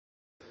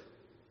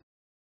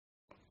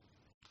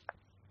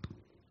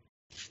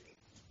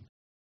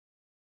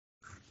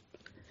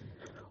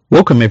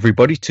Welcome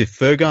everybody to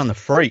Fergo and the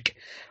Freak.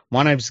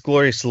 My name's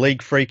Glorious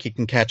League Freak. You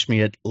can catch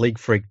me at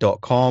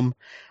leaguefreak.com.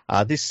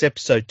 This is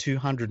episode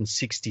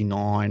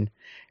 269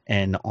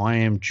 and I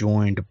am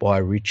joined by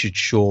Richard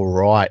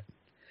Shaw-Wright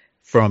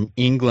from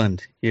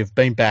England. You've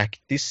been back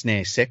this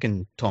now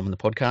second time on the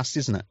podcast,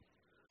 isn't it?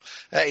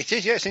 It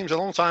is, yeah. It seems a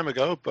long time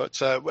ago,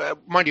 but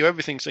mind you,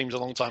 everything seems a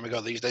long time ago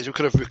these days. We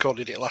could have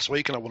recorded it last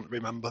week and I wouldn't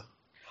remember.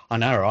 I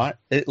know, right?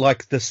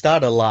 Like the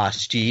start of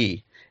last year,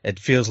 it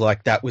feels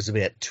like that was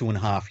about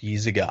 2.5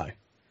 years ago.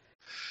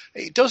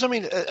 It does. I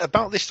mean,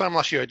 about this time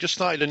last year, I just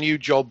started a new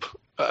job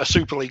at a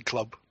Super League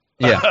club.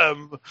 Yeah.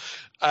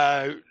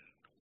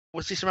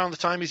 Was this around the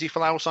time Izzy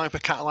Folau signed for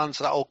Catalan,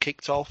 so that all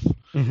kicked off?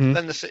 Mm-hmm.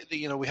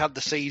 Then we had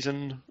the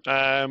season,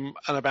 and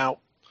about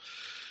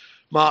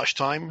March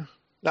time,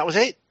 that was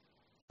it.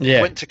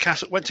 Yeah. Went to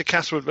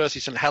Castlewood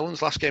versus St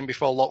Helens last game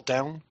before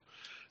lockdown,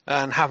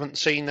 and haven't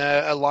seen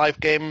a live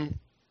game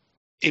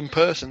in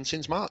person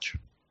since March.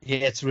 Yeah,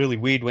 it's really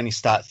weird when you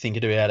start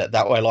thinking about it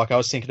that way. Like I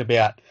was thinking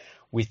about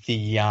with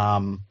the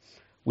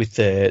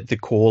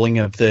calling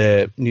of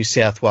the New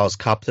South Wales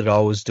Cup that I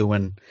was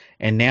doing,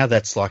 and now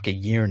that's like a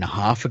year and a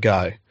half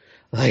ago.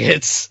 Like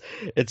it's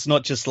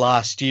not just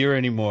last year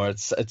anymore.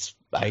 It's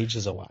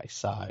ages away.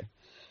 So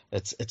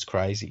it's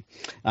crazy.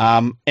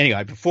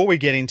 Anyway, before we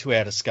get into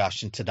our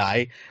discussion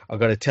today, I've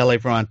got to tell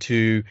everyone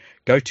to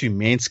go to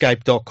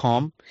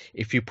manscaped.com.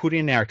 If you put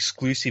in our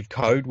exclusive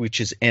code,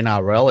 which is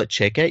NRL at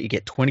checkout, you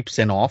get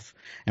 20% off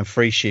and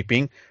free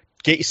shipping.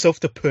 Get yourself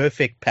the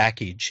perfect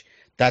package.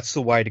 That's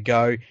the way to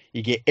go.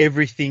 You get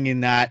everything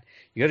in that.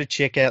 You got to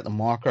check out the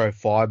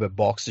microfiber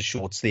boxer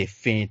shorts. They're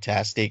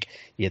fantastic.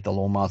 You get the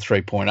Lawnmower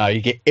 3.0.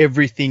 You get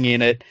everything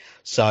in it.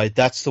 So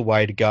that's the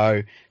way to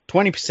go.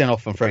 20%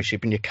 off and free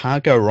shipping. You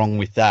can't go wrong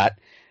with that.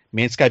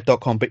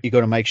 Manscaped.com, but you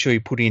got to make sure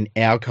you put in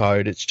our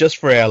code. It's just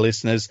for our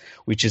listeners,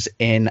 which is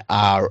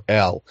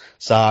NRL.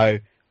 So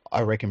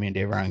I recommend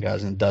everyone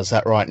goes and does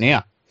that right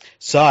now.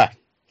 So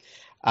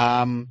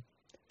the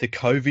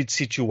COVID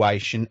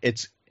situation,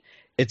 it's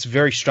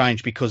very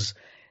strange because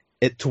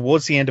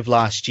towards the end of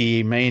last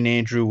year, me and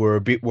Andrew were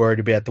a bit worried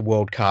about the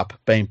World Cup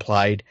being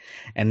played,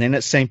 and then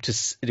it seemed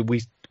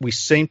we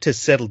seemed to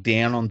settle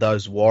down on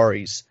those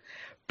worries.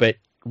 But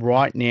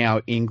right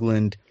now,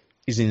 England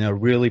is in a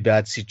really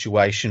bad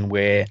situation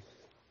where,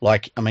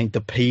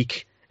 the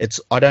peak.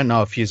 I don't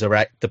know if you're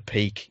at the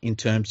peak in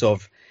terms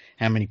of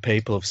how many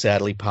people have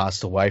sadly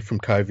passed away from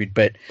COVID,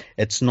 but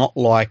it's not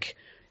like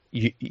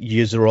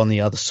you're on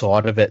the other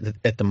side of it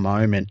at the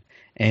moment.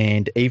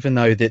 And even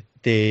though that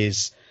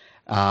there's,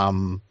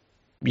 they're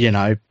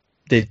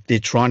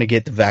trying to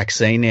get the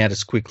vaccine out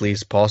as quickly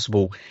as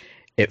possible,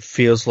 it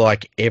feels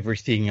like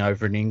everything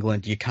over in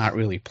England, you can't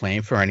really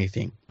plan for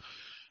anything.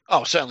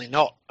 Oh, certainly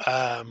not.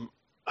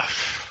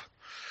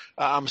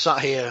 I'm sat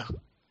here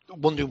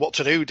wondering what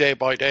to do day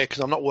by day because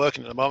I'm not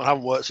working at the moment. I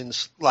haven't worked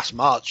since last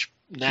March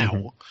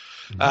now.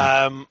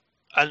 Mm-hmm.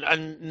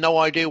 And no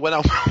idea when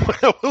I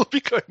will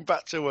be going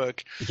back to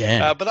work.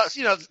 Yeah. But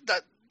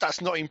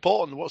that's not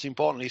important. What's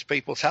important is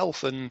people's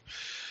health. And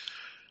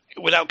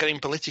without getting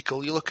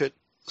political, you look at,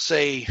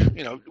 say,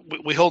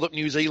 we hold up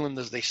New Zealand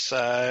as this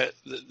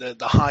the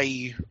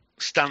high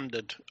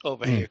standard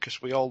over here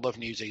because we all love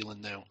New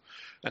Zealand now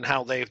and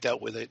how they've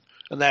dealt with it.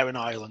 And they're an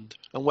island,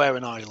 and we're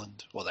an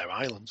island. Well, they're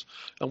islands,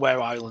 and we're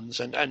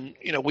islands. And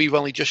we've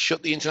only just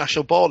shut the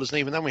international borders, and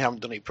even then we haven't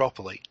done it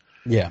properly.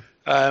 Yeah.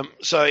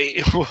 So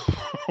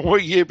we're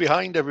a year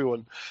behind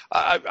everyone.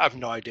 I've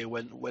no idea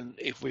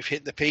if we've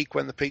hit the peak,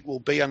 when the peak will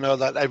be. I know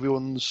that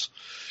everyone's,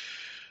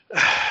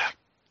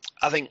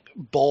 I think,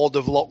 bored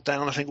of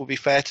lockdown, I think would be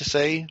fair to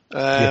say.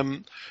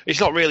 It's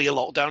not really a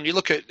lockdown. You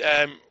look at,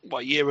 a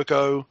year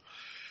ago,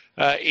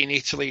 in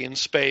Italy and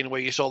Spain,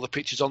 where you saw the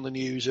pictures on the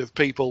news of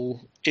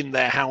people in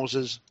their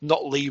houses,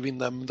 not leaving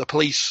them, the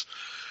police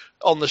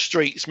on the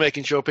streets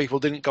making sure people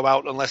didn't go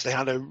out unless they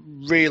had a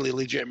really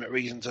legitimate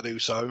reason to do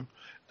so.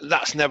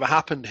 That's never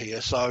happened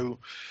here. So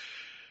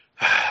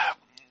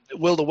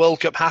will the World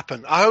Cup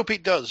happen? I hope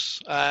it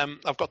does.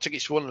 I've got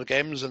tickets to one of the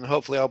games and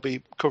hopefully I'll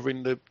be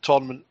covering the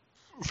tournament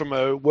from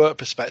a work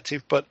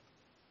perspective, but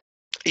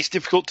it's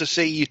difficult to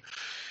see,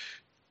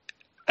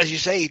 as you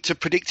say, to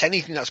predict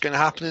anything that's going to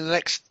happen in the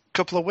next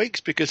couple of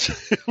weeks because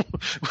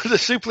the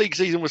Super League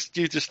season was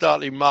due to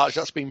start in March.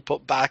 That's been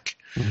put back.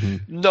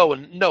 Mm-hmm. No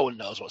one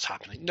knows what's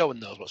happening. No one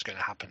knows what's going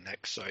to happen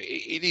next. So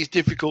it is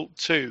difficult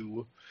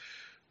to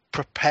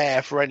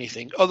prepare for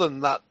anything other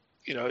than that.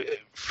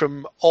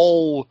 From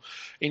all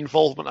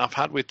involvement I've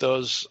had with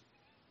those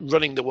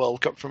running the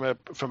World Cup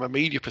from a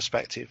media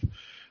perspective,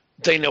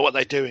 they know what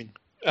they're doing.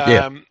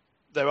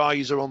 Their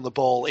eyes are on the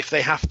ball. If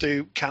they have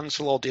to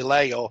cancel or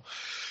delay or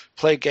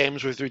play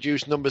games with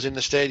reduced numbers in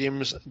the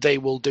stadiums, they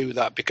will do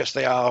that because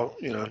they are,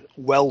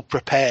 well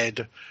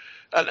prepared.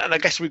 And I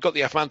guess we've got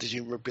the advantage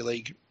in rugby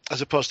league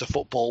as opposed to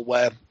football,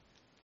 where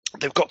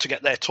they've got to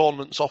get their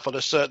tournaments off at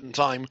a certain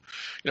time.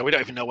 We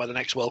don't even know where the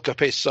next World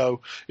Cup is,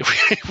 so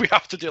if we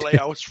have to delay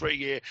ours for a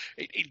year,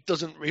 it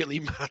doesn't really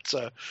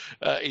matter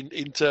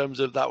in terms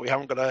of that. We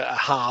haven't got a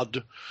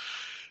hard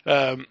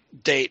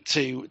date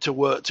to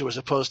work to, as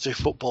opposed to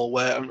football,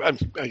 where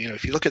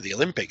if you look at the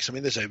Olympics, I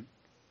mean, there's a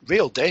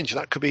real danger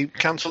that could be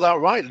cancelled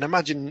outright. And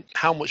imagine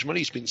how much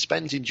money's been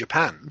spent in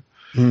Japan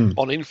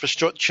on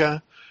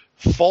infrastructure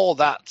for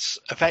that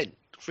event,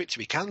 for it to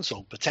be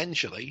cancelled,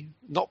 potentially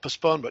not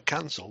postponed but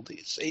cancelled.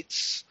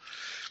 It's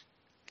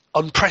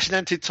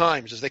unprecedented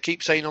times, as they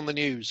keep saying on the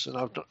news, and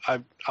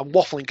I'm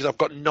waffling because I've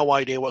got no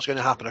idea what's going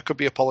to happen. I could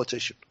be a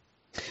politician.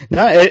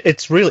 No,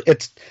 it's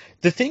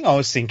the thing I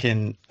was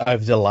thinking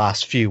over the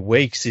last few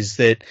weeks is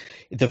that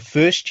the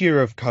first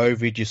year of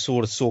COVID, you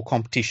sort of saw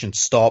competition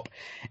stop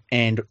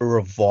and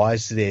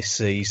revise their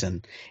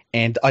season.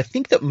 And I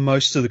think that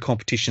most of the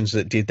competitions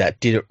that did that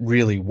did it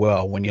really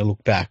well when you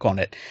look back on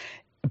it.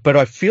 But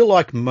I feel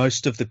like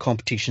most of the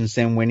competitions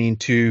then went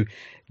into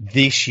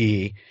this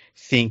year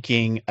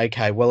thinking,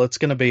 okay, well, it's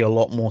going to be a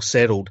lot more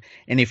settled.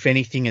 And if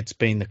anything, it's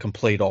been the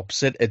complete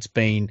opposite. It's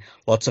been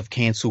lots of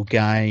cancelled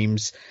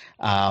games,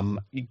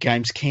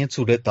 games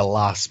cancelled at the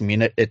last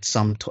minute at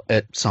some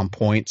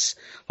points.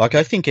 Like,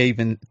 I think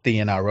even the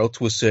NRL,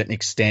 to a certain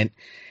extent,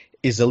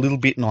 is a little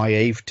bit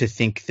naive to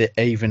think that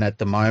even at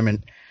the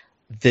moment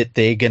that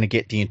they're going to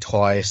get the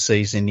entire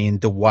season in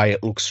the way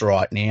it looks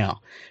right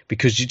now,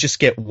 because you just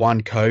get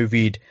one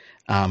COVID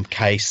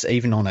case,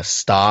 even on a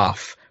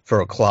staff for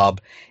a club,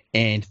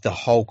 and the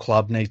whole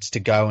club needs to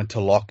go into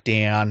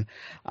lockdown.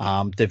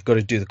 They've got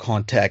to do the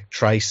contact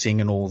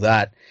tracing and all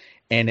that.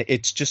 And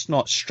it's just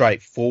not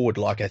straightforward.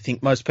 Like, I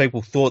think most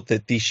people thought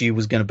that this year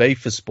was going to be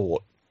for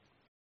sport.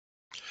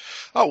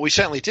 Oh, we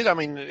certainly did. I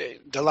mean,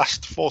 the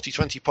last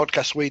 40-20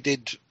 podcast we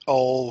did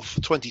of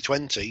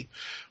 2020,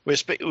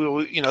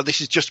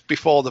 this is just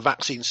before the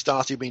vaccine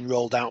started being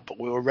rolled out, but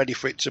we were ready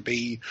for it to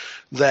be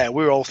there.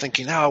 We were all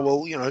thinking,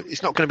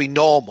 it's not going to be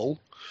normal,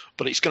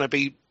 but it's going to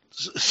be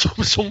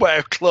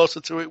somewhere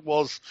closer to it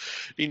was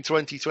in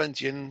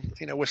 2020, and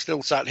we're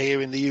still sat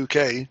here in the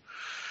UK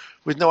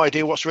with no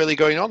idea what's really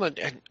going on,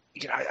 and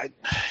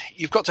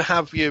you've got to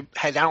have your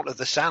head out of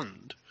the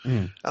sand.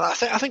 And I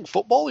think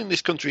football in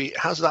this country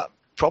has that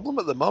problem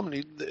at the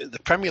moment. The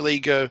Premier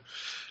League have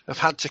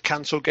had to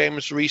cancel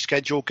games,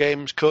 reschedule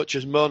games,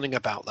 coaches moaning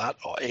about that,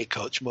 or a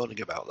coach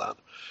moaning about that.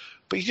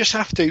 But you just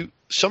have to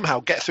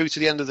somehow get through to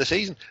the end of the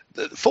season.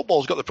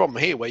 Football's got the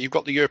problem here where you've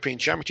got the European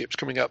Championships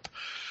coming up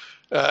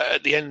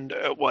at the end,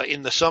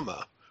 in the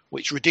summer,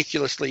 which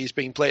ridiculously is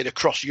being played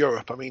across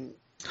Europe. I mean,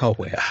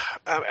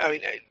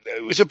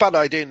 it was a bad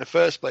idea in the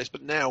first place,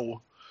 but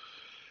now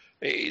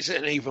it's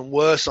an even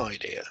worse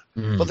idea.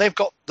 But they've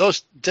got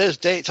those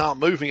dates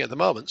aren't moving at the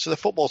moment, so the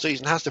football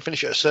season has to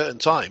finish at a certain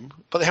time,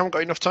 but they haven't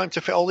got enough time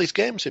to fit all these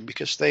games in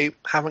because they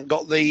haven't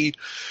got the.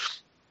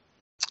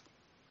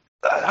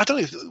 I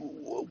don't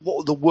know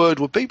what the word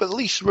would be, but at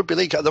least rugby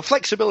league, the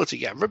flexibility.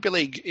 Yeah, rugby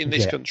league in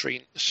this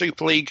country,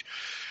 Super League.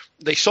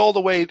 They saw the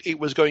way it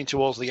was going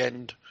towards the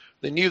end.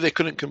 They knew they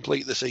couldn't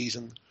complete the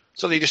season,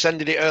 so they just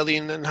ended it early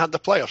and had the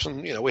playoffs.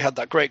 And we had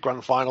that great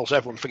grand finals.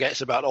 Everyone forgets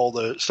about all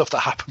the stuff that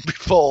happened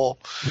before,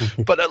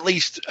 but at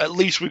least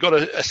we got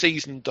a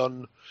season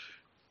done.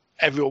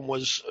 Everyone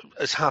was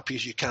as happy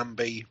as you can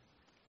be.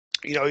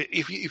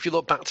 If you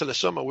look back to the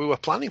summer, we were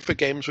planning for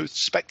games with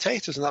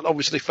spectators, and that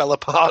obviously fell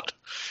apart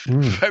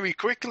very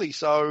quickly.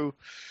 So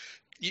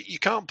you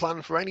can't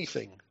plan for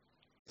anything.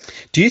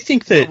 Do you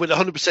think that with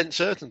 100%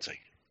 certainty?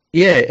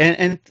 Yeah,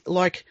 and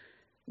like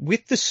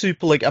with the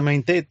Super League, I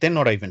mean, they're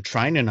not even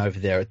training over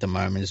there at the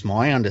moment, is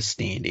my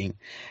understanding.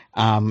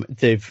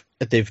 They've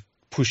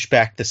pushed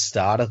back the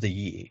start of the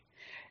year,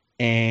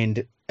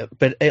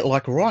 but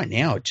like right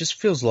now, it just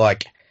feels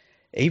like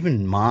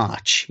even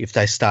March, if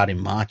they start in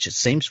March, it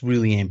seems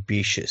really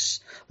ambitious.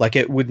 Like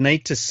it would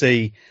need to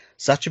see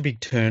such a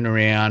big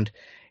turnaround,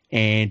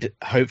 and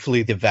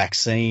hopefully the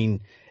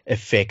vaccine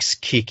effects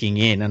kicking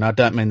in, and I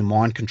don't mean the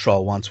mind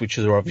control ones, which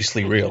are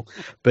obviously real,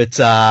 but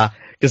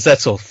because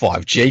that's all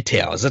 5G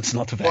towers, it's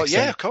not the vaccine.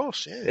 Well, yeah, of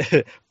course,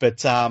 yeah.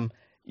 But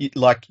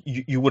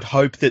you would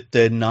hope that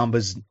the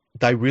numbers,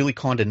 they really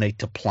kind of need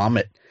to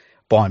plummet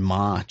by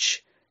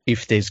March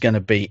if there's going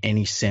to be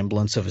any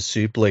semblance of a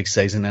Super League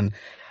season. And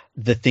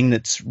the thing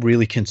that's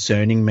really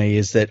concerning me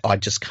is that I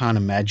just can't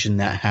imagine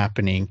that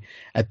happening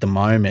at the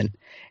moment,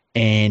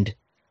 and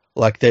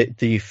like the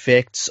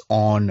effects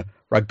on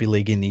rugby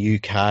league in the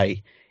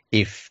UK,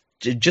 if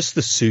just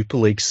the Super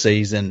League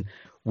season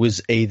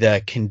was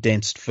either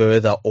condensed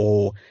further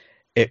or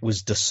it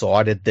was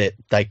decided that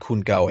they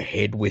couldn't go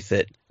ahead with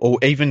it, or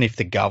even if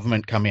the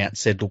government come out and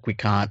said, look, we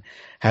can't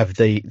have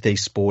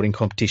these sporting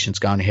competitions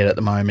going ahead at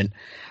the moment.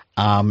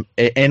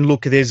 And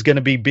look, there's going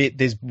to be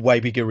there's way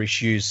bigger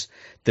issues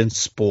than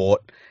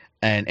sport.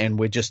 And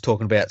we're just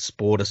talking about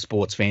sport as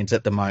sports fans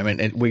at the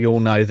moment. And we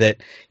all know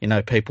that,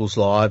 people's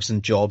lives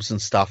and jobs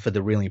and stuff are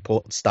the really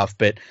important stuff.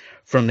 But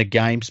from the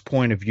game's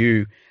point of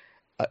view,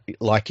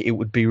 like it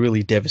would be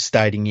really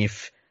devastating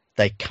if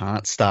they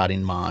can't start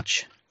in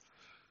March.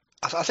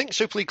 I think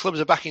Super League clubs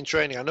are back in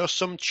training. I know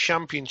some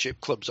Championship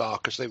clubs are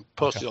because they've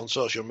posted on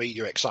social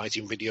media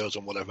exciting videos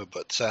and whatever.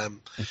 But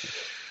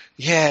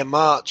yeah,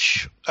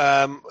 March.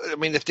 I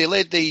mean, they've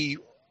delayed the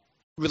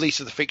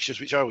release of the fixtures,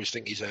 which I always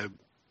think is a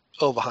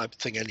overhyped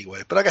thing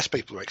anyway. But I guess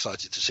people are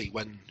excited to see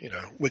when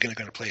we're going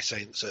to play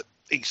Saints at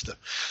Easter.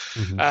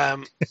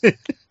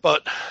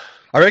 But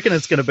I reckon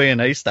it's going to be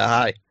an Easter,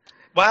 hey?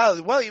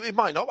 Well, it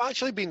might not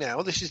actually be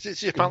now. This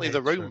is apparently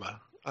the rumour.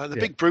 The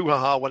big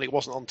brouhaha when it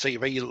wasn't on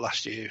TV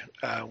last year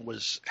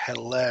was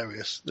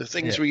hilarious. The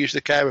things we used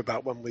to care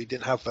about when we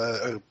didn't have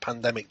a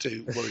pandemic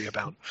to worry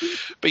about.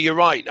 But you're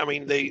right. I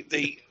mean,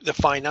 the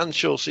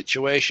financial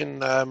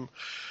situation.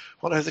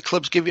 What have the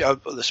clubs give you?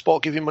 The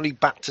sport give you money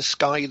back to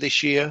Sky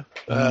this year.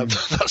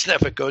 That's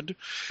never good.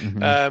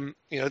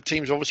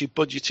 Teams obviously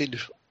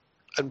budgeted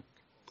and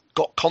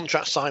got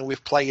contracts signed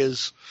with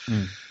players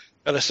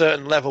at a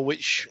certain level,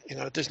 which,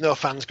 there's no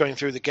fans going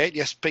through the gate.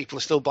 Yes, people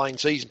are still buying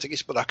season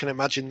tickets, but I can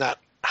imagine that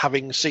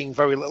having seen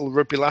very little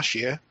rugby last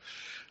year,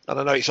 and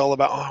I know it's all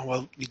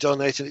about, you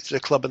donated it to the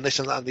club and this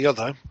and that and the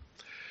other.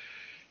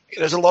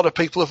 There's a lot of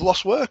people have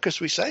lost work, as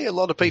we say. A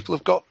lot of people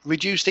have got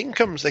reduced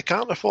incomes. They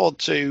can't afford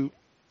to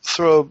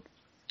throw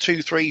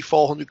 200, 300,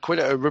 400 quid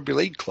at a rugby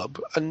league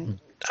club and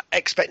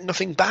expect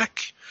nothing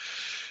back.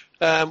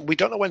 We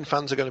don't know when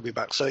fans are going to be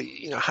back, so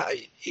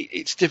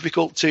it's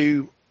difficult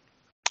to.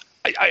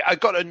 I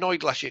got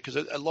annoyed last year because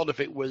a lot of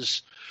it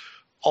was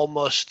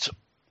almost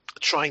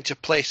trying to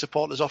play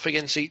supporters off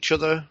against each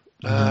other,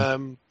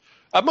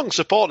 among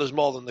supporters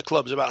more than the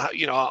clubs, about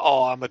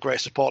how, I'm a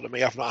great supporter,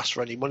 me, I've not asked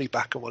for any money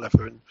back and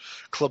whatever, and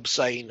clubs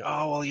saying,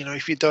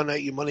 if you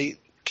donate your money, it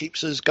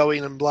keeps us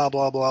going and blah,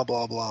 blah, blah,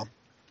 blah, blah.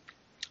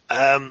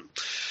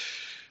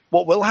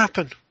 What will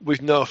happen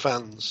with no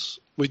fans,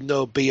 with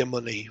no beer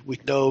money,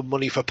 with no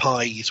money for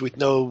pies, with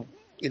no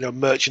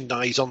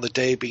merchandise on the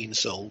day being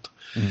sold?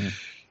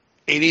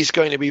 It is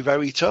going to be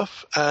very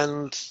tough,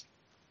 and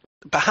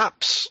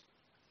perhaps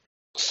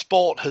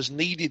sport has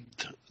needed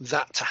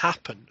that to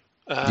happen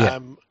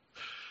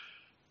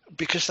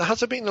because there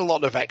hasn't been a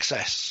lot of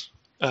excess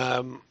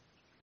on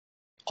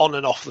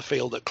and off the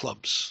field at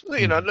clubs.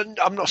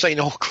 I'm not saying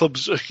all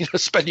clubs are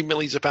spending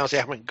millions of pounds they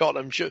haven't got.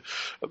 I'm sure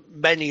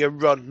many are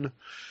run,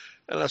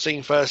 and I've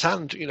seen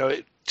firsthand,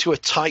 to a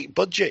tight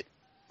budget.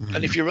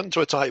 And if you run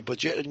to a tight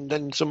budget and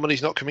then some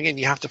money's not coming in,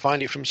 you have to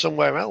find it from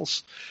somewhere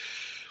else.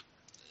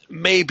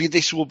 Maybe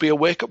this will be a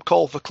wake-up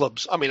call for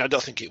clubs. I mean, I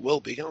don't think it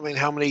will be. I mean,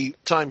 how many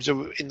times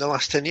in the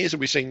last 10 years have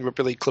we seen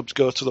rugby league clubs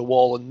go to the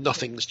wall and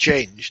nothing's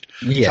changed?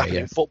 It's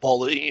happening in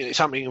football. It's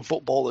happening in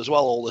football as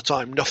well all the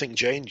time. Nothing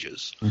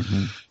changes.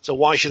 So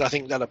why should I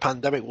think that a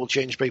pandemic will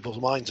change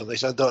people's minds on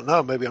this? I don't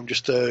know. Maybe I'm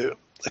just a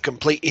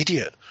complete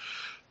idiot.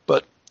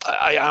 But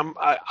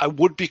I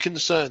would be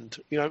concerned.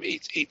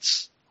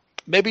 It's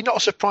maybe not a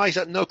surprise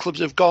that no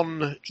clubs have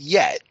gone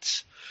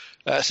yet.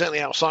 Certainly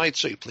outside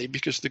Super League,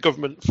 because the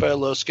government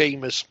furlough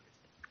scheme has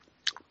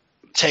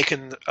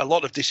taken a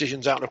lot of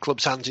decisions out of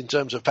clubs' hands in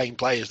terms of paying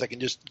players. They can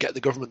just get the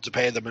government to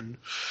pay them, and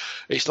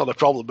it's not a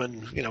problem.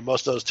 And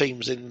most of those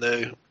teams in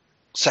the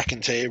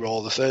second tier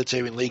or the third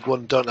tier in League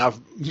One don't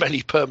have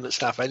many permanent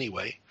staff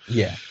anyway.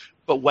 Yeah.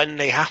 But when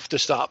they have to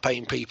start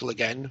paying people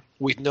again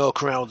with no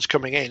crowds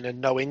coming in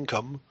and no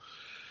income,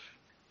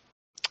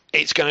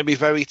 it's going to be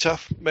very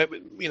tough.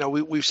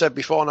 We've said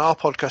before on our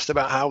podcast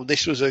about how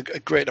this was a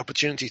great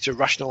opportunity to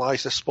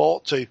rationalise the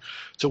sport,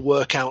 to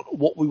work out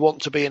what we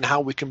want to be and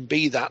how we can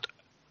be that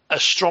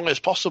as strong as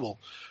possible.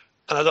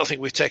 And I don't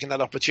think we've taken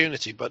that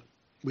opportunity, but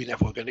we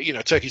never were going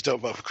to. Turkeys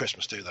don't vote for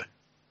Christmas, do they?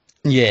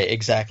 Yeah,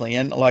 exactly.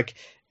 And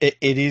it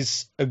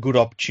is a good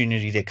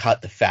opportunity to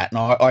cut the fat. And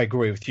I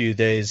agree with you.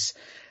 There's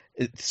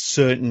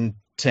certain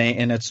teams,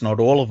 and it's not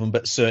all of them,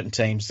 but certain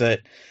teams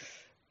that,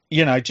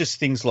 just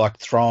things like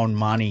throwing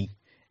money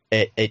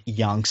at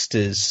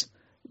youngsters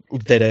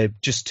that are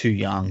just too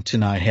young to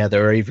know how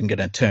they're even going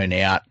to turn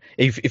out,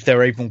 if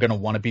they're even going to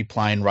want to be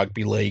playing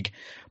rugby league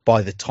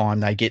by the time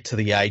they get to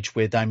the age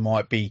where they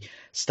might be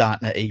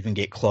starting to even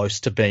get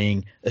close to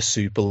being a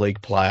Super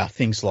League player,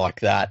 things like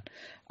that.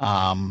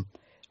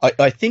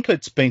 I think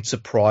it's been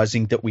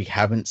surprising that we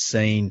haven't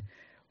seen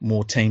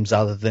more teams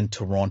other than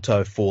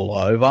Toronto fall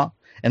over.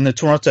 And the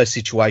Toronto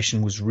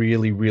situation was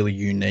really, really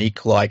unique.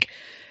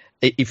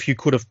 If you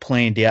could have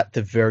planned out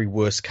the very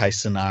worst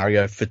case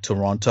scenario for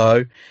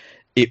Toronto,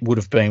 it would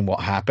have been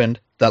what happened.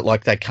 That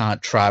they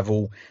can't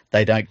travel,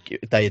 they're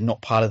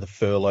not part of the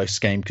furlough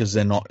scheme because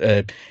they're not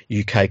a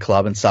UK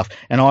club and stuff.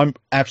 And I'm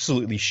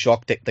absolutely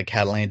shocked that the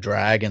Catalan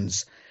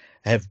Dragons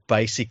have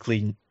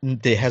basically,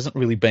 there hasn't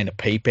really been a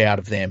peep out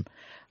of them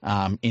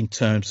in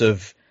terms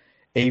of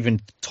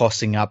even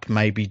tossing up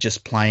maybe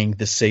just playing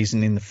the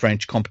season in the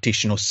French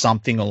competition or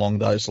something along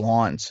those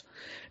lines,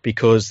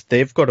 because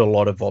they've got a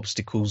lot of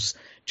obstacles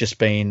just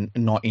being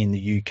not in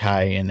the UK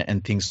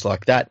and things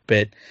like that.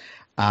 But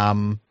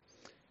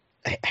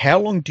how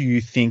long do you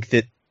think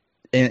that,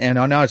 and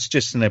I know it's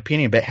just an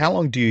opinion, but how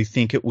long do you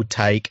think it would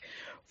take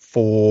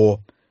for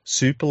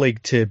Super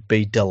League to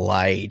be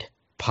delayed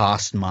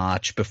past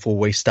March before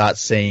we start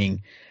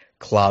seeing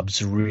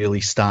clubs really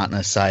starting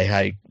to say,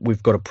 hey,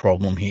 we've got a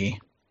problem here?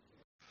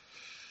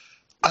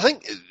 I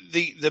think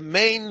the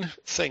main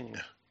thing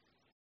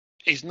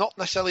is not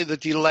necessarily the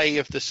delay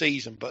of the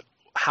season, but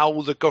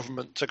how the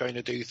government are going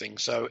to do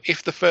things. So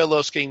if the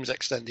furlough scheme's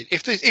extended,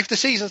 if the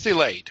season's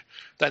delayed,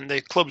 then the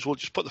clubs will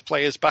just put the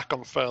players back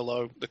on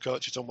furlough, the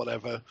coaches and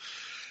whatever.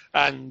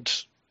 And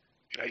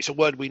it's a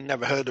word we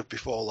never heard of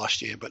before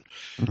last year, but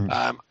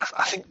I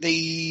think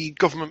the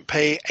government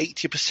pay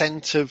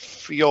 80%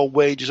 of your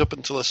wages up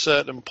until a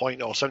certain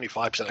point, or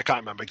 75%. I can't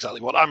remember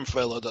exactly what. I'm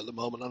furloughed at the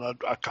moment, and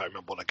I can't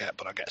remember what I get,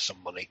 but I get some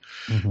money,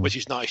 which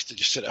is nice to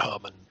just sit at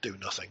home and do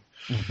nothing.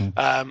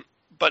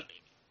 But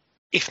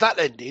if that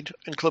ended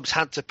and clubs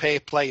had to pay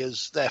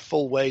players their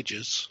full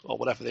wages or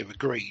whatever they've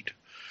agreed,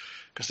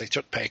 because they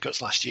took pay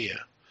cuts last year,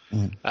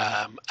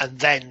 and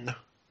then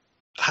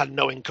had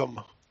no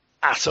income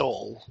at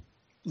all,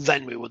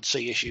 then we would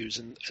see issues.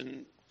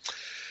 And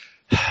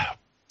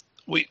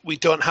we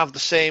don't have the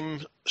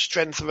same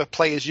strength of a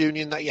players'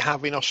 union that you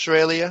have in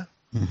Australia.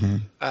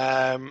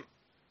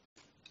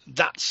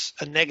 That's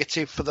a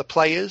negative for the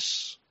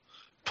players,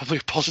 probably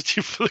a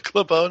positive for the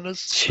club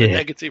owners, a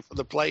negative for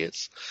the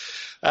players.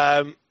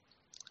 And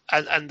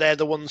they're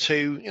the ones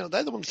who,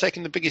 they're the ones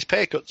taking the biggest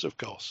pay cuts, of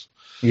course.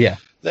 Yeah.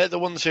 They're the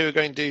ones who are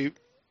going to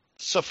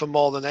suffer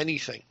more than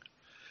anything.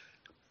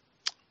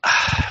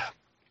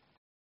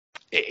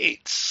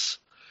 It's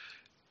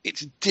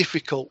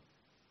difficult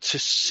to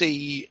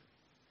see.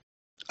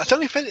 I don't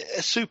know if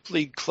a Super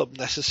League club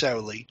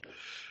necessarily,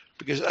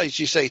 because as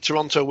you say,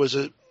 Toronto was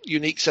a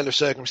unique set of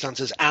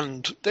circumstances,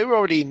 and they were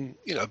already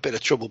in a bit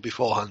of trouble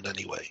beforehand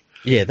anyway.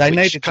 Yeah, they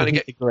needed to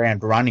hit the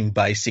ground running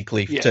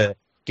basically to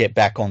get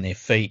back on their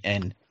feet,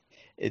 and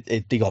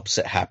the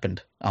opposite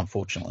happened,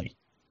 unfortunately.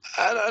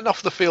 And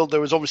off the field,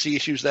 there was obviously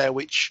issues there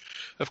which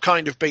have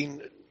kind of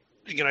been,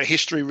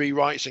 history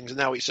rewrites things, and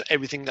now it's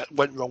everything that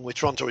went wrong with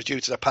Toronto is due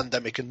to the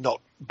pandemic and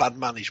not bad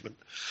management.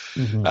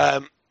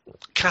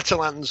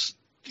 Catalans,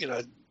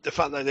 the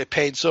fact that they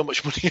paid so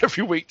much money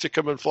every week to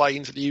come and fly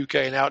into the UK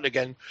and out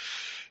again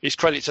is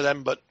credit to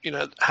them, but,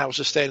 how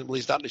sustainable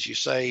is that, as you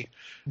say?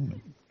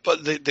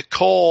 But the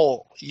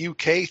core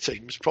UK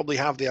teams probably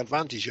have the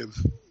advantage of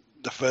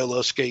the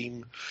furlough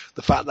scheme,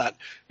 the fact that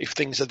if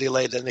things are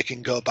delayed, then they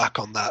can go back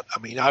on that. I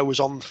mean, I was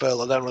on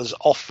furlough, then I was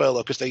off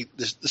furlough because the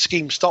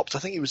scheme stopped. I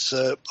think it was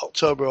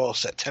October or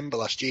September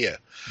last year.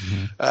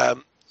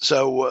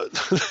 So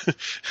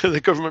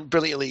the government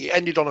brilliantly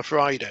ended on a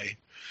Friday.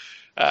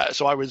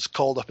 So I was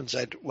called up and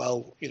said,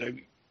 well,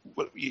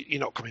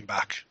 you're not coming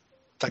back.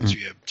 Thanks for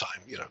your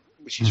time,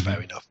 which is fair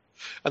enough.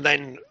 And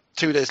then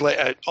 2 days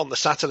later, on the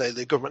Saturday,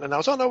 the government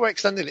announced, oh, no, we're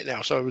extending it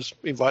now. So I was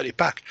invited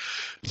back.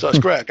 So it's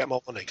great. I get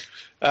more money.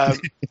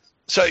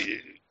 So,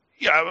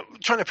 I'm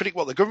trying to predict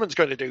what the government's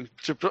going to do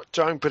to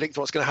try and predict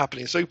what's going to happen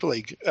in Super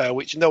League,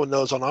 which no one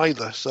knows on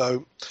either.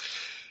 So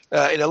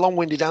in a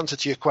long-winded answer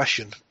to your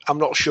question, I'm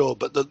not sure.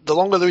 But the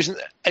longer there isn't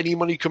any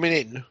money coming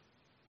in,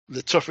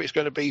 the tougher it's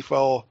going to be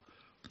for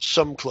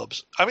some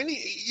clubs. I mean,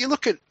 you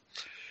look at,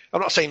 I'm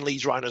not saying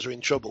Leeds Rhinos are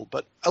in trouble,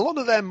 but a lot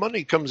of their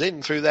money comes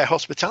in through their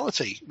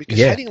hospitality, because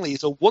Headingley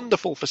is a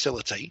wonderful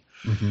facility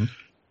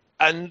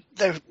and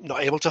they're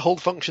not able to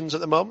hold functions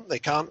at the moment. They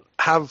can't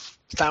have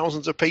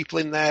thousands of people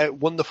in their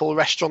wonderful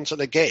restaurants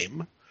at a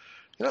game.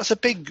 That's a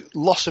big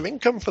loss of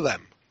income for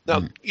them.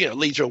 Now,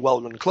 Leeds are a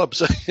well-run club,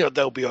 so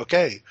they'll be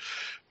okay.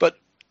 But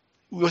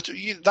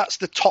that's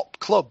the top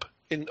club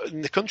in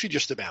the country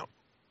just about,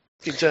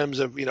 in terms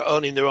of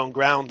owning their own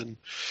ground and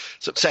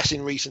success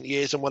in recent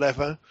years and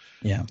whatever.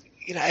 Yeah,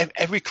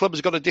 every club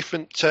has got a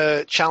different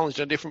challenge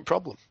and a different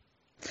problem.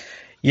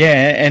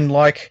 Yeah, and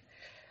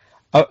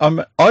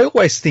I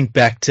always think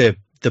back to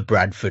the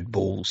Bradford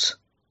Bulls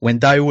when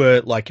they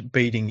were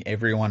beating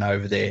everyone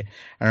over there.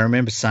 And I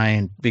remember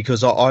saying,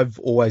 because I've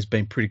always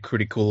been pretty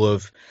critical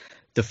of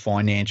the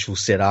financial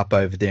setup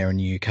over there in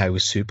the UK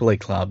with Super League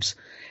clubs,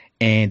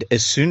 and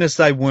as soon as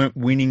they weren't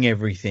winning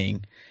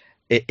everything,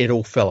 it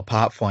all fell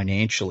apart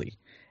financially.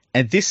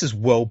 And this is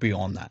well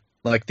beyond that.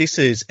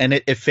 And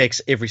it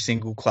affects every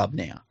single club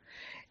now.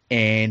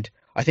 And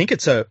I think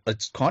it's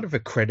kind of a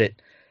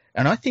credit.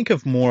 And I think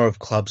of more of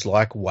clubs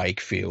like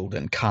Wakefield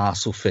and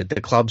Castleford,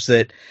 the clubs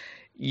that,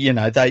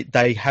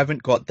 they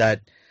haven't got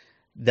that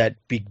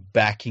big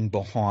backing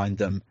behind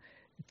them.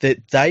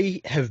 That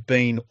they have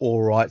been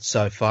all right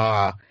so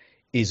far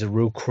is a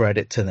real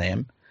credit to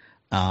them.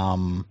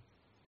 I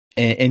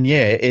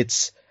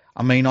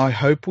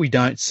hope we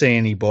don't see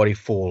anybody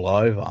fall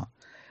over,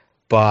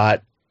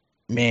 but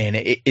man,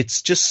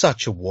 it's just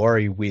such a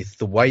worry with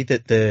the way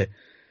that the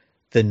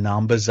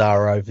numbers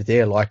are over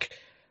there.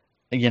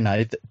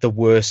 The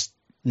worst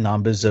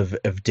numbers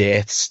of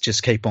deaths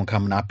just keep on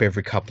coming up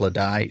every couple of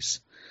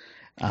days.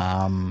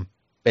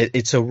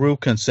 It's a real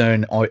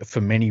concern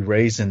for many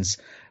reasons,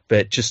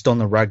 but just on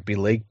the rugby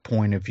league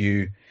point of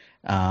view,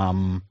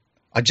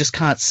 I just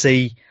can't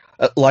see,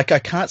 I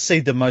can't see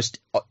the most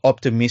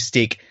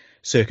optimistic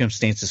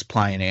circumstances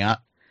playing out,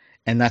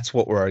 and that's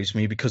what worries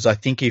me, because I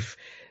think if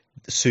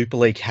the Super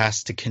League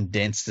has to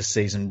condense the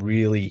season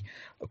really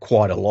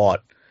quite a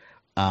lot,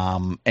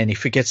 and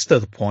if it gets to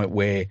the point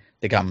where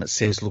the government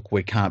says, look,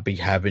 we can't be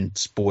having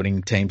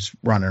sporting teams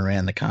running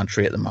around the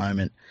country at the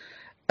moment,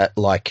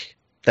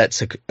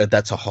 that's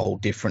a whole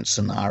different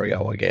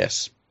scenario, I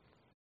guess.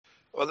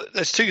 Well,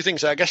 there's two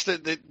things there. I guess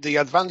the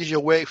advantage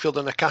of Wakefield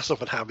and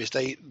Castleford have is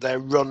they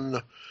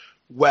run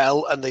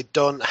well and they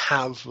don't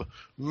have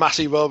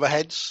massive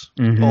overheads,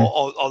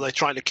 or they're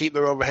trying to keep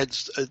their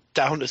overheads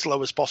down as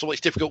low as possible.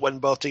 It's difficult when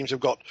both teams have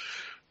got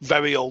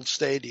very old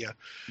stadia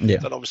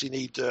that obviously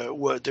need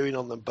work doing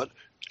on them, but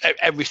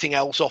everything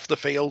else off the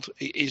field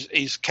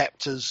is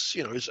kept as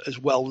as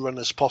well run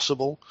as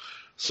possible,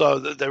 so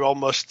that they're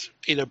almost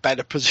in a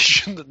better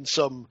position than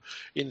some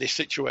in this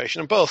situation,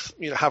 and both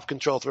have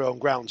control of their own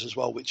grounds as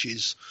well, which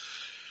is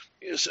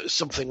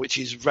something which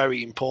is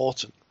very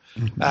important.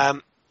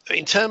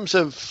 In terms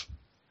of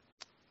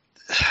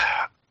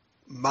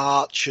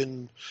March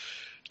and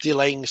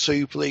delaying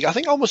Super League, I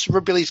think almost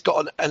Rugby League's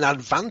got an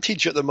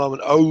advantage at the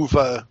moment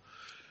over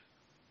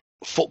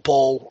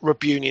football,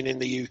 rugby union in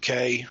the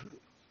UK.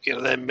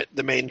 They're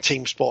the main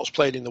team sports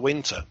played in the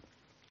winter,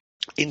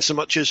 in so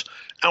much as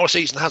our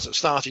season hasn't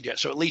started yet,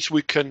 so at least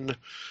we can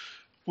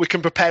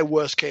prepare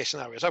worst case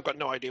scenarios. I've got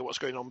no idea what's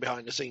going on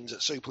behind the scenes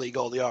at Super League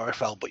or the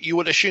RFL, but you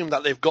would assume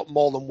that they've got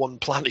more than one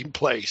plan in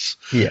place,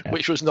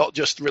 which was not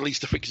just release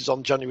the fixtures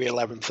on January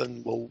 11th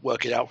and we'll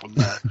work it out from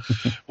there.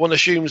 One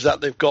assumes that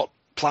they've got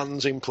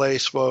plans in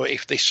place for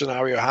if this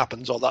scenario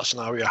happens or that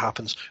scenario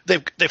happens.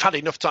 They've had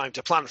enough time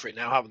to plan for it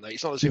now, haven't they?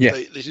 It's not as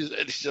if this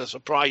is a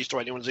surprise to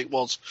anyone as it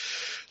was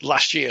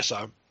last year.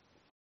 So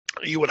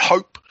you would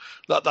hope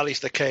that is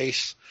the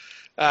case.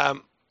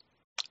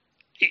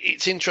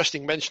 It's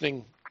interesting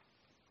mentioning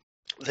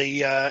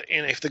the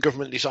if the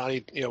government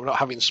decided we're not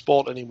having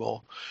sport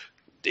anymore.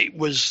 It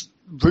was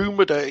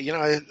rumoured,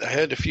 I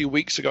heard a few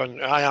weeks ago,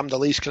 and I am the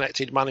least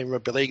connected man in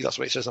rugby league. That's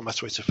what it says on my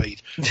Twitter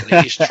feed. And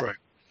it is true.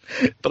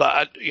 But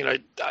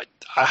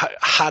I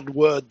had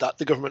word that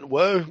the government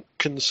were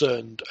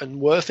concerned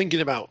and were thinking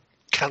about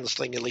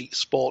cancelling elite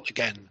sport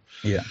again.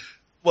 Yeah.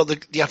 Well,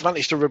 the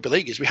advantage to rugby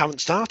league is we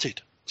haven't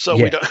started,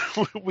 so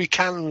we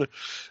can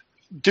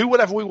do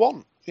whatever we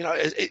want.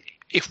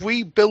 If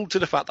we build to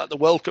the fact that the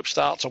World Cup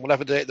starts on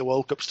whatever date the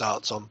World Cup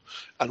starts on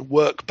and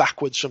work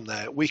backwards from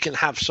there, we can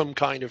have some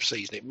kind of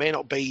season. It may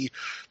not be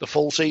the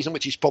full season,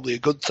 which is probably a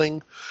good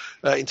thing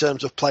in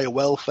terms of player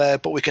welfare,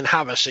 but we can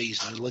have a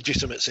season, a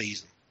legitimate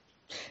season.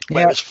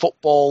 Whereas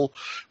football,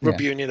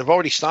 rugby union have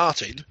already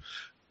started.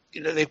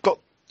 They've got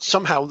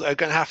somehow they're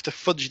going to have to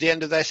fudge the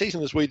end of their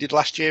season as we did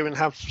last year and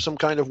have some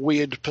kind of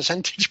weird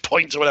percentage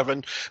points or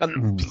whatever.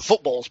 And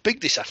football's big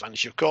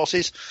disadvantage, of course,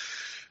 is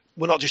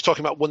we're not just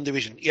talking about one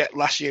division. Yet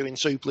last year in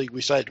Super League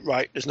we said,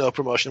 right, there's no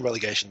promotion and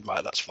relegation.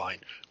 Right, that's fine.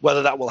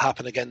 Whether that will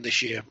happen again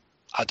this year,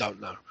 I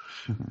don't know.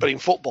 But in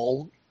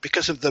football,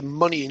 because of the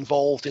money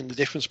involved in the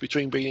difference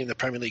between being in the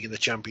Premier League and the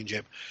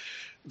Championship,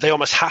 they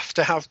almost have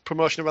to have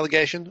promotion and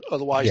relegation.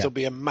 Otherwise, there'll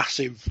be a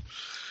massive,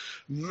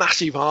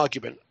 massive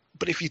argument.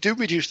 But if you do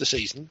reduce the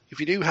season, if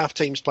you do have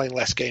teams playing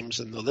less games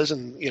than others,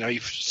 and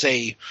if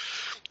say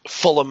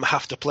Fulham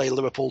have to play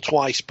Liverpool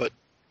twice, but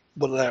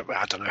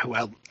I don't know who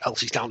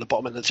else is down the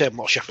bottom end of the table,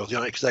 not Sheffield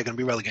United because they're going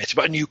to be relegated,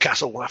 but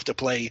Newcastle will have to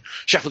play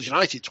Sheffield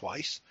United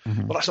twice.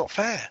 Well, that's not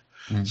fair.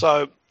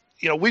 So,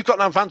 we've got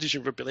an advantage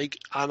in rugby league,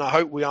 and I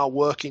hope we are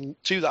working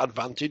to that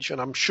advantage,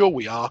 and I'm sure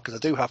we are, because I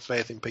do have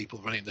faith in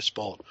people running the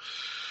sport,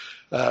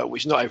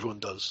 which not everyone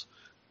does,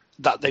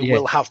 that they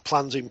will have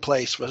plans in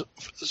place for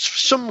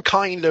some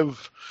kind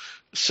of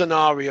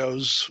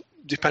scenarios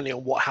depending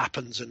on what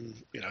happens, and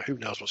who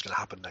knows what's going to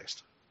happen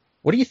next.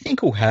 What do you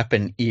think will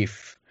happen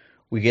if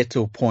we get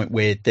to a point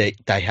where they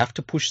have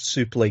to push the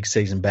Super League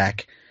season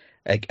back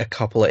a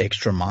couple of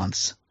extra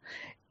months,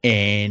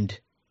 and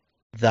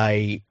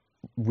they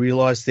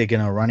realise they're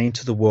going to run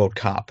into the World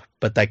Cup,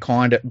 but they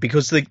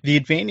because the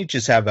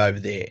advantages have over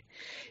there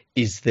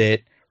is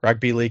that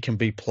rugby league can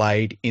be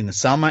played in the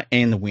summer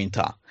and the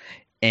winter,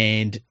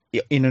 and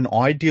in an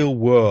ideal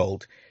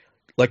world,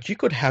 like you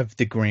could have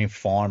the grand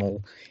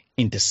final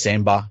in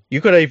December, you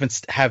could even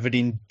have it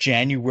in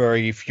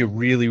January if you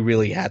really,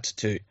 really had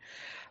to,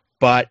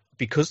 but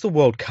because the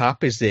World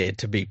Cup is there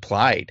to be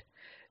played,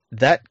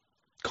 that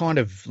kind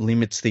of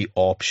limits the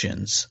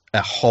options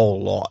a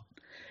whole lot.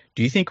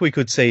 Do you think we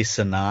could see a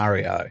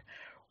scenario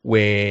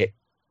where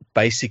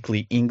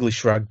basically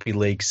English Rugby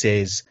League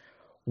says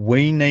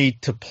we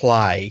need to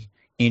play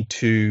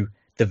into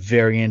the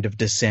very end of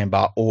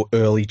December or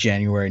early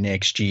January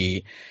next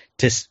year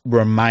to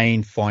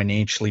remain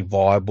financially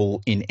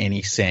viable in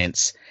any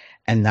sense,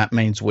 and that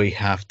means we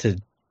have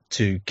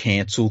to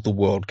cancel the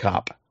World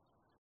Cup?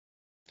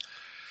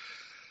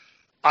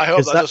 I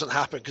hope that doesn't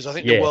happen, because I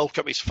think the World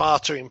Cup is far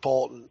too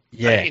important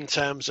in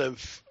terms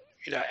of,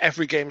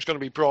 every game's going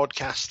to be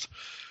broadcast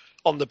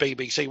on the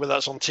BBC, whether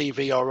that's on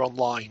TV or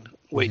online,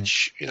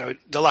 which,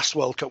 the last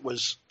World Cup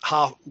was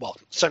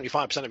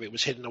 75% of it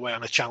was hidden away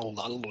on a channel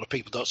that a lot of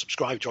people don't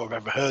subscribe to or have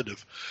ever heard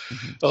of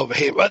over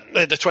here. But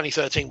the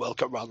 2013 World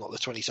Cup, rather, not the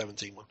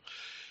 2017 one.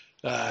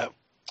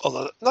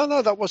 Although,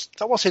 no, that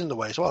was hidden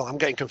away as well. I'm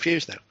getting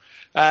confused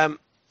now.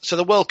 So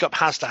the World Cup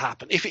has to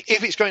happen. If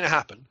it's going to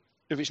happen,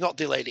 if it's not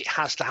delayed, it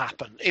has to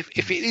happen. If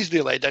it is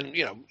delayed, then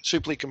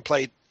Super League can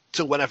play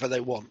till whenever they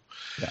want.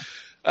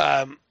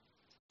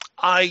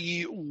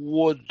 I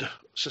would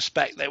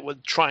suspect they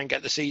would try and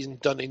get the season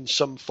done in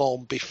some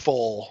form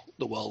before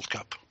the World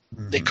Cup.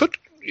 They could,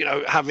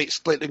 have it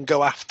split and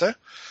go after.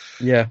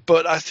 Yeah.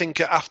 But I think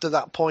after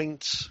that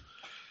point,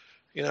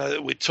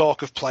 we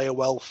talk of player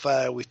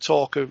welfare, we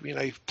talk of,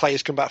 if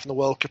players come back from the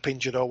World Cup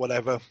injured or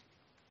whatever,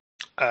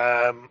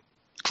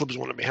 clubs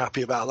wouldn't be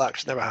happy about that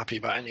because they're never happy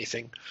about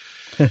anything.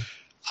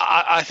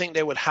 I think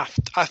they would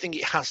I think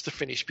it has to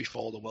finish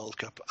before the World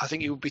Cup. I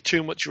think it would be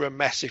too much of a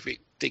mess if it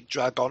did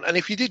drag on. And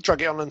if you did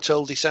drag it on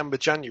until December,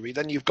 January,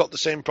 then you've got the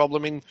same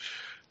problem in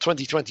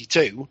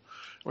 2022.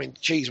 I mean,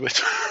 geez, we're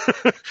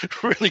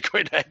really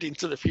going ahead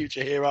into the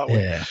future here, aren't we?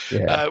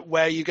 Yeah.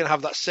 Where you're going to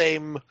have that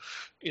same,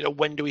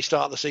 when do we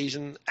start the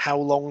season? How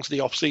long's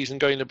the off season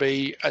going to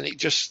be? And it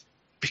just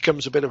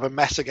becomes a bit of a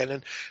mess again.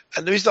 And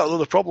there is that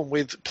other problem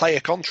with player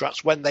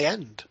contracts when they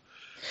end.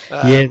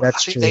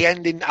 That's true.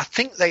 I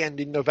think they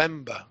end in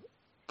November.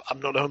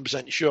 I'm not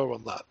 100% sure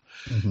on that.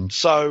 Mm-hmm.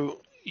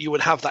 So you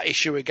would have that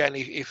issue again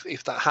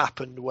if that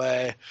happened,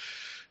 where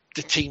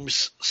the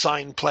teams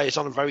sign players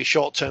on very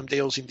short-term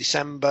deals in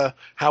December.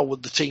 How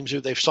would the teams who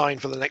they've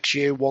signed for the next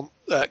year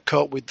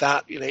cope with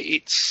that?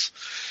 It's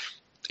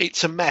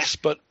a mess.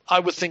 But I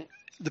would think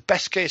the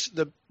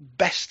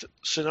best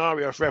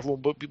scenario for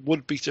everyone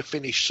would be to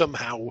finish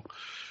somehow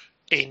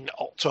in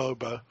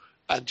October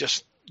and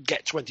just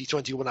get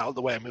 2021 out of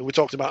the way. I mean, we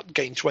talked about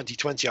getting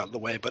 2020 out of the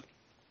way, but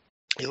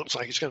it looks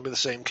like it's going to be the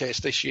same case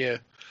this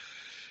year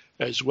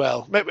as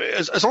well. Maybe,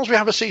 as long as we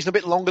have a season a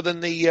bit longer than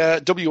the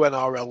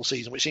WNRL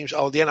season, the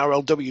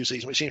NRLW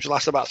season, which seems to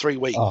last about 3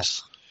 weeks. Oh,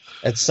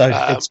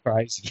 it's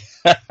crazy.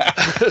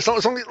 as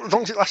long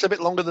as it lasts a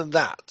bit longer than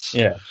that,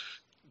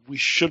 we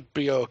should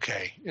be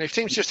okay. If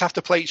teams just have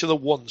to play each other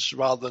once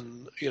rather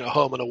than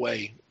home and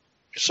away,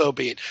 so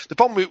be it. The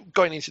problem with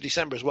going into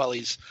December as well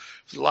is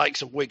for the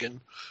likes of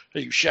Wigan,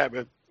 who share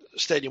a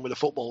stadium with a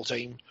football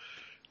team,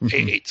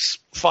 it's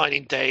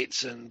finding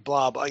dates and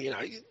blah blah. You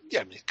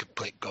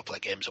could go play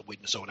games at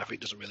Widnes or whatever. It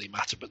doesn't really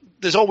matter. But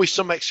there's always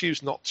some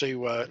excuse not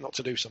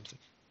to do something.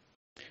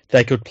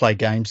 They could play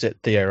games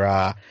at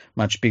their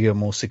much bigger,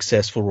 more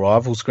successful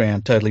rivals'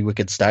 ground, Totally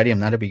Wicked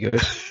Stadium. That'd be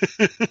good.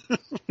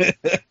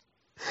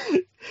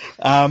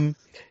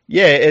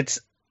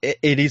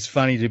 It is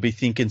funny to be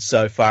thinking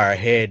so far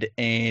ahead,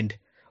 and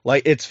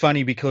it's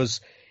funny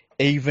because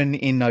even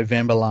in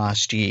November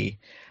last year,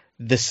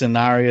 the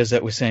scenarios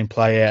that we're seeing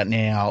play out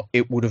now,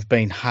 it would have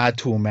been hard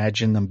to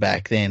imagine them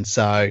back then.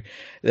 So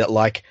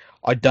that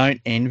I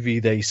don't envy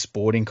these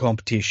sporting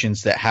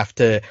competitions that have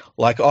to,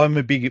 I'm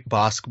a big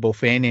basketball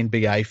fan,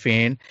 NBA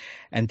fan,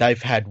 and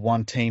they've had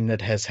one team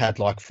that has had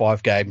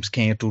 5 games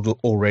cancelled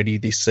already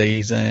this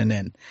season,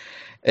 and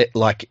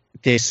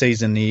their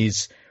season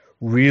is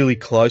really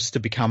close to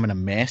becoming a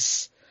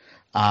mess.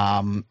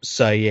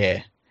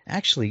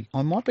 Actually,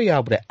 I might be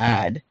able to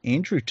add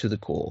Andrew to the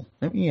call.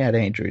 Let me add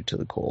Andrew to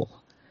the call.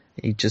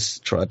 He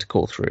just tried to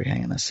call through.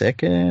 Hang on a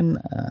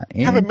second.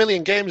 You have a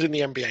million games in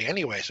the NBA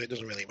anyway, so it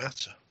doesn't really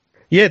matter.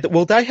 Yeah,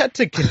 well, they had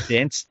to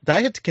condense.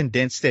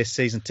 Their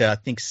season to, I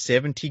think,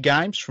 70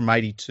 games from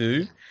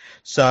 82.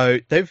 So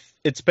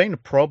it's been a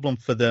problem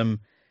for them,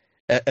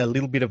 a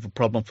little bit of a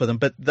problem for them.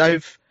 But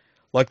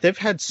they've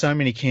had so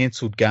many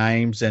cancelled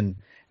games and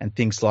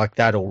things like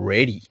that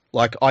already.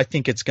 I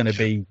think it's going to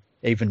be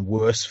even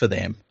worse for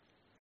them.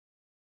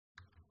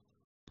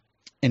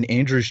 And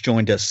Andrew's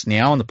joined us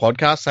now on the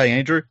podcast. Hey,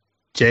 Andrew.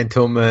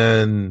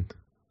 Gentlemen.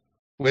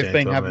 We've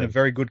been having a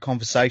very good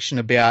conversation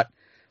about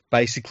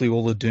basically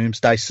all the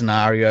doomsday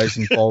scenarios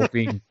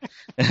involving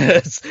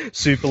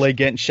Super League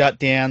getting shut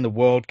down, the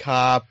World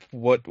Cup,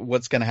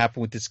 what's going to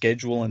happen with the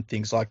schedule and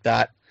things like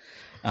that.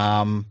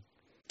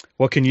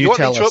 What can you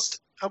tell us?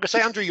 I'm going to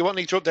say, Andrew, you won't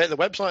need to update the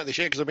website this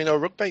year because there'll be no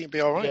rugby. You'll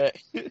be all right.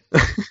 Yeah.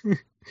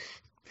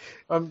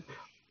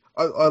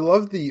 I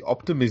love the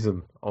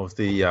optimism of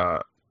the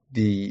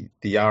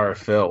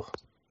RFL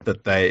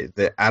that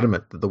they're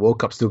adamant that the World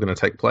Cup's still going to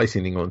take place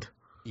in England.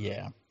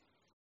 Yeah,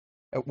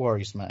 it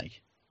worries me.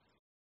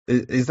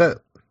 Is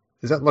that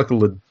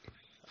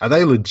are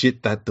they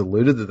legit that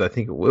deluded that they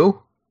think it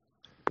will?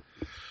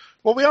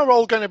 Well, we are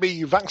all going to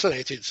be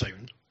vaccinated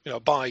soon,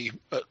 by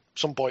at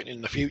some point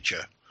in the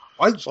future.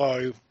 I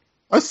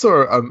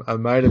saw a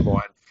mate of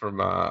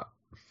mine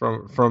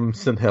from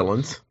St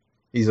Helens.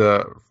 He's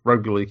a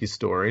rugby league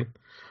historian.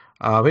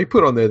 He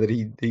put on there that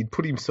he'd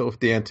put himself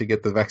down to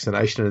get the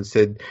vaccination and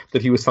said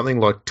that he was something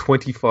like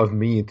 25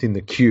 millionth in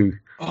the queue.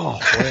 Oh,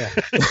 wow.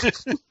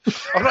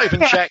 I've not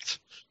even checked.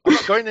 I'm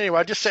not going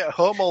anywhere. I just sit at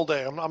home all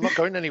day. I'm not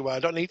going anywhere. I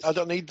don't need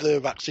the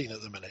vaccine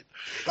at the minute.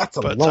 That's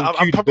a long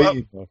queue to be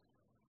in.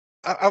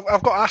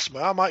 I've got asthma.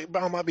 I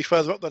might be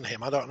further up than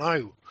him. I don't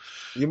know.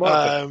 You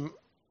might be.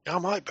 I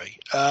might be.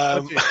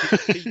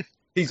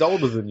 He's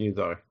older than you,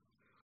 though.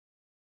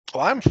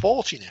 Well, I'm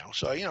 40 now,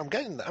 so I'm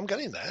getting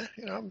there.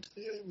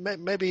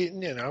 Maybe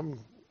I'm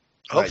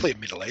hopefully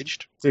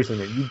middle-aged. Seriously,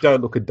 man, you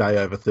don't look a day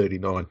over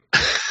 39.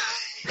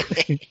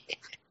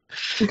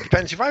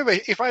 Depends if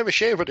I ever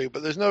shave, I do,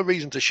 but there's no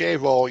reason to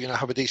shave or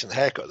have a decent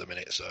haircut at the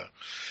minute. So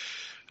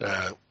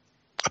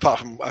apart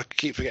from I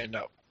keep forgetting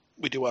that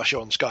we do our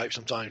show on Skype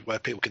sometimes where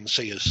people can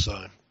see us.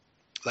 So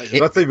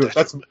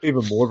that's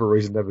even more of a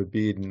reason to have a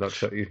beard and not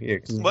show you. Yeah,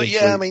 but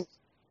yeah, I mean,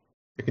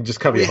 it can just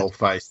cover your whole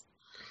face.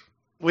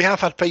 We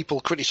have had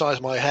people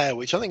criticise my hair,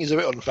 which I think is a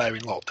bit unfair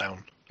in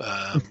lockdown.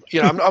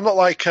 I'm not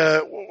like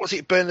was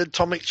it Bernard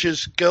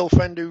Tomic's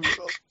girlfriend who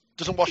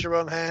doesn't wash her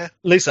own hair?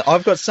 Lisa,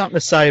 I've got something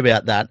to say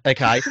about that.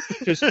 Okay,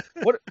 because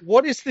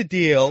what is the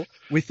deal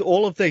with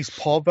all of these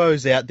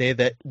povos out there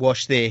that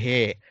wash their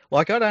hair?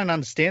 Like, I don't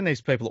understand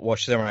these people that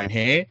wash their own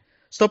hair.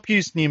 Stop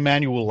using your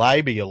manual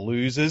labour, you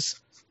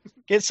losers.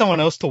 Get someone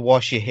else to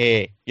wash your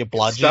hair, you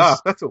bludgers.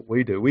 Staff. That's what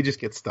we do. We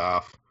just get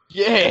staff.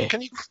 Yeah.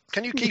 Can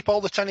you keep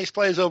all the tennis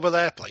players over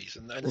there, please?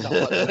 And not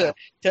let them out?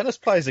 Tennis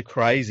players are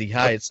crazy.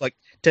 Hey, it's like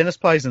tennis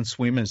players and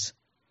swimmers.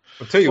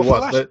 I'll tell you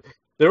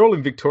they're all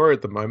in Victoria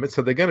at the moment,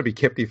 so they're going to be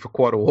kept here for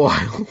quite a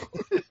while.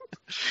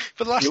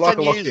 For the last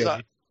 10 years,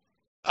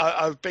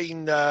 I've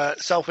been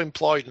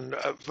self-employed, and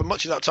for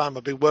much of that time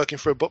I've been working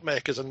for a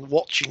bookmakers and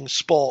watching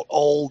sport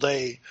all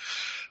day.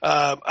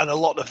 And a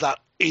lot of that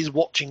is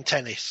watching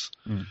tennis.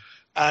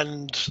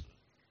 And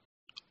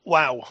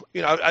wow,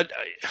 the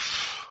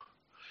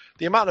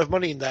amount of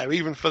money in there,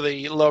 even for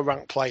the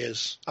low-ranked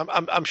players,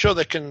 I'm sure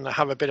they can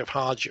have a bit of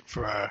hardship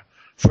for a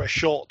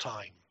short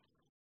time.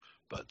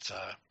 But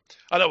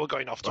I know we're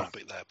going off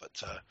topic there, but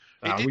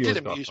it did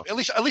amuse me.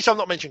 At least I've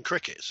not mentioned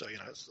cricket, so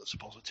that's a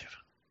positive.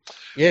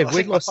 Yeah,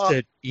 we lost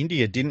to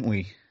India, didn't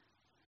we?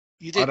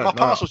 You did. My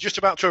parcel's just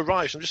about to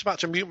arrive, so I'm just about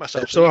to mute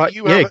myself. That's all right.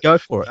 Go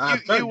for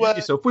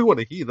it. So if we want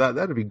to hear that,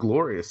 that'd be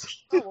glorious.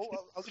 Oh,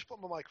 well, I'll just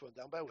put my microphone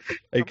down. Bear with me.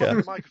 Okay.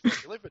 The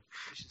microphone delivered.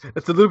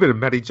 It's a little bit of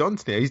Matty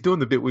Johns now. He's doing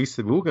the bit we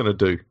said we were going to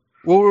do.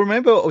 Well,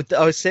 remember,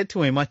 I said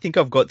to him, I think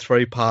I've got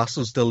 3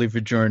 parcels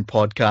delivered during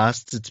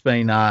podcasts. It's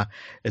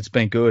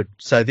been good.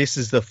 So this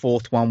is the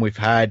 4th one we've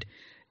had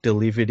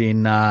delivered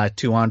in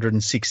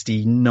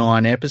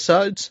 269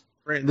 episodes.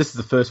 This is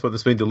the first one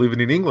that's been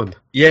delivered in England.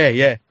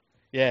 Yeah.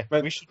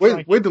 Mate,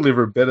 we're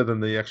delivering better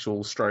than the actual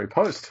Australia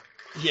Post.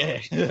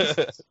 Yeah.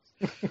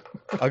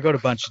 I got a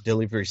bunch of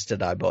deliveries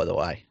today, by the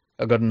way.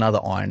 I got another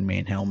Iron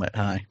Man helmet,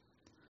 hey?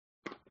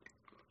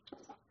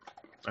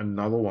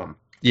 Another one.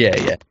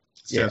 Yeah.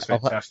 Sounds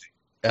fantastic.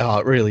 Oh,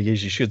 it really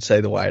is. You should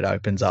see the way it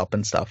opens up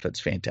and stuff.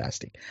 It's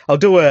fantastic. I'll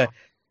do a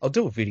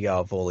video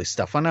of all this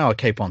stuff. I know I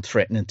keep on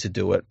threatening to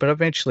do it, but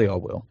eventually I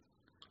will.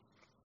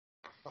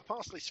 My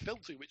parcel is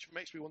filthy, which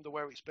makes me wonder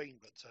where it's been.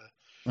 But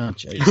oh,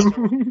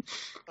 jeez.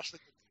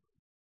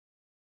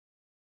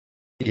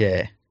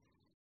 Yeah.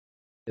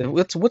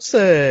 What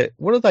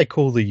do they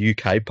call the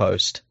UK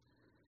post?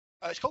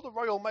 It's called the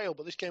Royal Mail,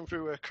 but this came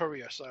through a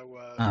courier, so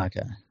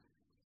okay.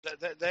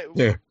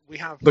 We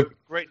have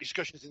great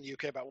discussions in the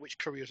UK about which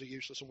couriers are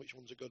useless and which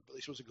ones are good, but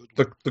this was a good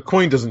one. The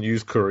Queen doesn't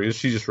use couriers;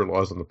 she just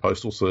relies on the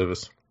postal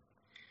service.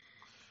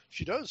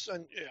 She does,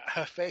 and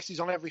her face is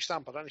on every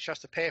stamp. I don't know if she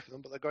has to pay for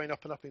them, but they're going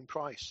up and up in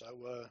price.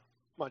 So,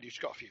 mind you, she's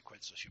got a few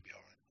quid, so she'll be all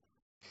right.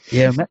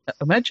 Yeah,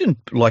 imagine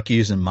like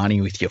using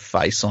money with your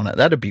face on it.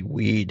 That'd be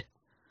weird.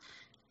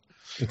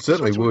 It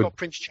certainly would. Got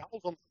Prince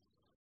Charles on.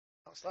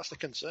 That's the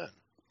concern.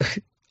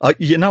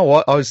 You know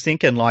what? I was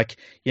thinking, like,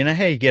 you know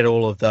how you get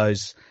all of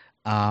those,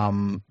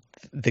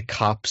 the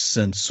cups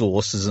and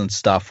saucers and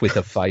stuff with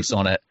a face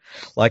on it?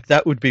 Like,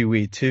 that would be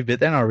weird too. But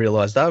then I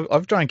realised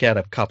I've drank out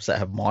of cups that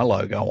have my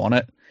logo on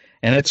it,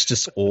 and it's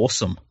just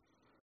awesome.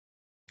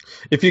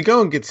 If you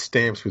go and get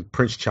stamps with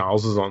Prince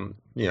Charles's on,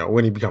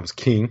 when he becomes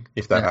king,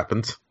 if that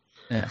happens,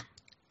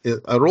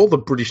 are all the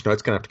British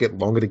notes going to have to get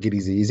longer to get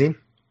his ears in?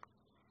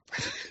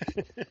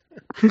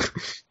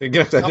 You're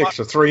going to have an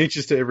extra 3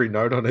 inches to every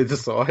note on either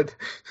side.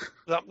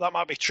 That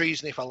might be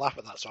treason if I laugh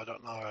at that, so I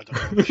don't know.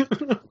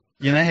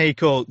 You know how you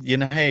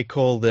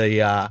call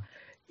the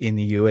in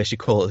the US you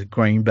call it the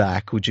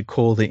greenback. Would you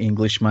call the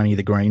English money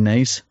the green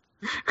knees?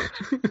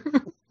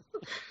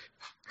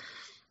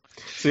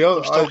 See,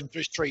 I'm stalking through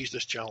his trees.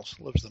 This Charles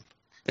loves them.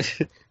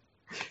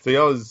 See,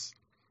 I was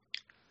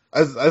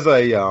as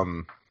a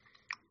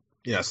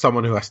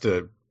someone who has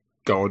to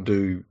go and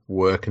do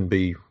work and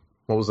be.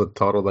 What was the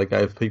title they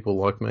gave people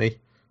like me?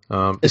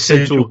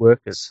 Essential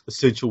workers.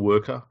 Essential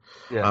worker.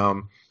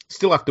 Yeah.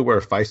 Still have to wear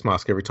a face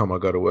mask every time I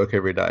go to work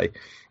every day.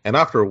 And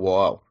after a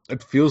while,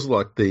 it feels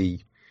like the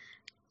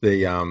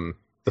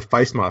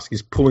face mask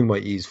is pulling my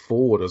ears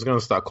forward. I was going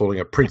to start calling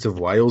it Prince of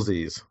Wales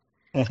ears.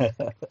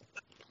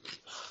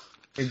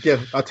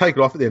 Again, I take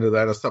it off at the end of the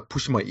day and I start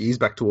pushing my ears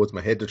back towards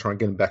my head to try and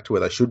get them back to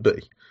where they should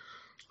be.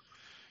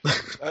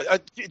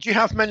 Do you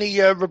have many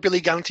rugby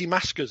league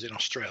anti-maskers in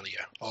Australia?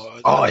 You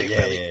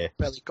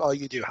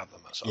do have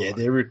them. That's yeah,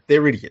 right.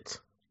 They're idiots.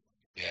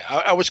 Yeah,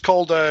 I was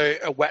called a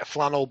wet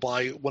flannel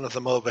by one of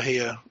them over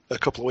here a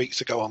couple of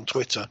weeks ago on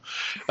Twitter,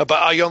 but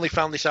I only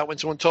found this out when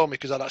someone told me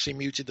because I'd actually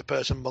muted the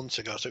person months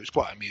ago, so it was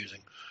quite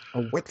amusing.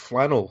 A wet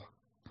flannel.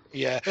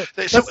 Yeah,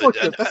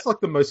 that's like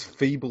the most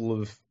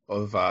feeble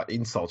of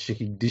insults you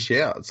can dish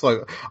out. It's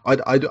like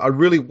I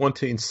really want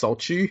to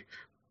insult you,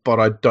 but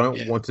I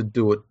don't want to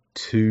do it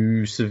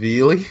too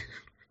severely.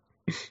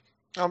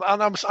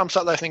 I'm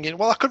sat there thinking,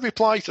 well, I could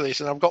reply to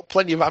this, and I've got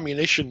plenty of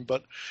ammunition,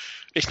 but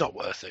it's not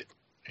worth it.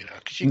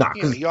 Because Nah,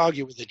 you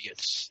argue with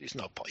idiots. It's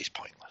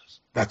pointless.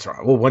 that's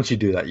right. Well, once you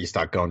do that, you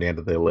start going down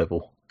to their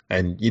level,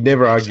 and you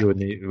never argue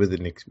with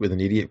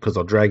an idiot because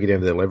I'll drag you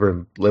down to their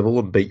level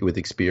and beat you with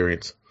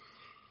experience.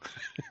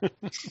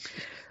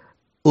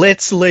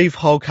 Let's leave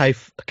whole KR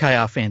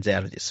fans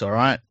out of this. All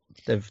right,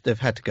 they've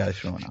had to go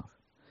through enough.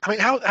 I mean,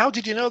 how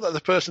did you know that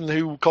the person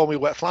who called me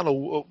wet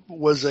flannel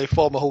was a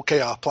former Hull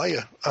KR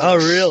player? Oh,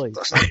 really?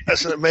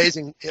 That's an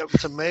amazing.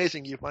 It's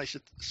amazing you managed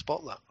to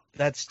spot that.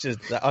 That's just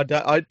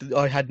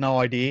I had no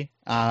idea.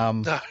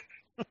 No.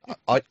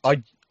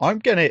 I'm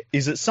gonna.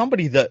 Is it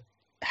somebody that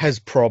has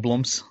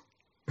problems?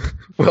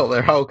 Well,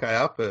 they're a whole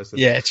KR person.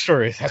 Yeah, it's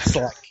true. That's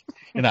like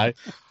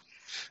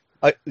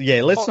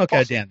let's not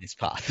go down this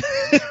path.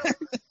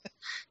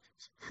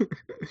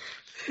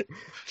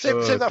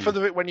 Save that for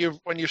when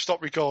you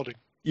stop recording.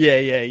 Yeah.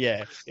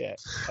 If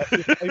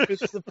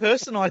it's the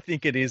person I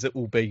think it is, it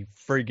will be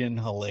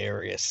friggin'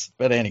 hilarious.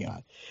 But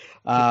anyway,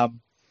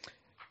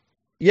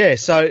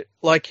 so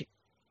like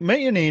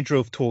me and Andrew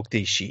have talked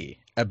this year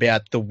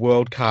about the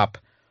World Cup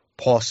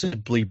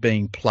possibly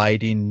being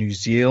played in New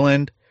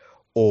Zealand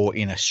or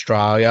in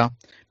Australia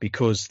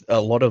because a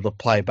lot of the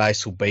player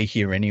base will be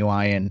here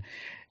anyway. And,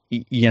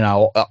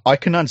 I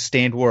can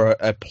understand where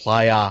a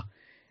player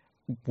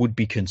would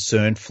be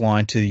concerned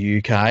flying to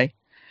the UK.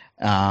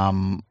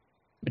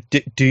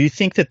 Do you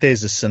think that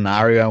there's a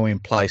scenario in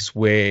place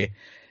where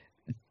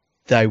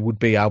they would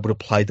be able to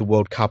play the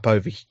World Cup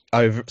over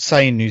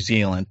say in New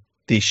Zealand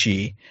this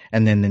year,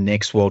 and then the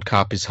next World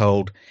Cup is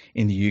held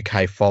in the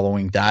UK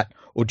following that?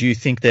 Or do you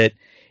think that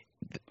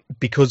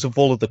because of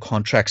all of the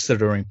contracts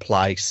that are in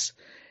place,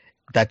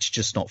 that's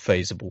just not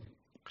feasible?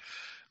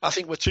 I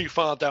think we're too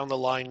far down the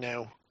line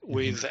now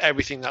with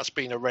everything that's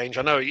been arranged.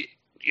 I know,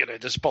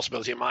 there's a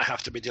possibility it might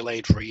have to be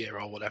delayed for a year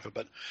or whatever,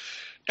 but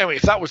anyway,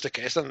 if that was the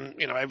case, then,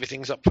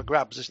 everything's up for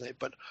grabs, isn't it?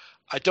 But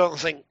I don't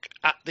think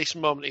at this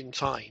moment in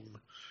time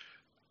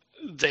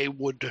they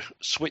would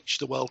switch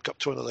the World Cup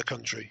to another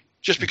country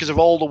just because of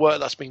all the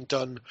work that's been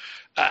done.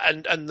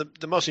 And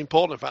the most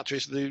important factor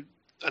is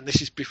and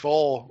this is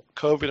before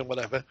COVID and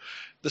whatever,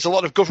 there's a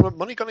lot of government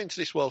money gone into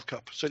this World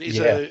Cup. So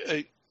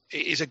it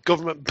is a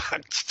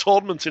government-backed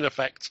tournament in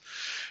effect.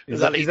 Is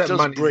that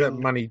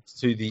money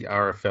to the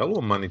RFL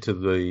or money to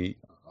the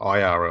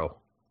IRL?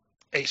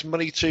 It's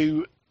money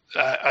to,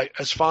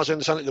 as far as I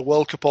understand it, the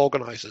World Cup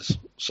organisers.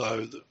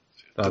 So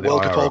the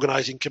World Cup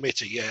organising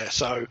committee, yeah.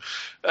 So,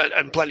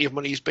 and plenty of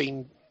money has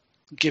been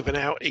given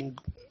out in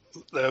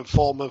the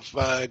form of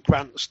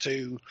grants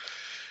to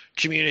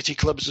community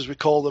clubs, as we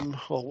call them,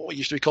 or what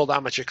used to be called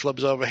amateur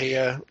clubs over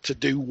here, to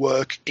do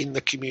work in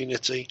the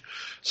community.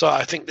 So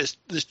I think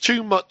there's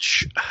too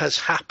much has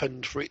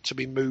happened for it to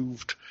be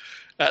moved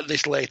at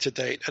this later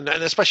date, and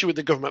especially with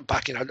the government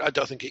backing, I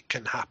don't think it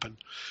can happen.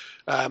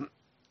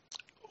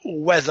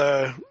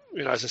 Whether,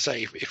 as I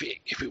say,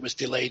 if it was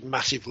delayed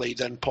massively,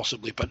 then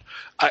possibly, but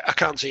I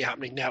can't see it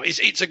happening now.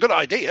 It's a good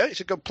idea,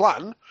 it's a good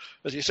plan,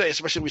 as you say,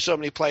 especially with so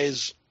many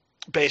players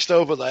based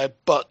over there,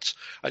 but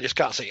I just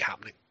can't see it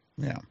happening.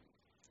 Yeah.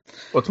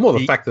 Well, it's more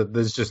the fact that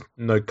there's just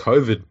no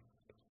COVID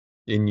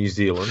in New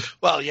Zealand.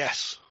 Well,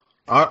 yes.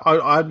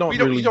 I'm not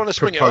really. You don't want to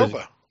swing it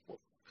over.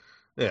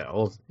 Yeah,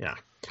 well, yeah.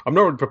 I'm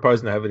not really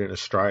proposing to have it in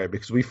Australia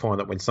because we find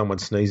that when someone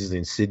sneezes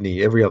in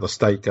Sydney, every other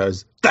state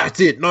goes, "That's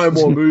it, no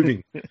more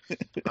moving."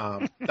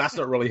 That's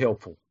not really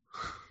helpful.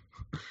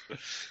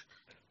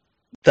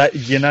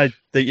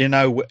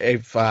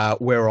 If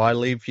where I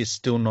live, you're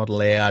still not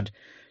allowed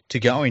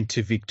to go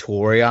into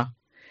Victoria,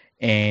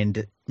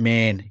 and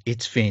man,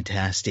 it's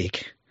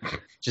fantastic.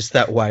 Just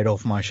that weight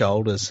off my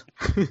shoulders.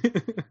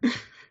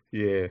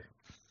 Yeah.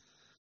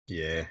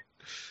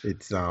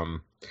 It's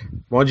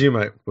mind you,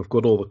 mate, we've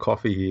got all the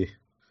coffee here.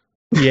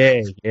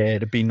 Yeah,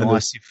 it'd be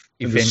nice if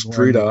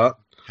anyone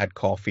had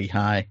coffee,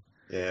 hey.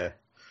 Yeah.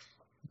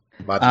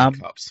 Mud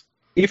cups.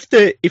 If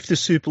the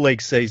Super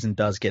League season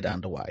does get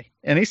underway,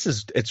 and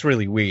it's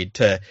really weird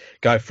to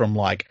go from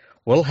like,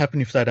 what'll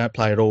happen if they don't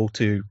play at all,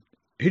 to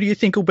who do you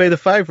think will be the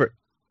favourite?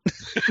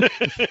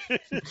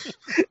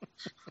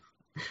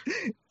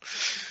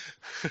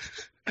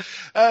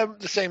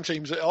 The same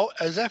teams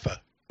as ever.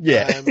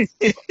 Yeah.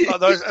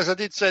 As I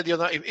did say the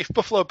other night, if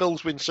Buffalo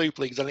Bills win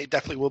Super League, then it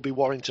definitely will be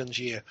Warrington's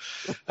year.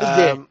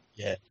 Yeah,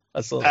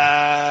 I saw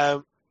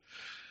that.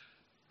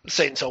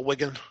 Saints or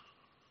Wigan.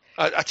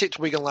 I tipped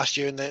Wigan last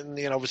year, and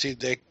then obviously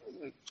they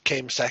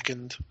came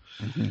second.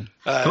 Mm-hmm.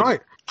 Can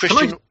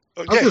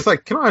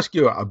I ask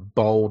you a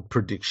bold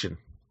prediction?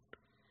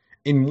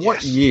 In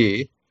what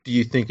year do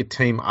you think a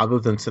team other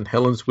than St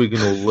Helens,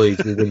 Wigan, or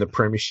Leeds will win the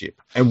premiership,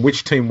 and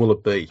which team will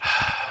it be?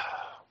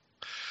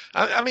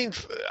 I mean,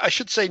 I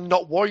should say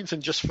not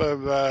Warrington just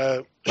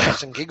for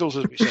shits and giggles,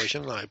 as we say,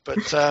 shouldn't I?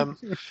 But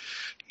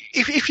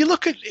if you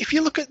look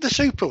at the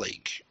Super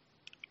League,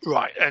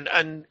 right,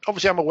 and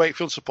obviously I'm a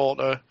Wakefield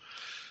supporter,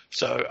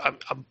 so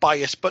I'm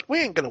biased, but we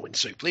ain't going to win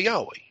Super League,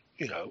 are we?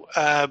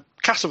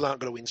 Castle aren't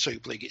going to win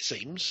Super League, it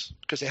seems,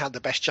 because they had the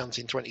best chance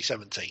in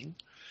 2017.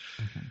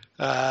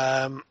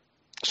 Mm-hmm.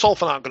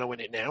 Salford aren't going to win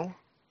it now.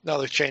 Now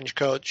they've changed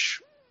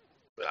coach.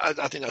 I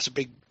think that's a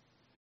big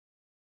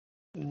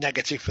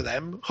negative for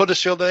them.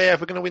 Huddersfield, are they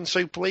ever going to win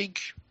Super League?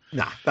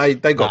 Nah, they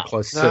got No.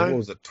 close. No. What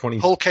was it, 20?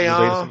 Hull 14 or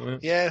KR, something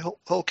like that? yeah,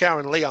 Hull KR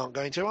and Lee aren't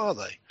going to, are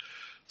they?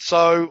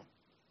 So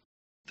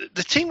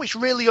the team which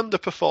really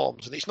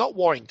underperforms, and it's not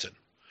Warrington,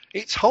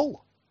 it's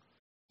Hull.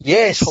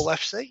 Yes. It's Hull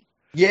FC.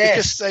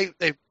 Yes.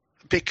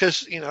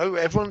 Because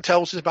everyone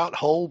tells us about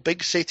Hull,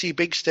 big city,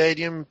 big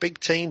stadium, big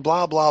team,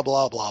 blah blah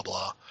blah blah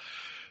blah.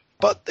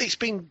 But it's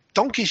been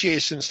donkey's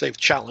years since they've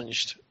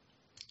challenged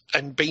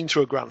and been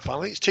to a grand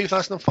final. It's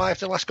 2005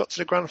 they last got to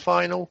the grand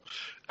final,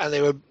 and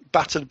they were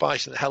battered by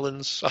St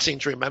Helens. I seem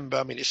to remember.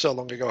 I mean, it's so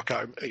long ago. I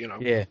can't.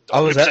 Yeah, I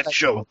was at that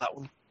sure one. on that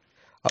one.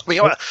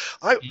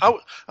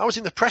 I was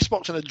in the press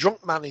box and a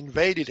drunk man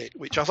invaded it,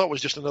 which I thought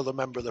was just another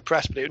member of the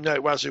press, but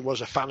it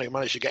was a fan who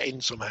managed to get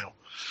in somehow.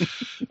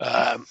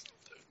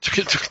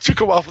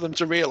 Took a while for them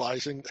to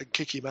realise and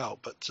kick him out,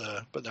 but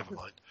never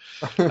mind.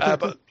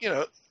 But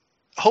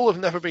Hull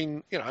have never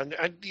been,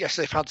 and yes,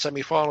 they've had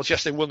semi-finals.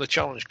 Yes, they won the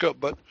Challenge Cup,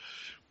 but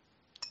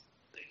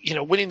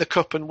winning the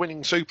cup and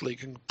winning Super League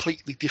are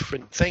completely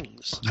different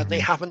things, and they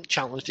haven't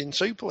challenged in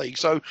Super League.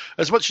 So,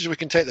 as much as we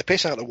can take the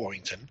piss out of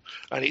Warrington,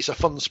 and it's a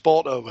fun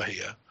sport over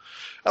here,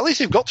 at least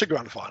they've got to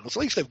grand finals.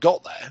 At least they've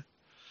got there.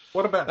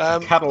 What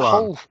about Catalan?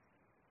 Hull,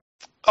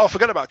 I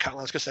forgot about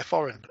Catalans because they're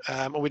foreign,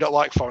 and we don't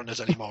like foreigners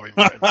anymore in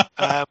Britain.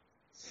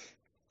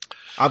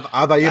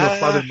 Are they in a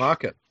flooded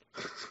market?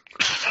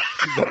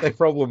 Is that their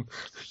problem?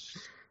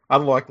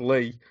 Unlike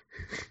Lee.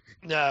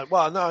 No,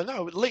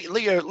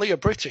 Lee are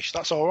British.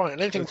 That's all right. And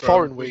anything That's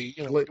foreign, right. we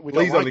don't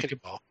Lee's like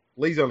anymore.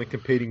 Lee's only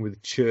competing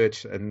with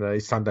church and the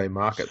Sunday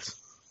markets.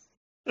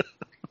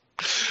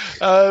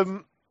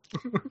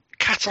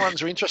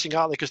 Catalans are interesting,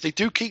 aren't they? Because they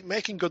do keep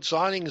making good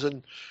signings.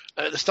 And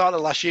at the start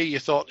of last year, you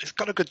thought it's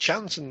got a good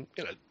chance, and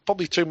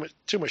probably too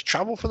much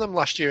travel for them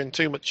last year and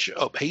too much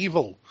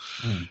upheaval.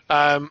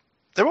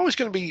 They're always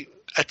going to be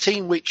a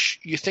team which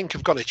you think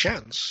have got a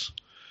chance.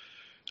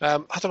 I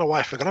don't know why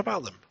I forgot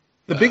about them.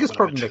 The biggest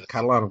problem that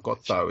Catalan have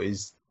got, though,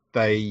 is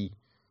they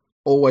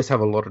always have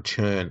a lot of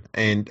churn,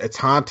 and it's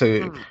hard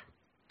to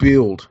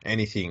build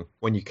anything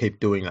when you keep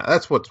doing that.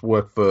 That's what's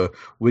worked for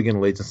Wigan,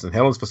 Leeds, and St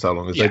Helens for so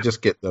long, is they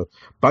just get the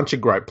bunch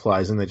of great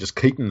players and they just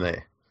keep them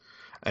there.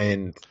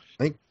 And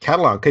I think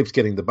Catalan keeps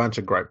getting the bunch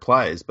of great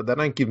players, but they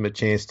don't give them a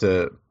chance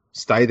to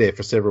stay there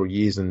for several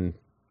years and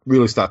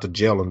really start to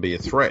gel and be a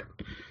threat.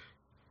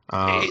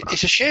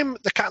 It's a shame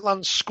the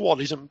Catalan squad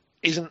isn't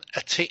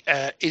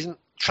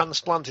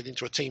transplanted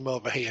into a team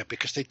over here,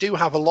 because they do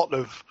have a lot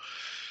of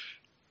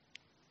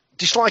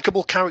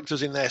dislikable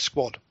characters in their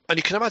squad. And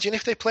you can imagine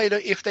if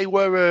they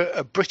were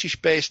a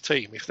British-based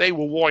team, if they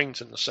were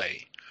Warrington,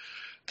 say,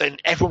 then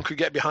everyone could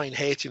get behind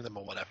hating them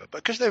or whatever.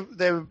 But because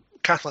they're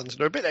Catalans,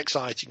 they're a bit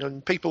exciting,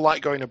 and people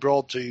like going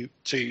abroad to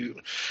the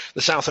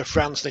south of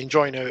France and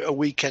enjoying a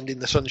weekend in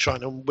the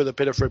sunshine and with a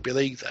bit of rugby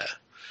league there.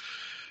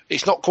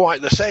 It's not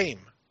quite the same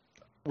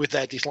with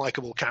their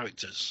dislikable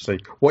characters. So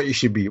what the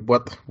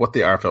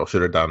RFL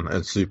should have done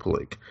in Super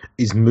League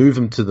is move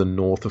them to the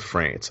north of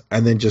France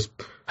and then just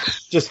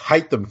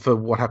hate them for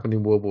what happened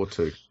in World War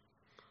II.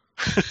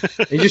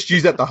 And just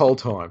use that the whole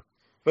time.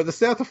 But the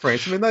south of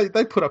France, I mean,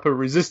 they put up a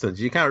resistance.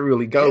 You can't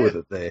really go with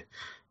it there.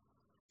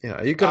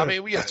 That's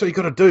what you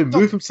got to do.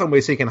 Move them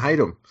somewhere so you can hate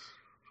them.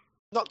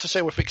 Not to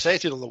say we're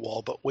fixated on the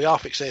war, but we are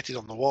fixated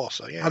on the war.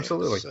 So yeah,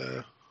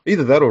 absolutely.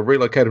 Either that or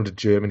relocate them to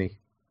Germany.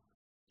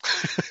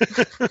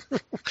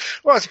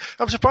 Well,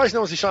 I'm surprised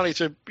no one's decided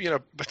to,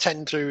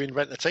 pretend to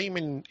invent a team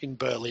in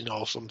Berlin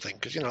or something,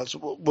 because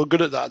we're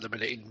good at that at the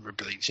minute in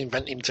rugby league. It's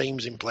inventing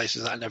teams in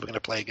places that are never going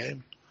to play a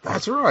game.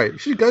 That's right. You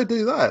should go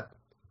do that.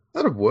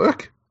 That'd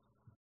work.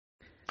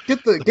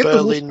 Get the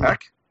Berlin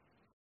Wolfpack.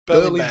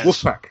 Berlin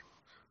Wolfpack.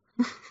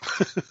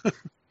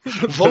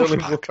 Berlin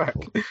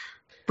Wolfpack.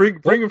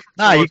 Bring them.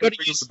 No, you got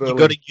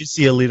to use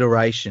the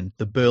alliteration.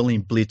 The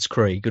Berlin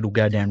Blitzkrieg. It'll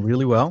go down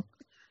really well.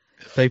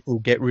 People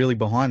get really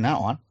behind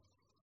that one.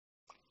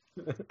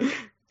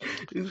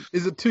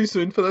 Is it too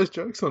soon for those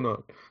jokes or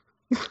not?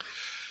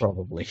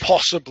 Probably.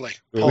 Possibly.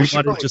 We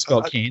might have just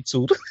got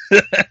cancelled.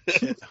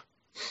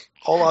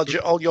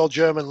 All your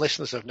German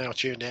listeners have now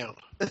tuned out.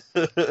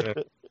 Yeah.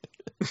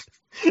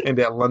 And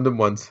our London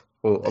ones,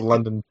 or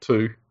London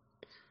 2.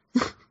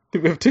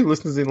 Do we have 2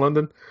 listeners in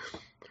London?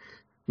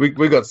 We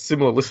got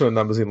similar listener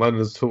numbers in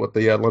London as to what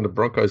the London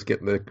Broncos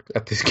get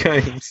at these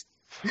games.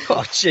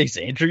 Oh,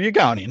 jeez, Andrew, you're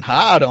going in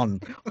hard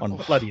on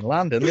bloody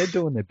London. They're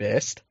doing their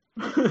best.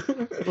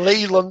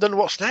 Lee, London,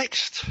 what's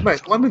next?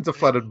 Mate, London's a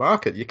flooded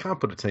market. You can't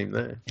put a team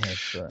there.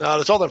 Yeah, no,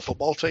 there's all them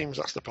football teams.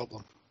 That's the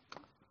problem.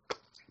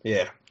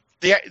 Yeah.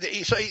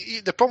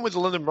 The problem with the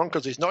London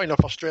Broncos is not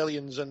enough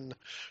Australians and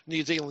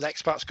New Zealand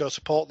expats go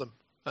support them.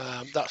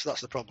 That's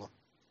the problem.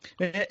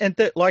 And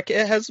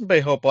it hasn't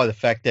been helped by the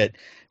fact that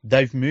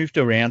they've moved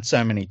around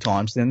so many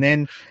times, and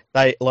then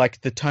they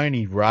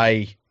Tony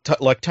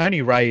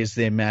Ray is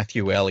their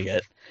Matthew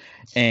Elliott,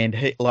 And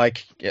I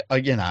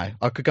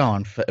could go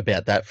on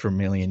about that for a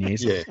million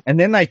years. Yeah. And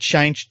then they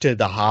changed to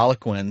the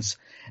Harlequins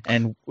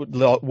and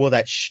wore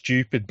that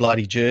stupid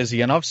bloody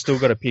jersey. And I've still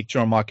got a picture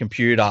on my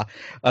computer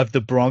of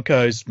the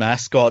Broncos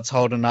mascots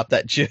holding up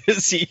that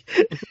jersey.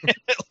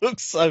 It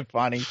looks so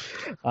funny.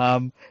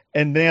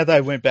 And now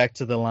they went back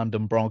to the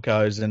London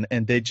Broncos, and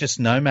they're just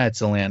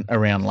nomads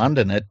around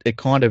London. It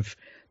kind of,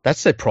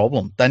 that's their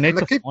problem. They need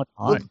to find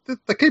home.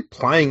 They keep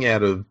playing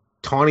out of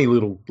tiny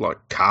little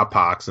car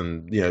parks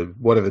and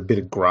whatever bit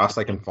of grass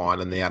they can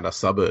find in the outer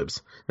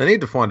suburbs. They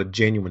need to find a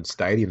genuine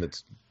stadium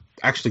that's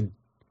actually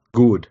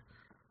good,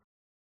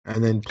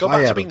 and then go play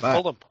back to out being of that.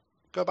 Fulham.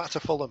 Go back to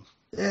Fulham.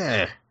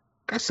 Yeah,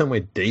 go somewhere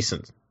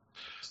decent.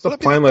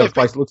 Stop playing like a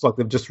place that looks like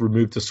they've just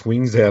removed the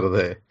swings out of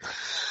there.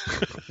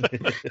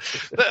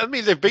 I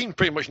mean, they've been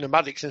pretty much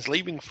nomadic since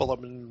leaving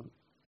Fulham, and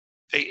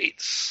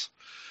it's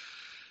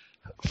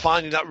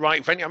finding that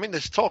right venue. I mean,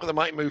 there's talk that they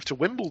might move to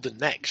Wimbledon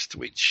next,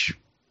 which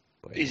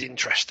is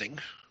interesting.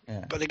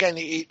 Yeah. But again,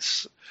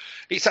 it's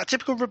that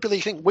typical rugby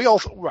league thing. We all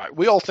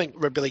think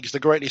rugby league is the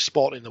greatest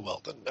sport in the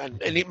world,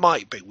 and it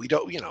might be. We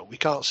don't, we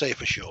can't say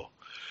for sure.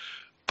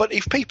 But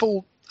if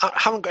people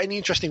haven't got any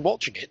interest in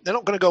watching it, they're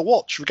not going to go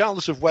watch,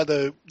 regardless of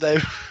whether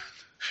there's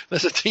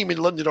a team in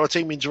London or a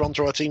team in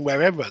Toronto or a team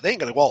wherever. They ain't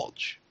going to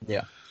watch.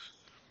 Yeah.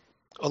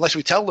 Unless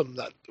we tell them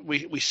that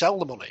we sell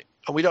them on it,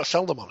 and we don't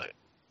sell them on it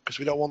because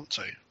we don't want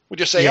to. We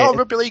just say,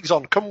 rugby league's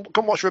on. Come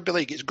watch rugby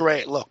league. It's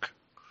great. Look.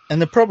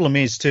 And the problem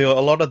is, too,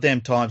 a lot of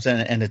them times,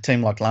 and a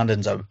team like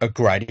London's a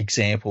great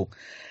example,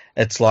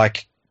 it's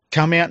like,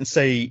 come out and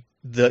see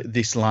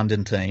this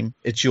London team.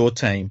 It's your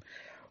team,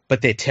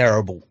 but they're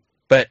terrible.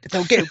 But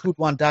they'll get good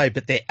one day,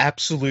 but they're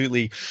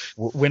absolutely,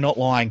 we're not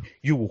lying,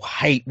 you will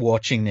hate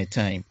watching their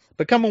team.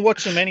 But come and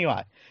watch them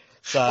anyway.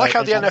 So, like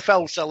how the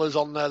NFL sell us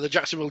on the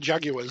Jacksonville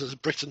Jaguars as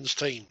Britain's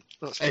team.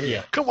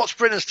 Come watch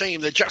Britain's team,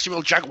 the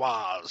Jacksonville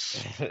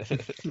Jaguars.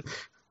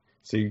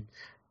 See,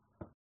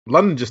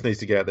 London just needs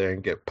to go out there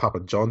and get Papa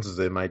John's as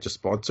their major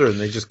sponsor, and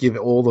they just give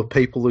all the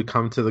people who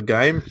come to the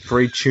game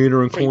free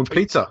tuna and corn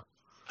pizza.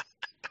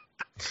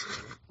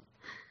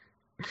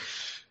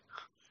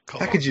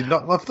 How could you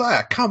not love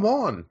that? Come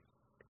on.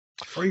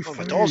 Free food.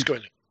 My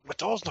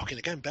door's knocking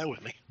again. Bear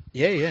with me.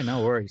 Yeah,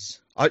 no worries.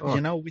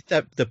 With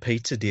the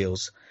pizza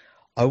deals,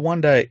 I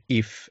wonder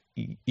if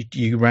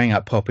you rang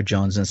up Papa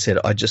John's and said,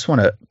 I just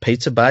want a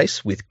pizza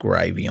base with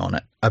gravy on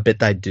it. I bet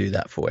they'd do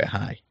that for you,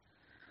 hey?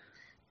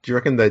 Do you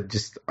reckon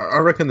I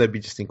reckon they'd be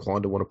just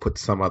inclined to want to put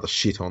some other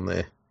shit on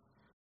there.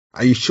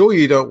 Are you sure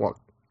you don't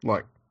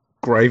want,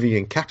 gravy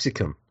and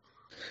capsicum?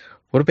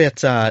 What about,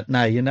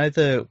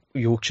 the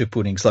Yorkshire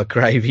puddings, like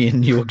gravy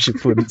and Yorkshire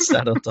pudding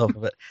sat on top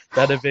of it?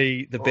 That'd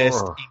be the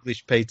best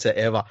English pizza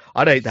ever.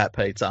 I'd eat that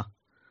pizza.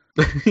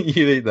 You'd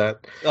eat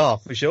that? Oh,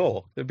 for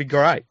sure. It'd be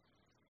great.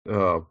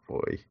 Oh,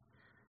 boy.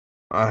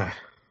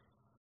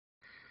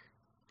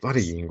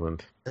 Bloody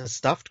England. A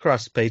stuffed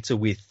crust pizza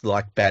with,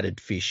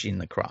 battered fish in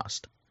the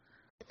crust.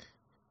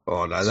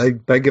 Oh, no,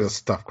 they get a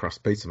stuffed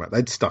crust pizza, mate.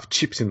 They'd stuff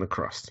chips in the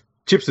crust.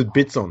 Chips with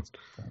bits on.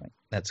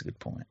 That's a good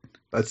point.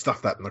 They'd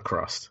stuff that in the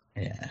crust.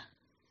 Yeah.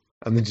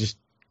 And then just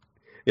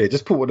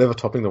put whatever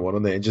topping they want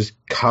on there and just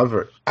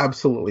cover it,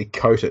 absolutely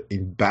coat it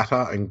in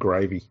batter and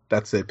gravy.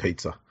 That's their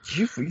pizza.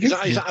 Is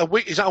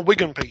that a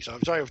Wigan pizza?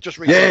 I'm sorry, I've just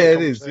read. Yeah,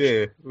 it is.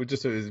 Yeah, we're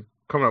just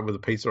coming up with a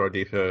pizza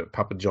idea for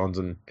Papa John's,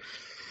 and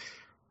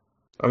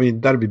I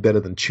mean that'd be better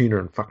than tuna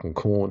and fucking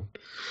corn.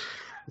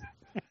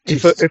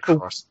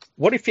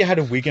 What if you had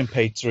a Wigan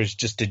pizza as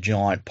just a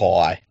giant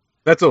pie?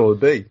 That's all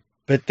it'd be.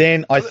 But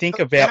then I think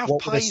about they have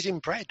pies in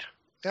bread.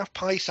 They have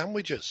pie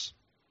sandwiches.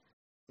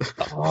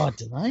 Oh,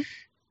 do they?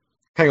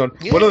 Hang on.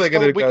 Yeah, what are they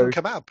going to go? Wigan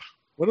kebab.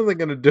 What are they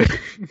going to do?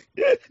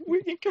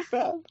 Wigan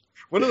kebab.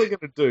 When are they going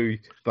to do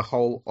the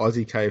whole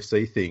Aussie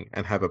KFC thing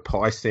and have a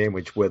pie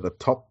sandwich where the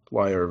top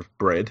layer of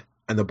bread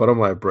and the bottom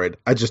layer of bread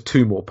are just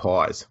two more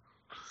pies?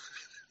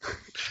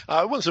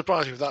 I wouldn't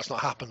surprise me if that's not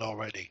happened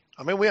already.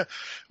 I mean, we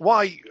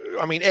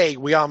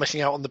are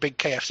missing out on the big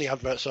KFC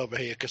adverts over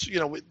here because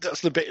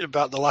that's the bit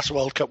about the last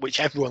World Cup which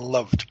everyone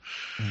loved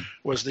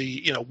was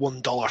the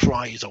 $1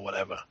 fries or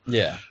whatever.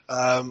 Yeah.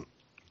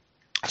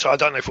 So I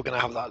don't know if we're going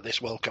to have that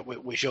this World Cup.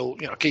 We shall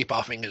keep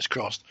our fingers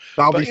crossed.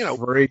 That'll be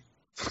free.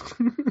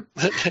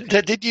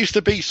 There did used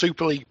to be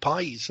Super League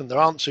pies, and there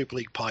aren't Super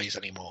League pies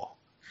anymore.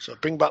 So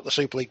bring back the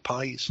Super League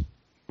pies.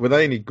 Were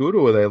they any good,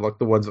 or were they like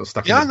the ones that were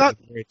stuck in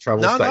the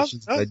travel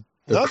stations?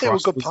 No, they were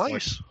good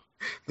pies.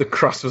 The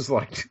crust was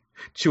like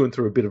chewing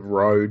through a bit of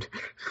road.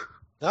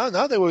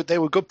 No, they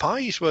were good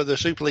pies. Were the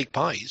Super League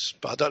pies?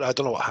 But I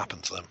don't know what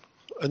happened to them.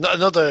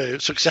 Another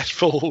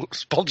successful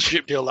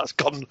sponsorship deal that's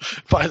gone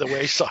by the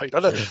wayside. I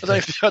don't know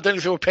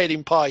if they were paid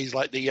in pies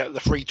like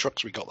the free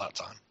trucks we got that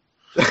time.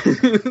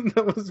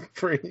 That was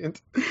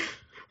brilliant.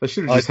 They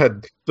should have just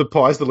had the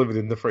pies delivered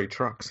in the free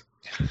trucks.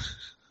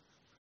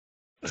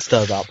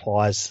 Stove up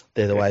pies.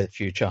 They're the way of the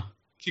future.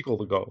 Kick all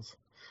the goals.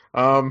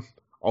 I'll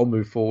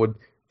move forward.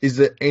 Is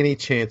there any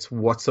chance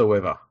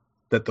whatsoever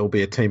that there'll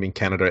be a team in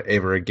Canada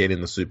ever again in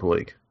the Super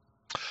League?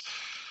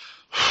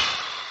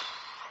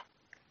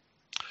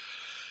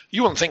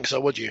 You wouldn't think so,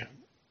 would you?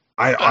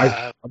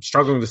 I'm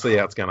struggling to see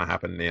how it's going to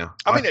happen now.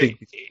 I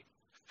think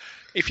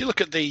if you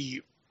look at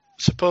the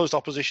supposed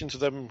opposition to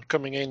them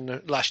coming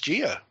in last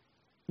year,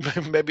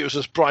 maybe it was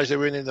a surprise they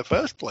were in the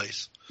first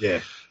place.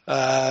 Yeah.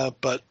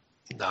 But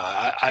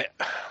no,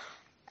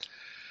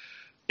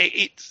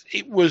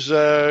 it was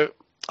a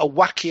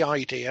wacky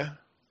idea.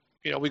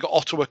 You know, we got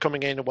Ottawa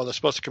coming in. Well, they're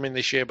supposed to come in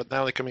this year, but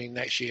now they're coming in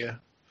next year.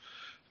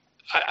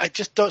 I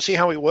just don't see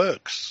how it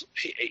works.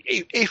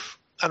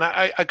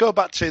 I go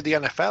back to the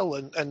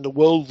NFL and the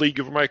World League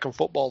of American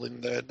Football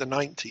in the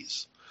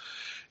 90s.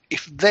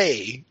 If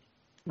they,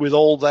 with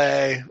all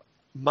their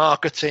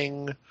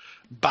marketing,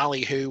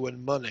 ballyhoo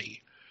and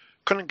money,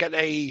 couldn't get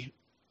a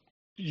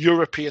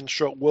European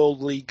stroke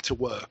World League to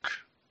work,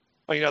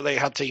 you know, they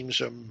had teams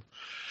from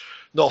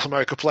North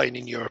America playing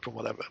in Europe and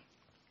whatever.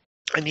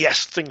 And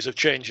yes, things have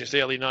changed since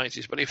the early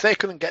 90s, but if they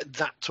couldn't get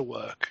that to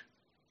work,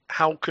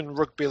 how can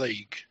rugby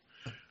league,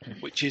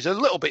 which is a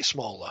little bit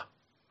smaller,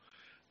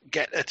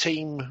 get a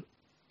team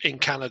in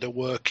Canada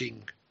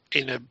working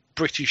in a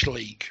British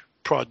league,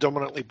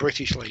 predominantly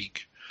British league,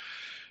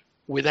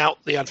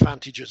 without the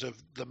advantages of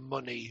the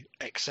money,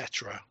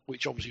 etc.,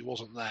 which obviously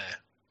wasn't there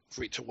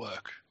for it to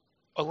work?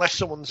 Unless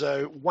someone's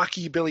a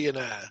wacky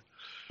billionaire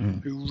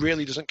who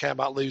really doesn't care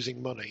about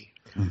losing money.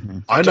 Mm-hmm.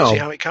 I don't see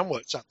how it can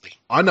work, sadly.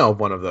 I know of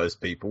one of those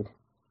people,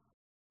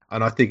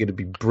 and I think it'd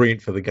be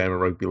brilliant for the game of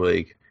rugby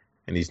league,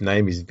 and his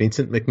name is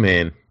Vincent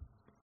McMahon.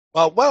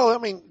 Well, I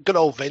mean, good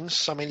old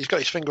Vince. I mean, he's got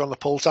his finger on the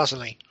pulse,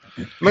 hasn't he?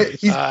 Mate,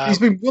 he's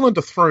been willing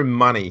to throw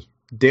money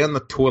down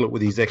the toilet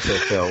with his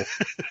XFL.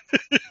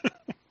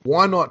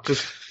 Why not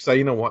just say,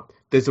 you know what,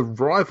 there's a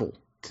rival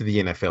to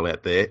the NFL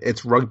out there.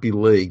 It's rugby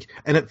league,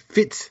 and it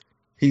fits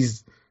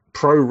his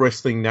pro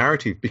wrestling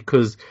narrative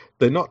because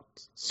they're not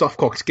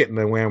softcocks getting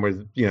around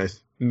with, you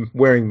know,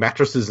 wearing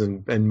mattresses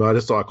and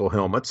motorcycle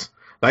helmets.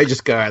 They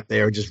just go out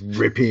there and just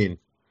rip in.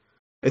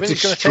 It's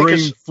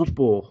extreme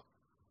football.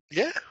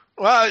 Yeah.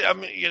 Well, I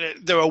mean, you know,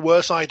 there are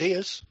worse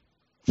ideas,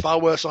 far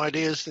worse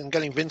ideas than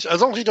getting Vince.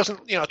 As long as he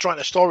doesn't, you know, try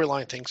to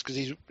storyline things, because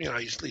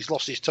he's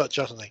lost his touch,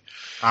 hasn't he?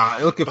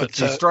 Look, if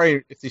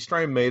the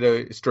Australian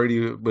media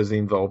was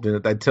involved in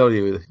it, they'd tell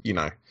you, you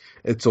know,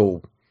 it's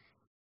all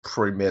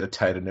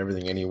premeditated and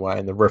everything anyway,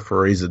 and the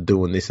referees are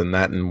doing this and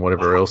that and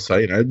whatever else. So,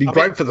 you know, it'd be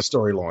great for the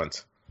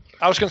storylines.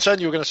 I was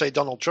concerned you were going to say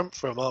Donald Trump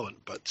for a moment,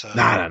 but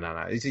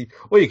no. You see,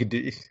 what you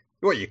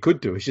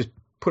could do is just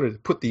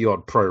put the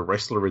odd pro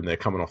wrestler in there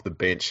coming off the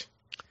bench.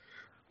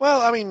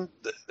 Well, I mean,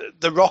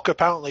 the Rock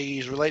apparently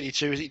is related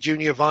to, is it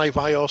Junior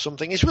Vai or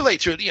something? He's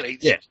related to, you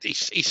know,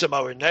 he's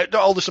Samoan. Not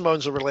all the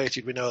Samoans are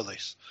related, we know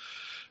this,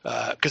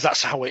 because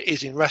that's how it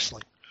is in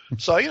wrestling.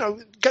 So, you know,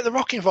 get the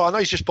Rock involved. I know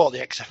he's just bought the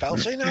XFL,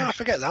 so, no, I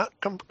forget that.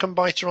 Come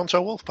buy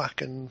Toronto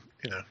Wolfpack and,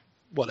 you know,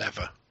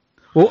 whatever.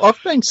 Well,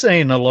 I've been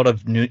seeing a lot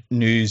of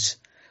news,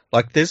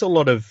 like there's a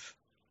lot of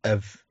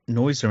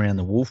noise around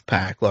the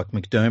Wolfpack, like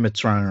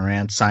McDermott's running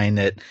around saying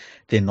that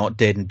they're not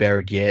dead and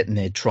buried yet and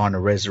they're trying to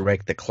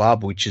resurrect the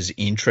club, which is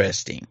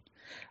interesting.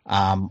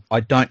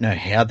 I don't know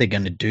how they're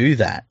going to do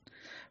that,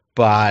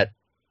 but,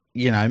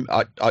 you know,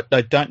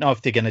 I don't know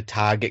if they're going to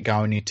target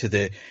going into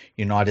the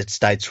United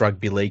States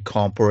Rugby League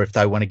comp or if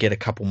they want to get a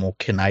couple more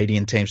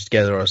Canadian teams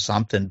together or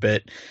something,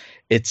 but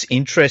it's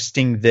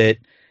interesting that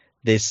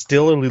there's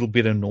still a little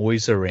bit of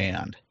noise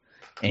around.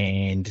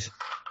 And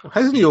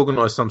hasn't he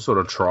organised some sort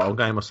of trial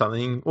game or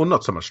something? Well,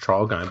 not so much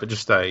trial game, but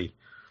just a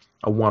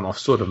one-off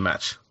sort of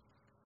match.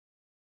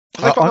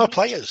 They've got no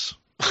players.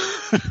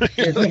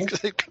 They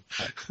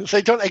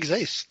don't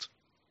exist.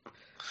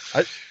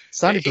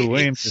 Sonny Bill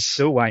Williams is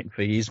still waiting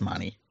for his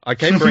money. I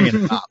keep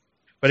bringing it up.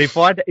 But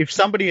if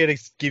somebody had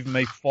given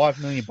me $5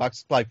 million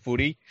to play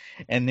footy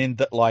and then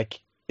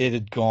it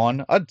had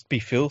gone, I'd be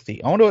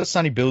filthy. I wonder what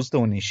Sonny Bill's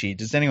doing this year.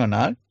 Does anyone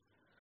know?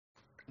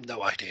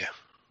 No idea.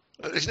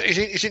 Is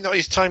it not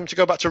his time to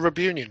go back to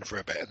rugby union for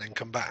a bit and then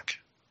come back?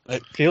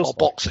 It feels or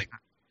boxing.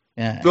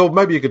 Yeah. Well,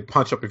 maybe you could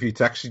punch up a few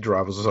taxi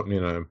drivers or something,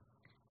 you know,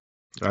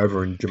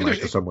 over in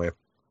Jamaica somewhere.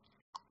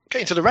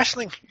 Get into the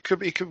wrestling. It could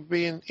be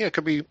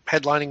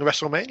headlining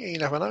WrestleMania. You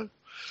never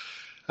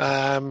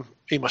know.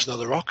 He must know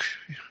The Rock,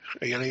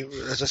 you know,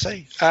 as I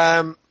say.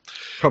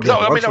 Probably. No,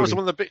 I mean that was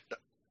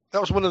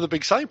one of the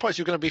big selling points.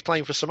 You're going to be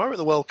playing for Samoa at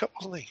the World Cup,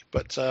 wasn't he?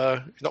 But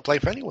he's not playing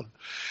for anyone.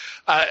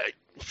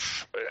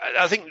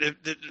 I think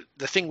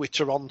the thing with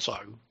Toronto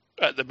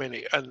at the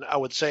minute, and I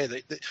would say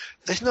that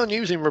there's no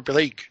news in rugby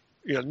league.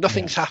 You know,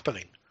 nothing's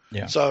happening.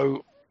 Yeah.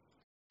 So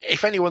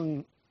if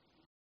anyone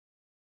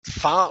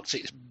farts,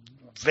 it's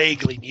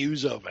vaguely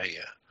news over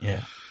here.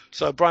 Yeah.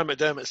 So Brian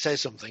McDermott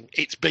says something,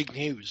 it's big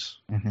news,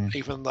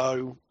 even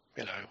though,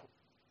 you know,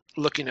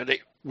 looking at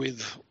it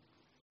with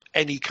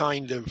any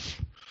kind of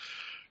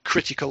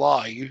critical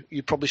eye,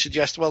 you'd probably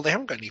suggest, well, they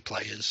haven't got any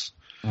players.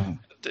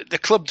 The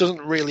club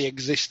doesn't really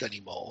exist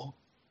anymore.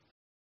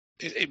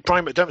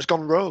 Brian McDermott's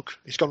gone rogue.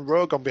 He's gone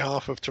rogue on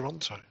behalf of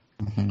Toronto.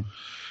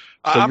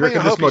 I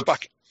hope he's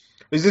back.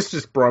 Is this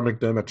just Brian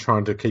McDermott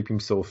trying to keep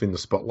himself in the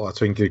spotlight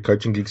so he can get a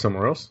coaching gig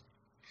somewhere else?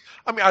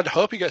 I mean, I'd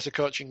hope he gets a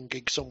coaching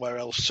gig somewhere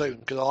else soon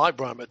because I like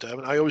Brian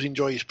McDermott. I always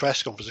enjoy his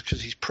press conferences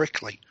because he's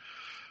prickly.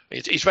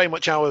 He's very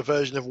much our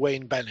version of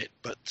Wayne Bennett,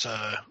 but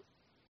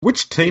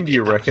which team do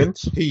you reckon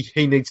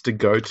he needs to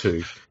go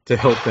to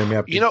help them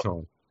out big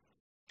time?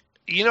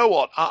 You know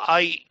what?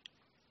 I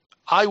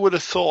would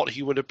have thought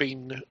he would have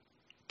been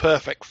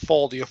perfect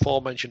for the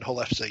aforementioned Hull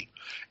FC,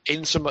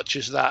 in so much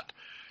as that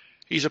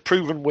he's a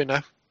proven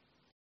winner.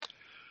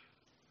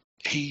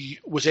 He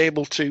was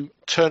able to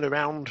turn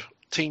around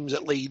teams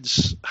at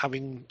Leeds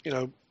having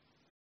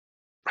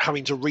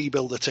to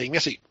rebuild the team.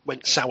 Yes, it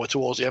went sour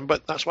towards the end,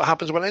 but that's what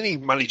happens when any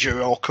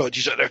manager or coach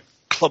is at a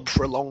club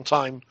for a long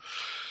time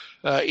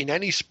in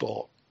any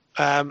sport.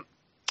 I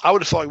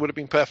would have thought he would have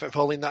been perfect for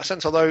Hull in that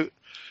sense, although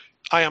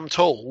I am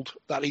told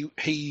that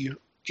he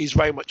is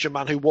very much a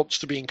man who wants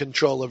to be in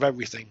control of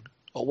everything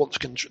or wants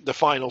the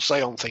final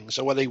say on things.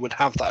 So whether he would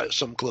have that at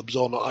some clubs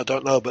or not, I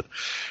don't know. But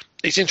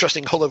it's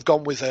interesting. Hull have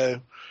gone with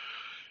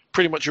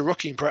pretty much a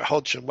rookie in Brett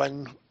Hodgson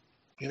when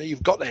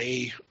you've got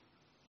a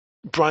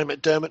Brian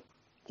McDermott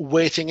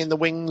waiting in the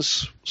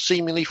wings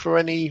seemingly for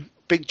any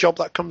big job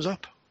that comes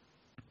up.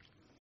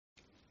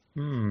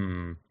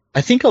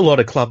 I think a lot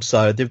of clubs,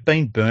 though, they've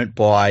been burnt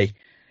by,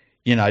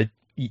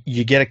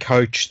 you get a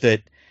coach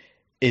that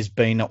has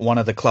been at one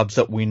of the clubs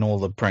that win all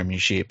the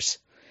premierships,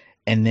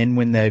 and then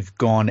when they've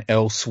gone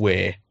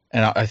elsewhere,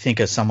 and I think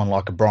of someone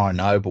like a Brian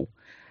Noble.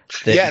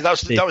 That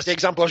was the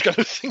example I was going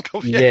to think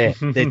of. Yeah,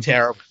 they're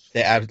terrible.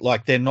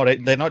 They're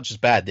not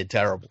just bad, they're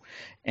terrible.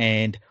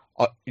 And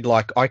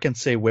I can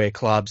see where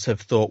clubs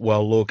have thought,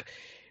 well, look,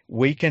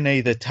 we can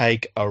either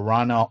take a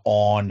runner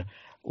on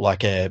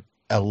like a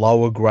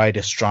lower grade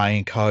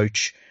Australian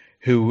coach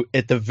who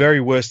at the very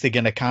worst they're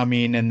going to come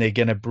in and they're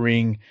going to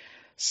bring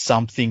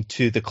something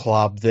to the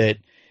club that,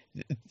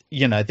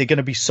 they're going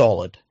to be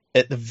solid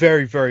at the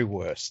very, very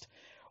worst.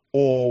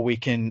 Or we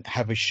can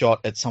have a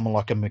shot at someone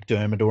like a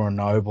McDermott or a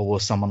Noble or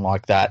someone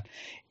like that.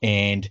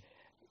 And,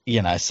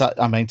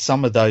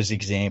 some of those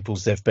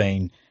examples, they've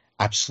been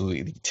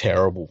absolutely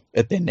terrible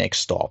at their next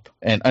stop.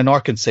 And I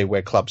can see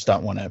where clubs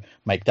don't want to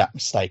make that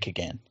mistake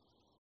again.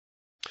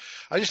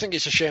 I just think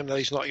it's a shame that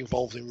he's not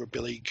involved in rugby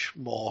league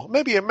more.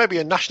 Maybe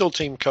a national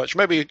team coach.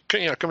 Maybe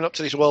coming up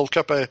to this World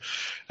Cup, a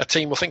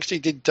team. Well, I think he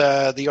did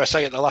the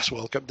USA at the last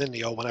World Cup, didn't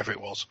he, or whenever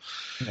it was?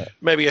 Yeah.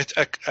 Maybe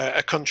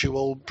a country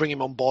will bring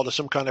him on board as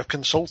some kind of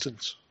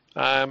consultant.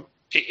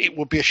 It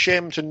would be a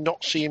shame to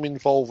not see him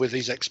involved with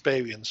his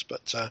experience,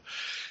 but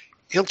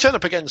he'll turn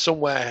up again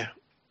somewhere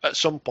at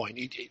some point.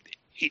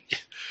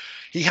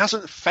 He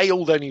hasn't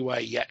failed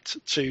anywhere yet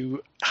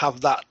to have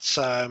that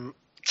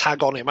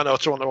tag on him. I know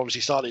Toronto obviously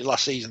started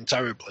last season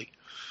terribly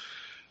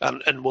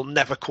and we'll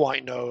never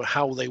quite know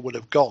how they would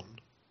have gone,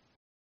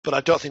 but I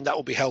don't think that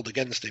will be held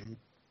against him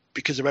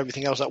because of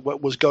everything else that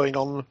was going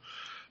on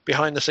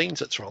behind the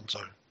scenes at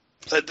Toronto.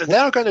 They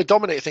are going to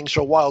dominate things for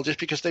a while just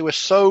because they were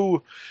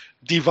so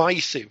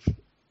divisive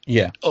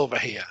over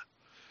here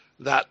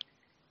that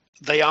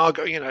they are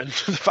going, the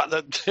fact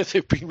that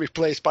they've been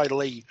replaced by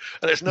Lee,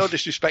 and it's no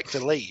disrespect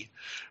to Lee,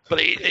 but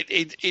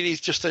it is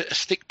just a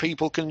stick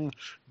people can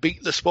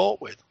beat the sport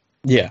with.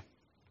 Yeah,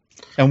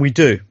 and we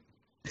do.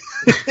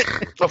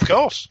 Of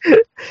course.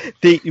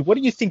 What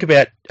do you think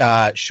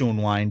about Shaun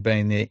Wayne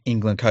being the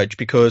England coach?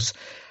 Because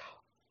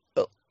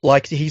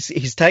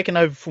he's taken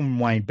over from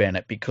Wayne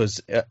Bennett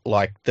because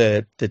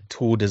the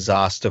tour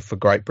disaster for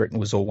Great Britain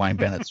was all Wayne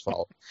Bennett's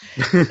fault.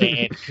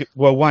 And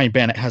Wayne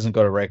Bennett hasn't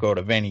got a record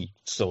of any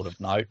sort of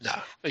note. No,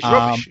 he's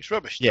rubbish. He's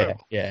rubbish.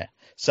 Yeah.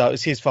 So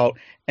it's his fault.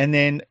 And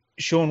then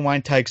Shaun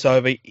Wayne takes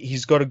over.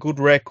 He's got a good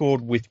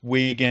record with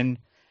Wigan.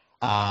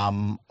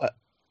 I'm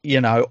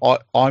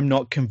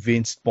not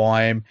convinced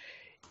by him.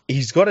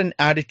 He's got an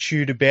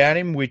attitude about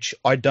him which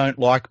I don't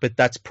like, but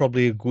that's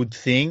probably a good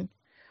thing.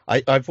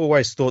 I've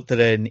always thought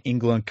that an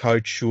England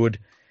coach should,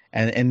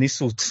 and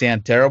this will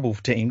sound terrible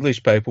to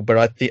English people,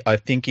 but I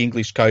think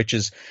English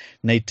coaches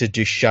need to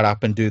just shut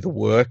up and do the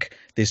work.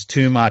 There's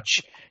too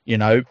much,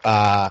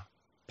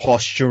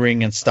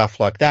 posturing and stuff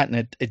like that,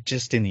 and it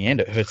just in the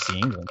end it hurts the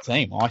England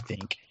team, I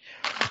think.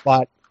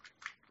 But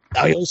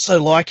I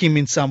also like him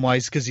in some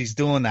ways because he's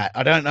doing that.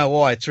 I don't know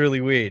why. It's really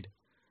weird.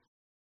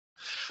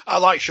 I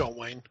like Shaun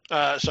Wayne,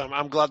 so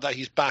I'm glad that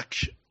he's back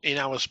in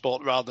our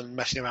sport rather than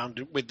messing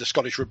around with the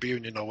Scottish Rugby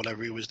Union or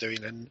whatever he was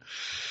doing. And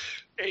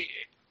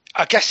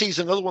I guess he's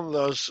another one of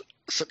those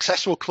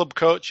successful club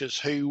coaches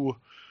who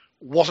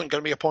wasn't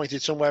going to be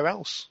appointed somewhere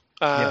else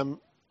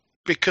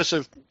because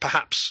of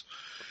perhaps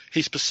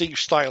his perceived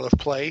style of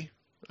play,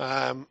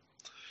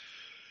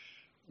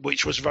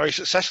 which was very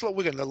successful at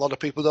Wigan. A lot of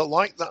people don't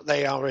like that.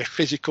 They are a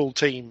physical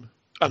team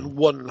and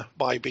won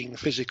by being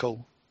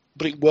physical,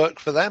 but it worked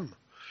for them.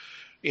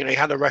 He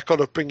had a record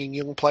of bringing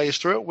young players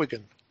through at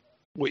Wigan,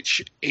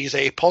 which is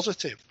a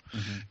positive.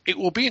 Mm-hmm. It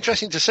will be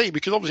interesting to see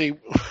because obviously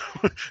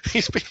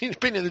he's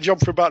been in the job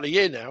for about a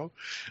year now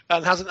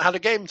and hasn't had a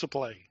game to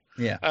play.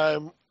 Yeah.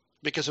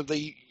 Because of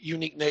the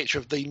unique nature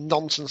of the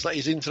nonsense that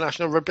is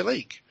international rugby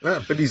league.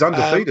 Yeah, but he's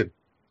undefeated.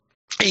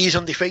 He's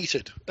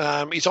undefeated.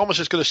 He's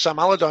almost as good as Sam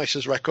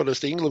Allardyce's record as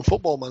the England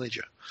football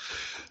manager.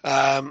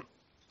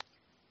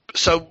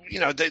 So,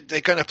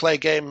 they're going to play a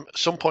game at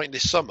some point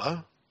this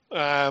summer,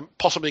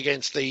 possibly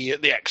against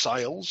the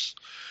Exiles,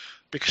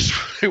 because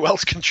who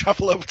else can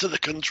travel over to the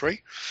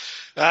country?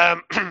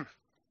 And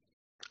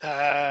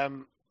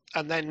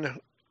then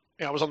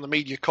I was on the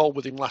media call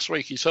with him last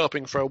week. He's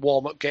hoping for a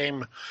warm-up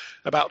game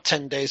about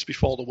 10 days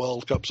before the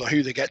World Cup. So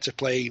who they get to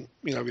play,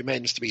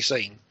 remains to be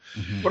seen.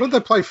 Mm-hmm. Why don't they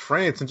play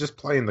France and just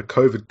play in the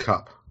COVID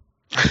Cup?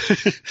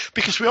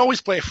 Because we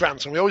always play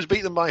France and we always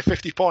beat them by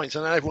 50 points,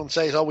 and then everyone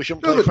says, we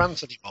shouldn't play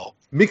France anymore.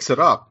 Mix it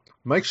up.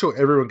 Make sure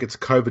everyone gets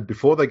COVID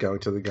before they go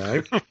into the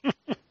game.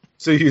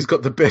 So who's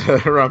got the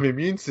better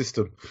immune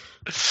system?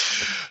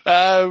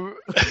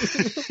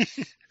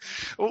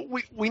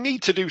 We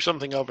need to do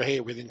something over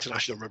here with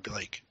International Rugby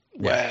League,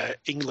 where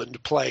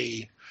England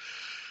play.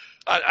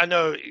 I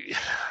know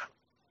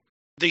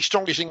the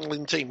strongest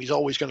England team is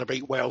always going to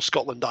beat Wales,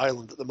 Scotland,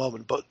 Ireland at the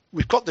moment, but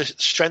we've got to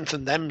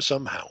strengthen them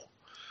somehow.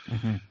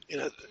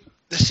 Mm-hmm.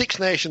 The Six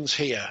Nations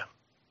here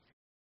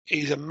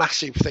is a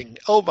massive thing,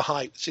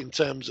 overhyped in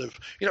terms of,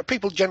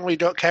 people generally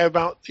don't care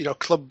about,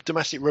 club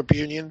domestic rugby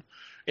union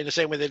in the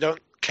same way they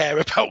don't care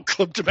about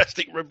club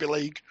domestic rugby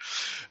league,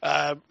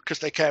 because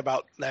they care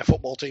about their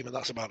football team and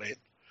that's about it.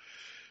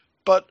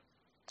 But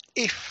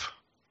if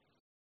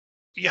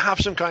you have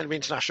some kind of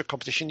international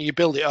competition, you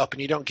build it up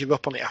and you don't give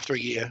up on it after a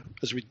year,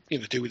 as we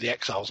do with the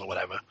Exiles or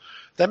whatever,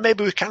 then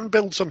maybe we can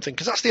build something,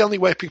 because that's the only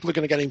way people are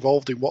going to get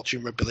involved in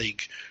watching rugby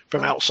league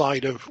from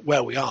outside of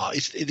where we are,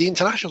 is the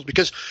internationals,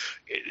 because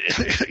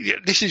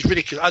this is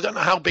ridiculous. I don't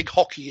know how big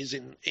hockey is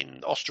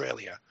in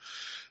Australia.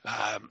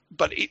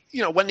 But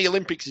when the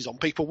Olympics is on,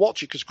 people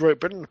watch it because Great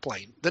Britain are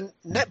playing. Then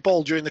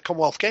netball during the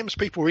Commonwealth Games,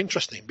 people were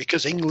interested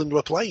because England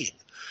were playing.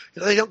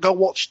 They don't go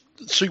watch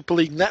Super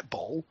League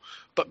netball,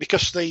 but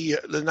because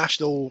the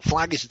national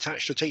flag is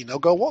attached to a team, they'll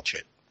go watch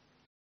it.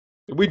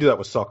 We do that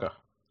with soccer.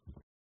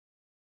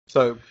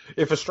 So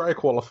if Australia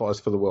qualifies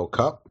for the World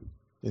Cup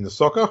in the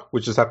soccer,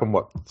 which has happened,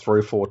 3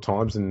 or 4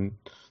 times in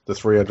the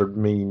 300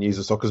 million years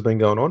of soccer's been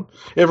going on,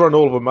 everyone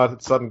all of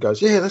a sudden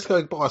goes, let's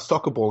go buy a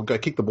soccer ball and go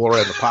kick the ball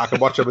around the park and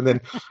watch them. And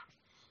then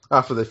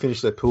after they finish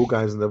their pool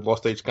games and they've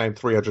lost each game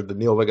 300-0,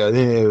 they go,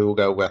 we'll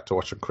go back to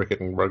watching cricket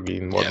and rugby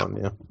and whatnot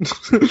now.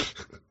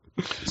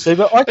 See,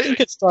 but I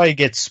think Australia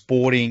gets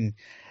sporting,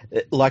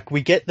 like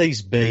we get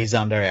these bees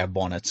under our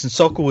bonnets, and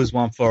soccer was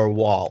one for a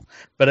while,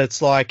 but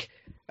it's like,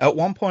 at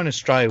one point,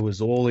 Australia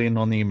was all in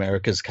on the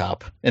America's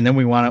Cup, and then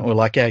we won it. We're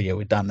like,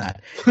 we've done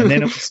that. And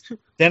then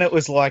it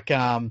was like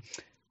the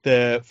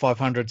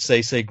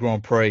 500cc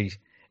Grand Prix,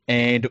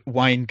 and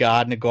Wayne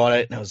Gardner got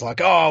it, and it was like,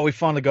 we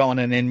finally got one.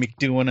 And then Mick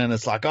Doohan, and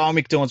it's like,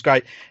 Mick Doohan's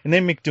great. And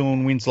then Mick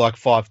Doohan wins like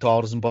 5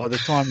 titles, and by the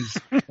time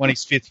he's won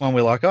his 5th one,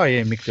 we're like,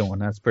 Mick Doohan,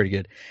 that's pretty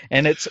good.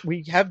 And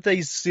we have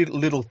these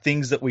little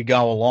things that we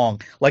go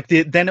along. Like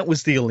then it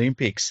was the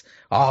Olympics.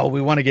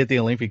 We want to get the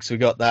Olympics. We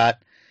got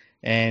that.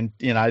 And,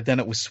 then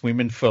it was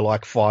swimming for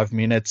like 5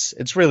 minutes.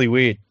 It's really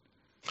weird.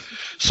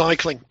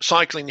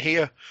 Cycling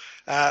here.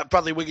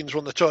 Bradley Wiggins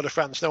won the Tour de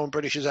France. No one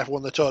British has ever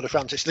won the Tour de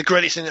France. It's the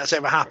greatest thing that's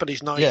ever happened.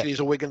 He's 90. Yeah.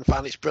 He's a Wigan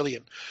fan. It's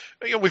brilliant.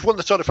 We've won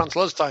the Tour de France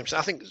loads of times.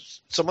 I think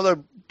someone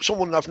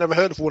I've never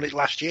heard of won it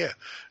last year.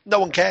 No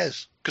one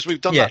cares because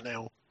we've done that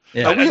now.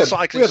 Yeah. And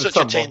cycling is such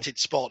a tainted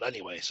sport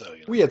anyway. So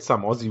we had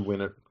some Aussie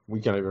win it. We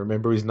can't even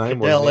remember his name.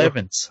 Dale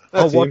Evans.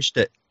 I watched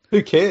it.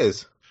 Who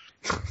cares?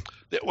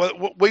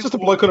 It's just a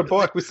bloke on a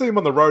bike. We see him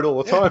on the road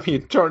all the time.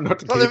 He's trying not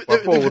to keep by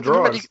 4-wheel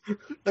drives.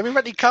 They've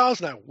invented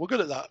cars now. We're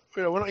good at that.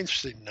 We're not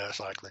interested in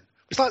cycling.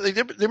 It's like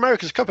the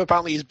America's Cup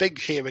apparently is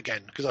big here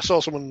again, because I saw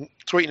someone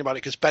tweeting about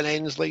it because Ben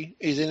Ainsley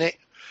is in it,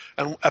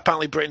 and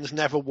apparently Britain's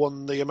never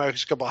won the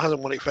America's Cup or hasn't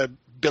won it for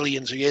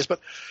billions of years. But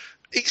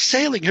it's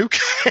sailing. Who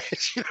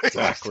cares?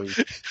 Exactly.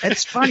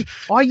 It's funny.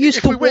 I used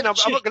if to. We win, I'm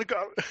not going to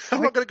go.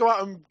 I'm not going to go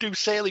out and do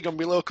sailing on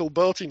my local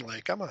boating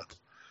lake. Come on.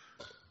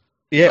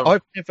 Yeah,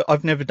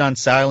 I've never done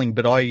sailing,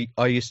 but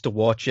I used to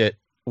watch it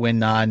when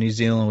New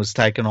Zealand was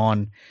taking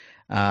on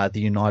the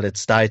United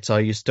States.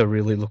 I used to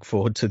really look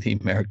forward to the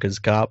America's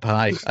Cup.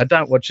 Hey, I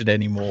don't watch it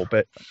anymore,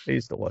 but I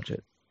used to watch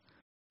it.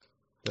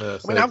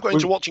 I'm got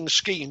into watching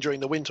skiing during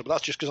the winter, but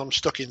that's just because I'm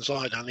stuck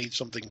inside. I need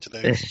something to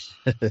do.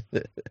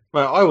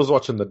 Well, I was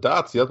watching the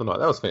darts the other night.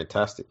 That was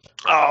fantastic.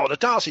 Oh, the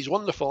darts is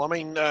wonderful. I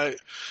mean, it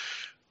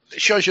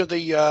shows you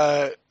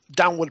the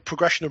downward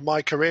progression of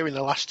my career in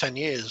the last 10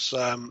 years.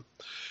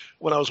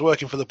 When I was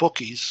working for the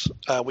bookies,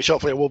 which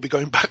hopefully I will be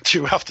going back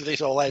to after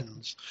this all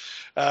ends,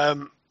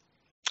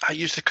 I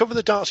used to cover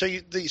the darts.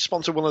 They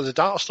sponsored one of the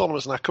darts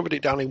tournaments, and I covered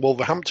it down in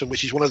Wolverhampton,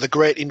 which is one of the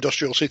great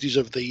industrial cities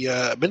of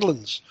the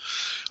Midlands.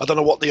 I don't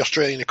know what the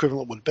Australian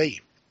equivalent would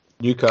be.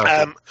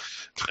 Newcastle.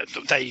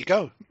 There you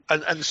go.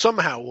 And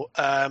somehow,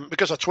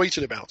 because I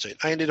tweeted about it,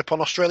 I ended up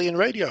on Australian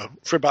radio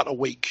for about a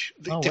week.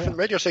 Different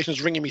radio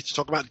stations ringing me to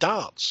talk about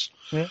darts,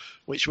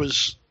 which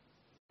was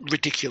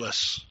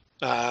ridiculous.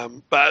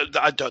 But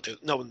I don't do.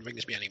 No one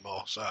rings me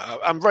anymore, so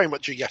I'm very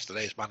much a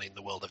yesterday's man in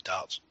the world of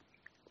darts.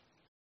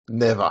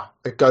 Never.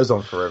 It goes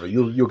on forever.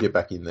 You'll get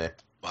back in there.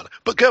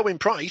 But Gerwyn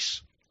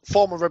Price,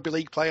 former rugby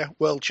league player,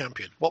 world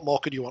champion. What more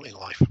could you want in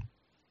life?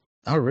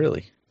 Oh,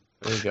 really?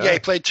 There you go. Yeah, he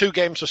played 2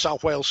 games for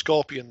South Wales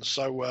Scorpions,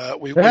 so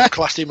we've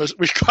classed him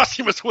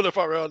as one of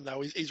our own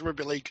now. He's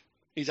rugby league.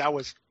 He's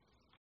ours.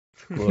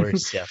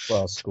 Glorious South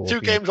Wales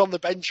Scorpions. 2 games on the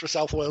bench for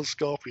South Wales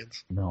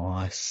Scorpions.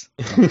 Nice.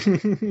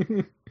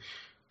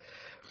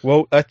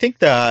 Well, I think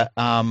that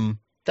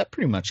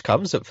pretty much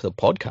covers it for the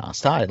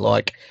podcast. Hey,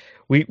 like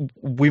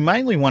we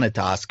mainly wanted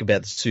to ask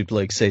about the Super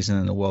League season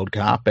and the World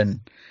Cup,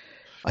 and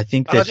I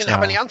think that I didn't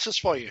have any answers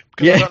for you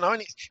because I don't know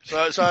any.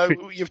 So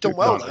you've done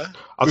well there.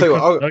 I'll tell you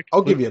what.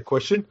 I'll give you a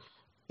question.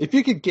 If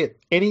you could get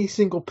any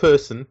single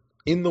person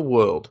in the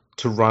world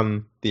to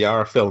run the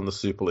RFL and the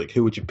Super League,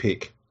 who would you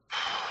pick?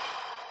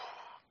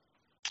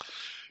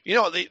 You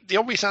know, the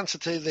obvious answer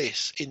to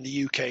this in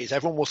the UK is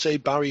everyone will say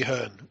Barry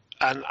Hearn.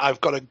 And I've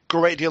got a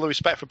great deal of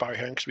respect for Barry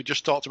Hearn because we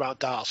just talked about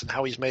darts and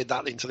how he's made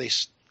that into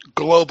this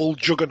global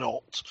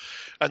juggernaut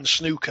and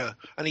snooker.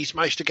 And he's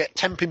managed to get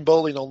 10-pin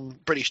bowling on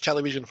British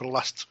television for the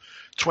last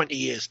 20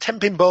 years.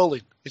 10-pin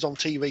bowling is on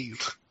TV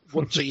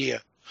once a year.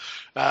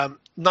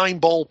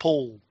 9-ball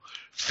pool.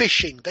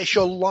 Fishing. They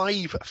show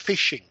live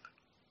fishing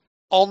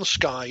on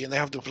Sky, and they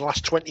have done for the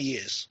last 20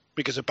 years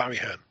because of Barry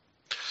Hearn.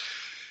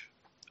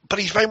 But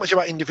he's very much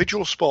about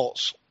individual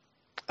sports.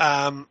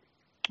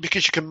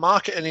 Because you can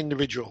market an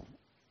individual,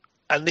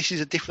 and this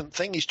is a different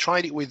thing. He's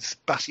tried it with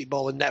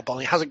basketball and netball,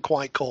 and it hasn't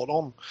quite caught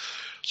on.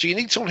 So you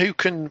need someone who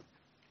can.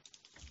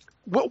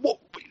 What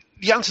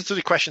the answer to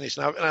the question is,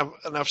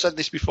 and I've said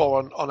this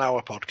before on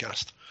our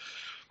podcast.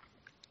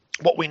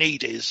 What we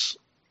need is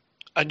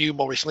a new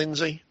Maurice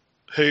Lindsay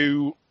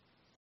who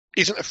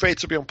isn't afraid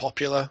to be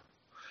unpopular,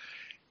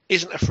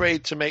 isn't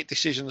afraid to make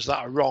decisions that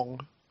are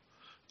wrong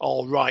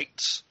or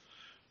right,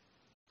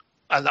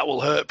 and that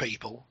will hurt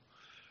people.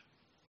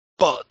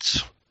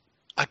 But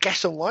I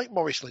guess unlike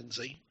Maurice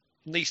Lindsay,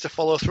 needs to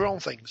follow through on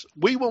things.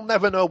 We will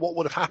never know what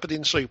would have happened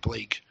in Super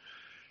League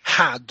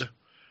had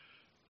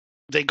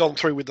they gone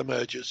through with the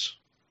mergers,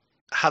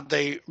 had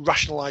they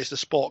rationalised the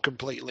sport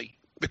completely,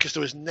 because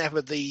there was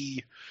never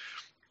the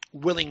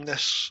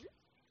willingness,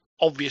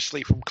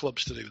 obviously, from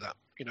clubs to do that.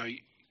 You know,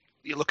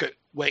 you look at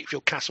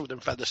Wakefield, Castlewood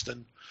and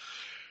Featherstone,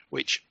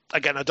 which,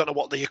 again, I don't know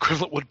what the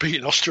equivalent would be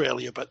in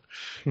Australia, but,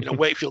 you know,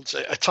 Wakefield's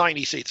a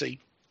tiny city.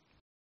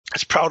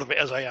 As proud of it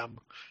as I am.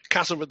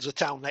 Castlewood's a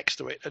town next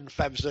to it, and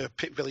Fev's a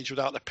pit village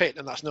without a pit,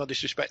 and that's no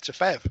disrespect to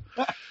Fev,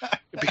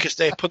 because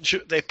they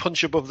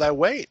punch above their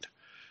weight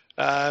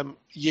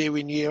year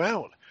in, year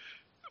out.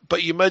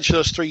 But you merge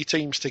those 3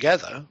 teams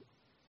together,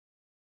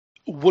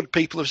 would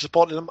people have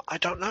supported them? I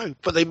don't know,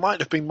 but they might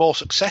have been more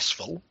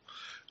successful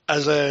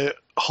as a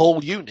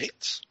whole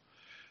unit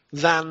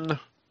than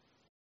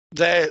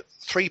their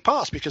 3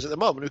 parts, because at the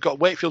moment we've got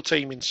Wakefield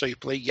team in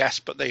Super League, yes,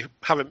 but they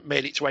haven't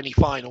made it to any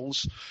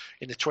finals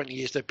in the 20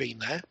 years they've been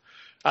there,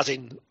 as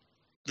in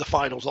the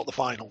finals, not the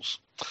finals.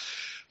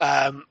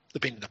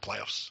 They've been in the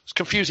playoffs. It's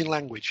confusing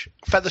language.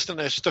 Featherstone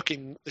are stuck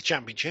in the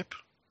championship.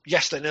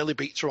 Yes, they nearly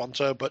beat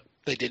Toronto, but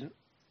they didn't,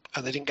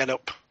 and they didn't get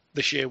up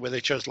this year where they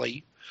chose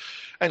Lee.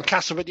 And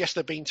Castlewood, yes,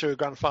 they've been to a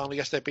grand final,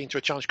 yes, they've been to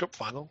a Challenge Cup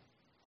final,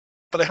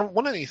 but they haven't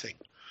won anything.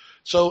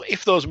 So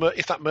if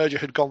that merger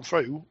had gone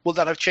through, would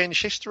that have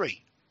changed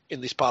history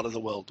in this part of the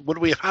world? Would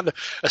we have had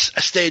a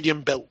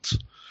stadium built?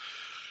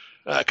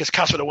 Because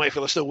Castlewood and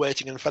Wakefield are still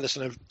waiting, and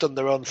Featherstone have done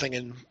their own thing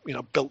and, you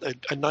know, built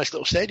a nice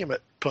little stadium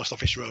at Post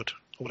Office Road,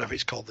 or whatever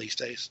it's called these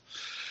days.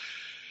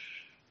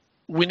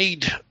 We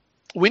need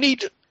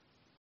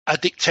a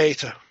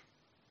dictator,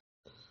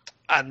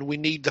 and we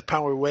need the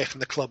power away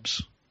from the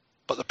clubs.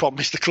 But the problem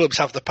is the clubs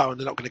have the power, and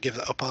they're not going to give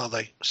that up, are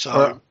they? So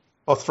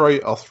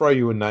right. I'll throw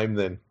you a name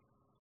then.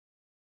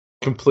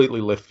 Completely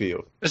left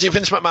field. Is it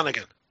Vince McMahon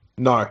again?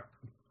 No.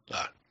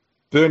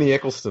 Bernie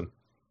Eccleston.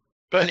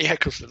 Bernie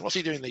Eccleston. What's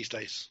he doing these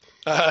days?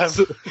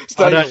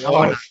 Staying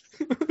alive.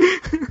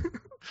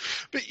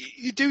 But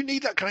you do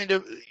need that kind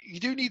of. You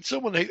do need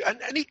someone who,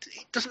 and it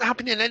doesn't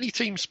happen in any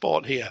team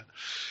sport here,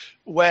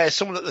 where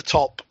someone at the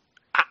top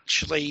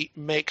actually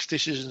makes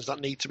decisions that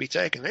need to be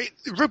taken.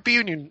 Rugby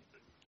union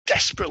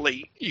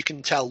desperately, you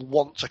can tell,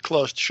 wants a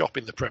closed shop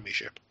in the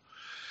Premiership.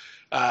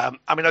 I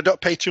mean, I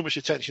don't pay too much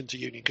attention to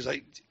union because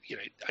it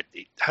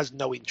has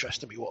no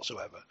interest in me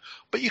whatsoever.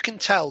 But you can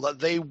tell that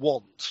they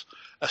want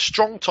a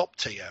strong top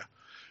tier,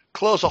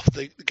 close off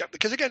the gap,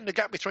 because again, the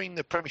gap between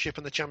the Premiership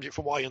and the Championship,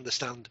 from what I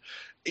understand,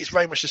 is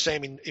very much the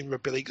same in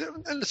rugby league,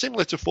 and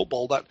similar to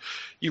football. That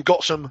you've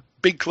got some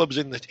big clubs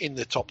in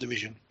the top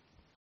division,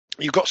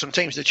 you've got some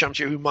teams in the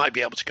Championship who might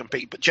be able to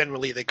compete, but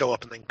generally they go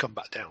up and then come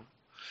back down.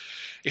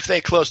 If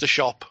they closed the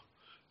shop,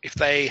 if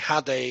they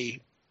had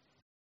a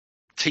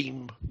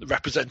team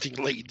representing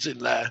Leeds in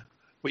there,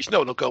 which no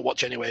one will go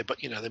watch anyway, but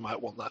they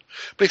might want that.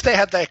 But if they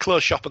had their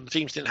closed shop and the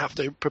teams didn't have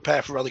to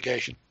prepare for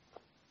relegation,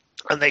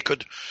 and they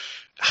could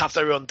have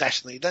their own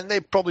destiny, then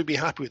they'd probably be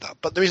happy with that.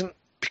 But there isn't,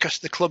 because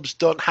the clubs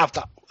don't have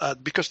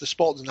that, because the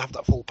sport doesn't have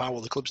that full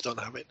power, the clubs don't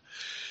have it.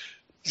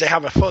 They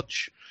have a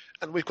fudge,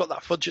 and we've got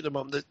that fudge at the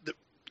moment.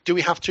 Do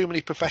we have too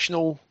many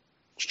professional,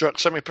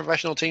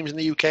 semi-professional teams in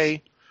the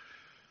UK?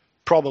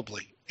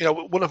 Probably.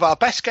 One of our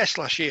best guests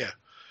last year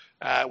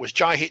was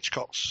Jai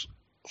Hitchcock's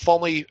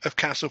formerly of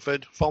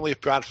Castleford, formerly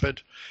of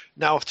Bradford,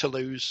 now of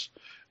Toulouse,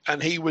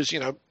 and he was,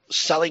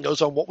 selling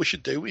us on what we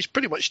should do. Is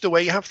pretty much the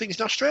way you have things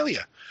in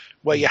Australia,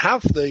 where you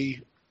have the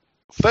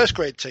first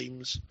grade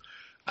teams,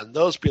 and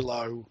those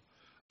below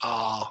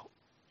are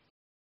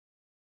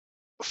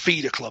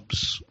feeder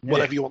clubs,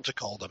 whatever you want to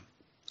call them,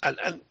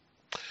 and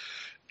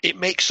it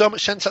makes so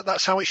much sense that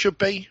that's how it should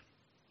be.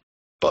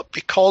 But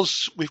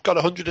because we've got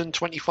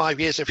 125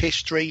 years of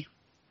history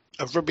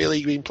of rugby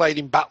league being played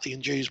in Batley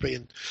and Dewsbury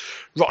and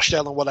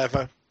Rochdale and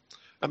whatever,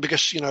 and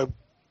because,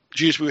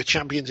 Dewsbury were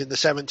champions in the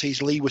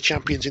 70s, Lee were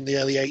champions in the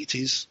early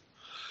 80s,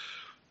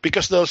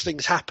 because those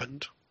things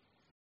happened,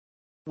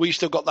 we've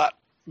still got that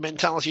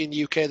mentality in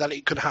the UK that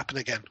it could happen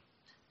again.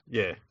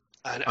 Yeah.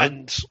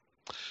 And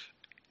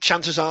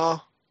chances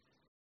are,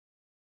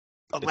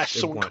 unless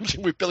someone comes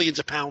in with billions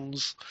of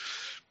pounds,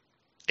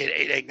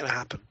 it ain't going to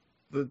happen.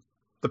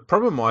 The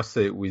problem I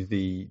see with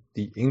the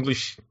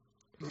English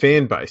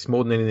fan base,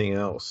 more than anything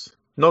else,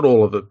 not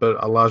all of it,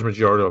 but a large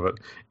majority of it,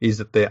 is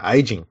that they're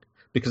aging.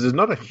 Because there's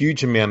not a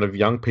huge amount of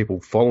young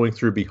people following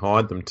through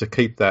behind them to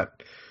keep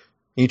that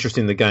interest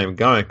in the game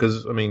going.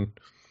 Because,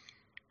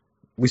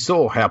 we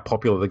saw how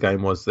popular the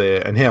game was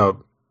there and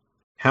how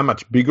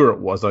much bigger it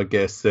was, I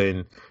guess,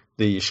 than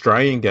the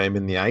Australian game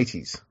in the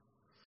 80s.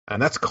 And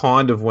that's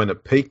kind of when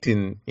it peaked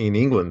in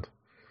England.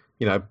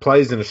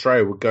 Players in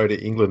Australia would go to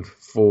England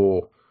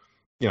for,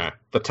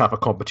 the tougher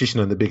competition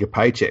and the bigger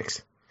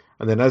paychecks.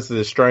 And then as the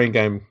Australian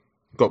game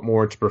got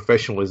more into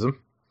professionalism,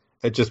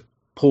 it just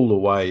pulled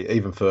away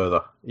even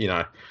further,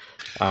 especially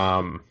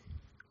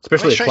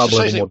at club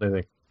level more than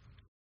anything.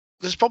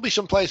 There's probably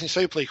some players in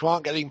Super League who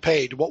aren't getting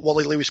paid what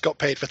Wally Lewis got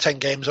paid for 10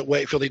 games at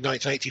Wakefield in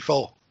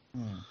 1984.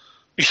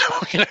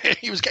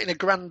 He was getting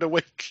 $1,000 a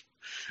week.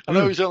 I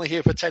know he was only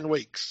here for 10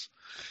 weeks.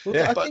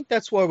 Well, I think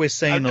that's why we're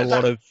seeing a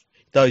lot of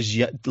those,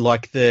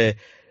 like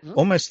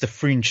almost the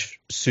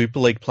fringe Super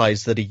League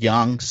players that are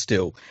young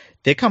still.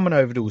 They're coming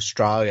over to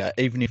Australia,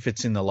 even if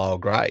it's in the lower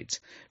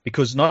grades,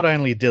 because not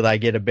only do they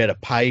get a better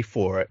pay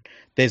for it,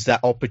 there's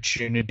that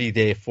opportunity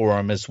there for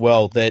them as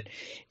well, that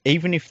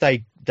even if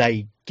they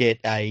get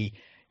a,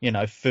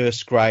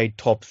 first grade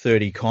top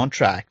 30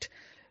 contract,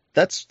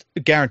 that's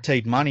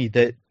guaranteed money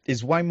that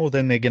is way more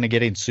than they're going to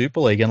get in Super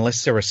League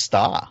unless they're a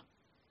star.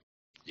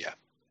 Yeah.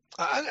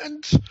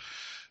 And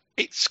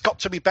it's got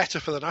to be better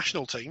for the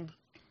national team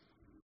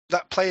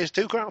that players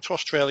do go out to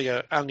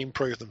Australia and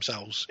improve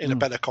themselves in a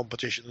better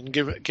competition and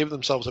give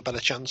themselves a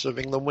better chance of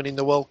England winning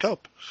the World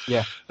Cup.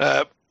 Yeah.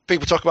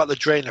 People talk about the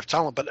drain of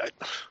talent, but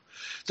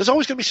there's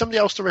always going to be somebody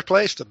else to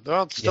replace them. There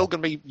are still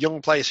going to be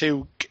young players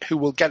who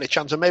will get a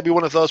chance, and maybe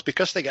one of those,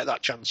 because they get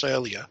that chance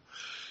earlier,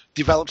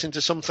 develops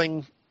into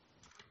something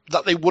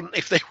that they wouldn't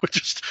if they were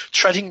just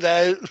treading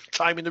their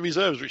time in the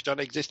reserves, which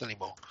don't exist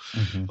anymore,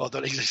 or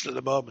don't exist at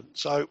the moment.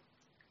 So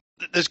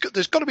there's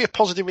got to be a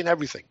positive in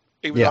everything.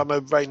 Even though I'm a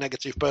very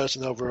negative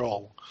person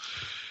overall.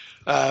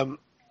 I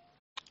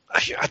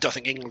don't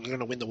think England are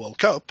going to win the World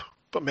Cup,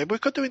 but maybe we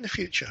could do in the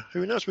future.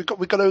 Who knows? We've got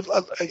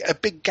a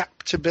big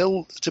gap to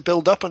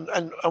build up,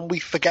 and we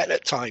forget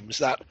at times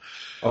that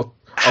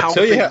how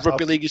big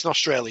rugby league is in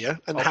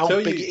Australia and how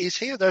big it is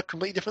here. They're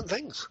completely different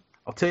things.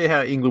 I'll tell you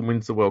how England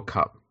wins the World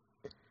Cup.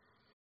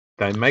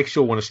 They make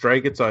sure when Australia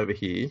gets over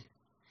here,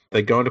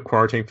 they go into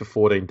quarantine for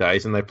 14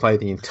 days and they play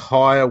the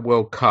entire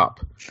World Cup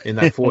in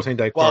that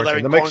 14-day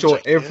quarantine. They make sure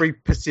every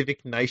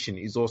Pacific nation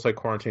is also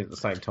quarantined at the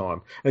same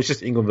time. And it's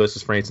just England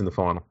versus France in the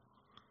final.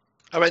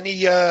 Are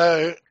any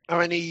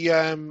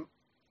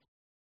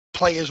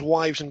players'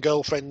 wives and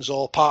girlfriends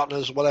or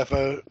partners,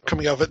 whatever,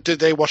 coming over? Did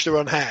they wash their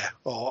own hair?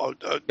 Or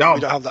we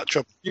don't have that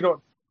trouble? You know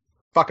what?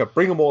 Fuck it.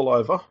 Bring them all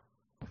over.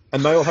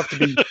 And they all have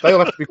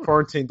to be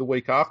quarantined the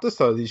week after.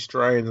 So the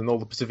Australians and all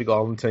the Pacific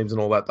Island teams and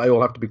all that, they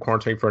all have to be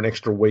quarantined for an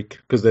extra week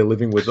because they're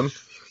living with them.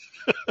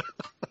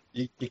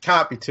 you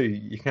can't take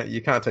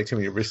too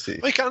many risks here.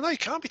 You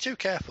can't be too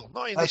careful.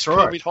 Not in this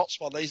COVID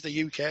hotspot. There's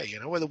the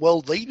UK. We're the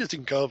world leaders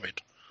in COVID.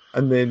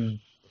 And then,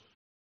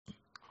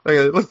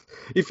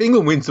 if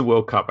England wins the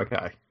World Cup,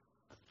 okay,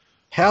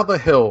 how the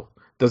hell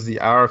does the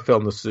RFL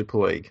and the Super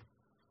League,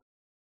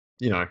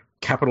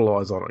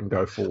 capitalise on it and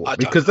go forward?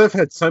 Because they've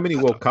had so many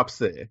World Cups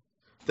there.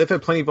 They've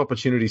had plenty of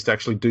opportunities to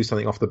actually do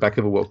something off the back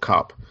of a World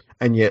Cup,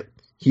 and yet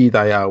here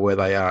they are where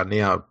they are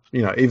now.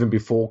 Even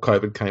before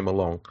COVID came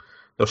along,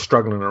 they're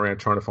struggling around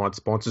trying to find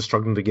sponsors,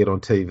 struggling to get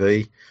on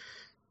TV.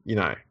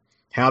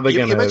 How they're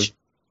going to...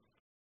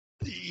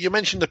 You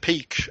mentioned the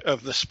peak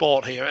of the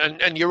sport here,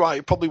 and you're right,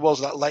 it probably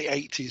was that late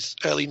 80s,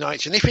 early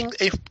 90s. And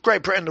if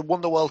Great Britain had won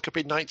the World Cup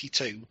in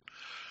 92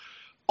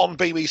 on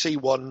BBC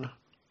One,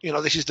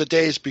 this is the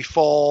days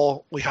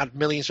before we had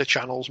millions of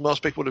channels.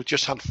 Most people would have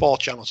just had 4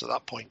 channels at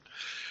that point.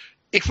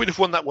 If we'd have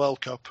won that World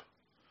Cup,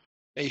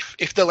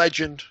 if the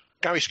legend,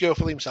 Gary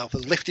Schofield himself,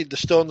 had lifted the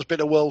Stones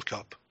bit of World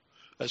Cup,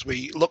 as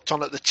we looked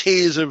on at the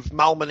tears of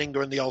Mal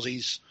Meninga and the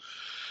Aussies,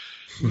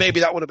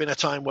 maybe that would have been a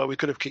time where we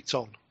could have kicked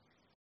on.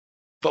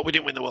 But we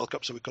didn't win the World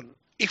Cup, so we couldn't.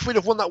 If we'd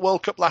have won that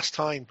World Cup last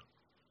time,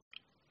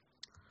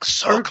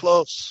 so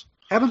close.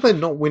 How did they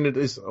not win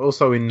it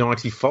also in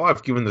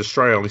 95, given that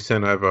Australia only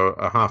sent over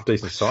a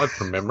half-decent side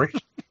from memory?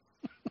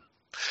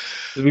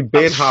 We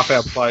banned half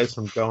our players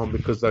from going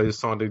because they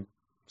signed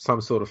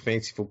some sort of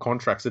fanciful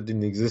contracts that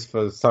didn't exist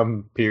for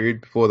some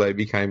period before they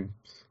became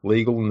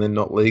legal and then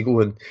not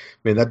legal. And,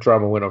 man, that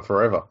drama went on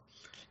forever.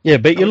 Yeah,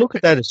 but you look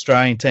at that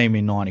Australian team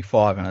in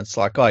 95 and it's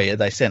like, oh, yeah,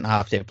 they sent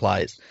half their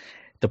players.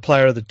 The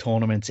player of the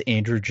tournament's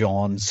Andrew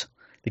Johns.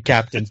 The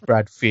captain's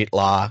Brad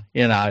Fittler.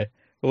 You know,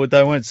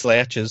 they weren't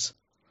slouches.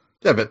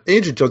 Yeah, but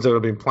Andrew Johns had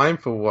been playing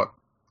for, what,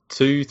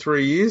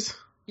 2-3 years?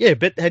 Yeah,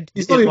 but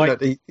he's not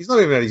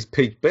even at his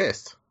peak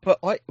best. But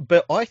I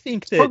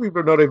think that probably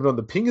not even on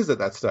the pingers at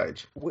that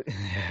stage.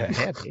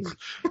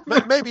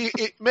 maybe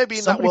in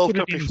that World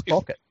Cup,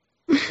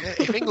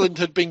 if England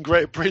had been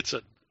Great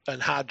Britain and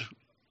had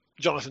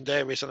Jonathan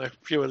Davies and a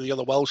few of the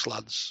other Welsh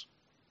lads,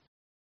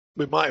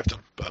 we might have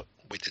done, but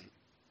we didn't.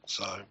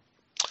 So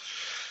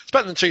it's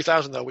better than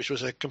 2000 though, which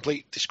was a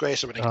complete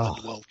disgrace of an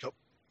England World Cup.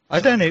 I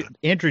don't know.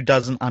 Andrew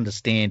doesn't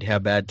understand how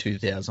bad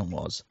 2000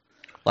 was.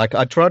 Like,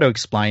 I try to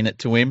explain it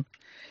to him,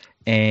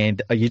 and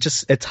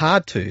it's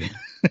hard to.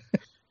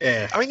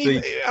 Yeah.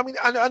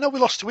 I know we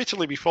lost to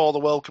Italy before the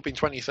World Cup in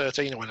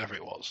 2013 or whenever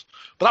it was,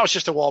 but that was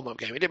just a warm-up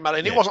game. It didn't matter,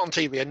 and it wasn't on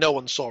TV, and no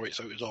one saw it,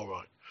 so it was all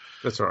right.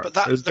 That's all right.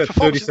 But there's about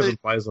 37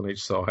 players on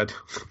each side.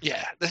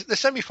 Yeah, the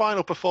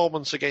semi-final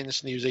performance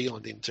against New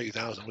Zealand in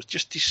 2000 was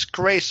just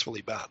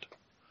disgracefully bad.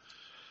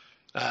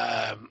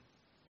 No.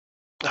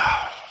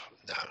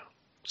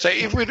 So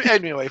if we'd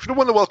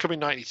won the World Cup in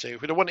 '92,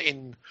 if we'd have won it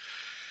in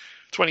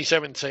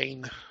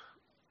 2017,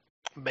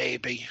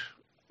 maybe.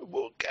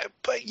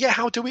 But yeah,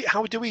 how do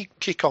we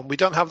kick on? We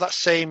don't have that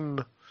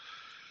same.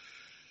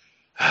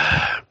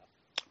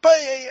 But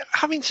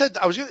having said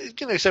that, I was going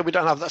to say we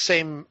don't have that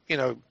same,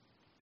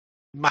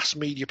 mass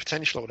media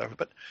potential or whatever.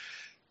 But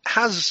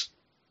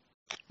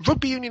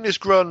rugby union has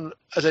grown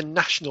as a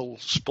national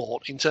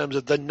sport in terms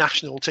of the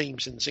national team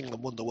since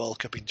England won the World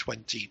Cup in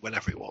 20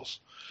 whenever it was.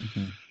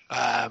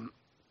 Mm-hmm.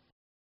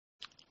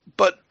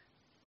 But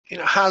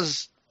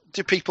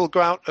do people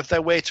go out of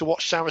their way to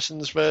watch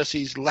Saracens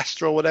versus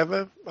Leicester or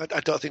whatever? I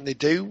don't think they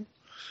do.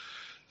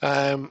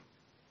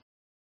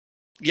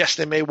 Yes,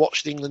 they may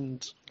watch the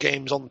England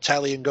games on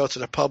telly and go to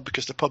the pub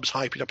because the pub's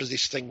hyping up as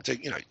this thing to,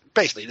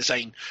 basically they're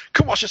saying,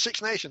 come watch the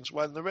Six Nations,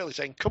 when they're really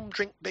saying, come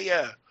drink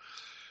beer.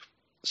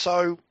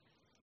 So,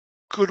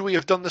 could we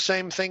have done the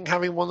same thing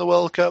having won the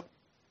World Cup?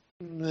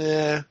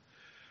 Yeah.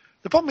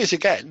 The problem is,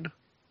 again,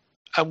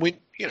 and when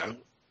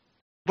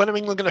are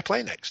England going to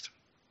play next?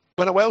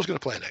 When are Wales going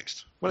to play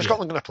next? When is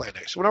Scotland going to play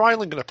next? When are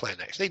Ireland going to play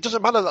next? It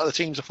doesn't matter that the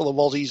teams are full of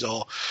Aussies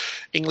or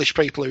English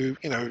people who,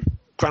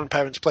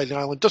 grandparents played in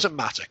Ireland. It doesn't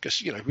matter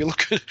because, if we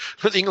look at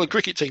the England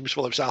cricket teams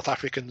full of South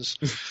Africans,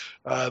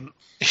 the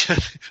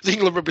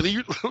England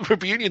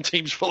rugby union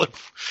teams full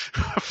of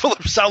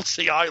South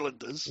Sea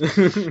Islanders.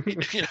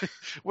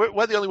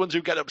 We're the only ones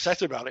who get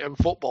upset about it. And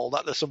football,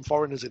 that there's some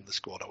foreigners in the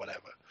squad or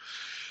whatever.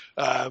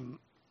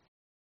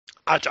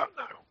 I don't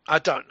know.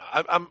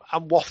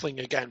 I'm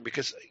waffling again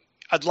because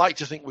I'd like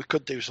to think we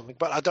could do something,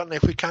 but I don't know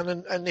if we can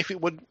and if it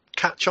would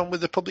catch on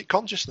with the public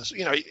consciousness.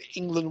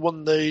 England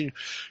won the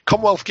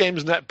Commonwealth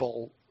Games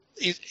netball.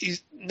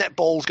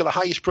 Netball's got the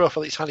highest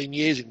profile it's had in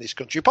years in this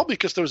country, probably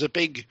because there was a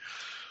big...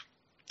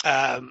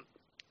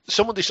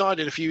 someone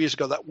decided a few years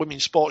ago that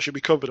women's sport should be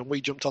covered, and we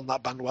jumped on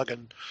that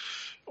bandwagon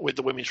with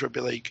the Women's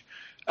Rugby League.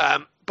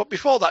 But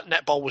before that,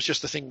 netball was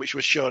just a thing which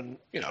was shown,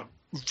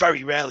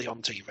 very rarely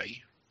on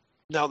TV.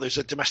 Now there's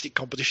a domestic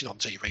competition on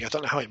TV. I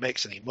don't know how it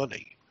makes any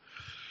money.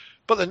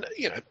 But then,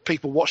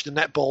 people watch the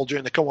netball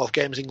during the Commonwealth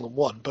Games England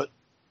won, but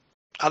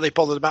are they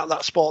bothered about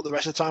that sport the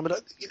rest of the time?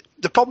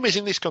 The problem is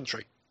in this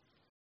country,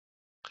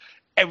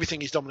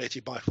 everything is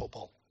dominated by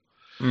football.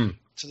 To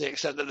the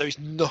extent that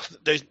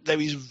there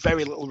is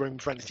very little room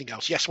for anything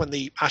else. Yes, when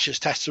the Ashes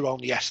tests are on,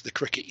 yes, the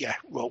cricket,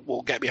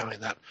 we'll get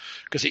behind that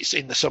because it's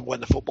in the summer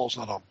when the football's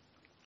not on.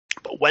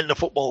 But when the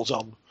football's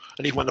on,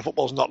 and even when the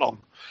football's not on,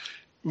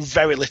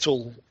 very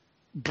little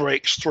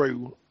breaks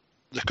through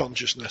the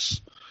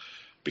consciousness.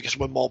 Because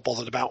we're more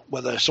bothered about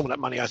whether someone at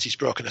Man United's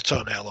broken a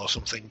toenail or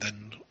something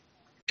than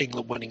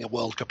England winning a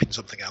World Cup in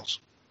something else.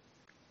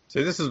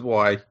 So this is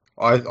why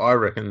I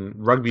reckon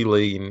rugby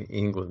league in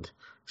England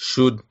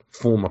should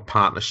form a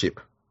partnership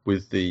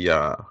with the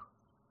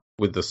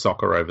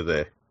soccer over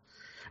there,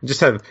 and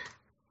just have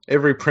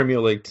every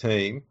Premier League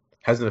team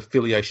has an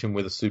affiliation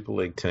with a Super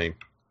League team,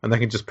 and they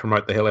can just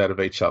promote the hell out of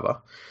each other.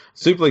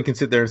 Super League can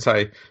sit there and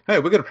say, hey,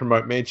 we're going to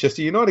promote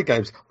Manchester United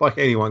games. Like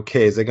anyone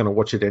cares, they're going to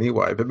watch it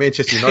anyway. But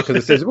Manchester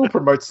United says, we'll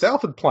promote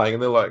Salford playing.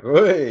 And they're like,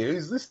 hey,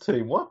 who's this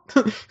team? What?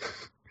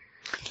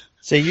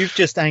 So you've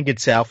just angered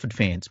Salford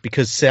fans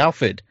because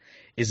Salford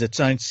is its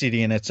own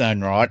city in its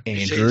own right,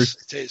 Andrew.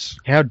 It is.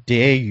 How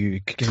dare you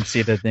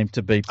consider them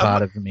to be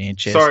part of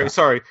Manchester?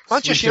 Sorry.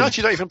 Manchester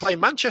United don't even play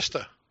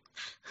Manchester.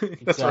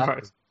 That's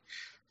right.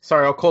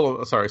 Sorry, I'll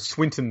call it,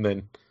 Swinton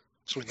then.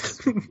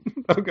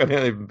 I'll go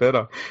down even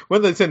better.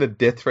 When they send a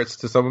death threats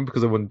to someone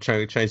because they want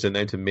to change their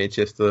name to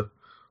Manchester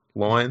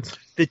Lions.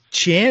 The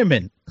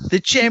chairman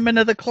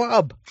of the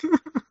club.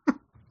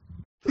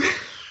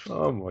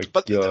 Oh my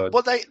But god!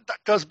 that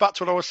goes back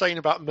to what I was saying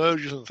about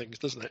mergers and things,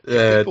 doesn't it?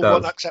 Yeah, People it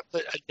won't does. accept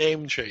a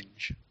name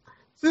change.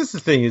 This is the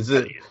thing is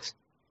that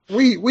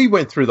we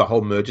went through the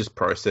whole mergers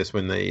process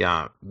when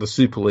the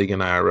Super League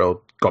and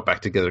ARL got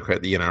back together to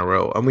create the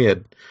NRL, and we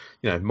had,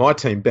 my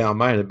team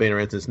Balmain had been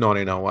around since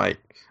 1908,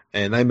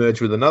 and they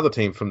merged with another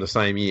team from the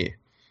same year,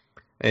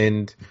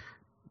 and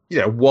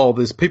while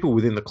there's people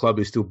within the club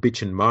who still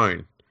bitch and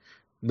moan,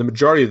 the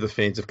majority of the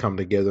fans have come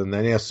together and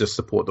they now just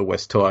support the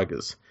West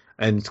Tigers,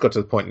 and it's got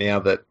to the point now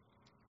that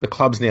the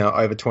club's now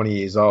over 20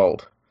 years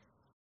old.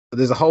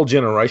 There's a whole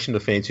generation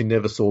of fans who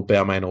never saw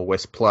Balmain or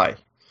West play,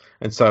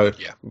 and so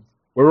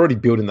we're already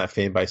building that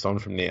fan base on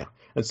from now,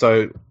 and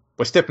so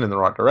we're stepping in the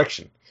right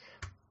direction.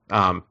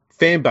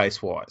 Fan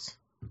base wise,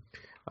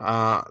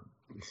 that's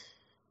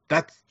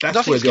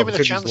Nothing's where the given a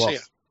opportunity's chance lost. here.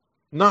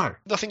 No,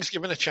 Nothing's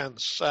given a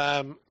chance.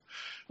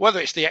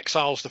 Whether it's the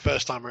Exiles the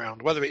first time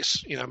around, whether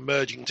it's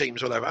merging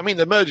teams, whatever. I mean,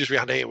 the mergers we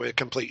had here were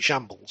complete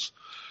shambles.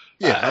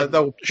 Yeah, they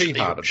were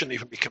shouldn't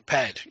even be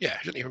compared. Yeah,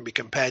 shouldn't even be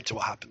compared to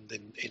what happened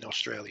in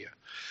Australia.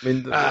 I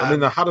mean,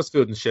 the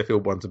Huddersfield and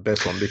Sheffield one's the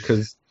best one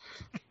because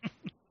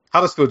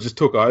Huddersfield just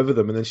took over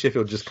them, and then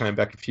Sheffield just came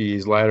back a few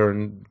years later,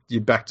 and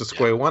you're back to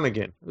square one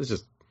again. It was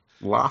just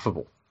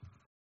laughable.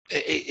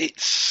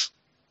 It's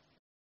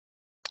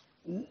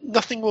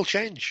nothing will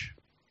change,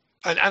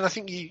 and I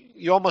think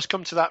you almost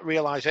come to that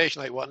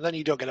realization and then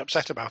you don't get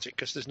upset about it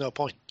because there's no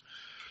point,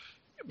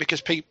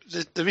 because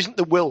there isn't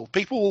the will.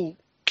 People will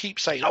keep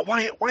saying, "Oh,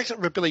 why isn't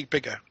rugby league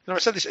bigger?" I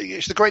said this: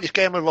 it's the greatest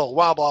game of all.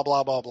 Blah blah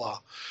blah blah blah.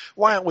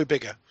 Why aren't we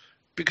bigger?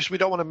 Because we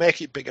don't want to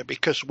make it bigger.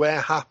 Because we're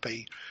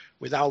happy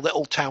with our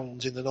little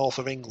towns in the north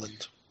of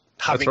England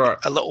having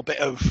a little bit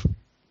of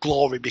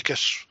glory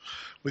because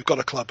we've got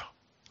a club.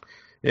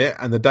 Yeah,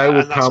 and the day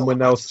will come when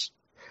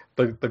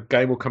the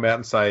game will come out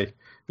and say,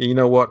 you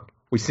know what,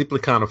 we simply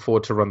can't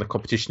afford to run the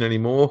competition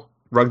anymore.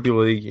 Rugby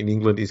league in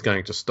England is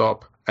going to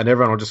stop, and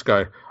everyone will just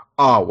go,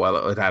 oh,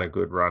 well, it had a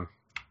good run.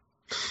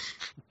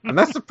 And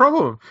that's the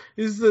problem,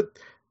 is that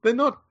they're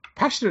not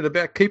passionate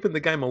about keeping the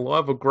game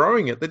alive or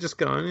growing it. They're just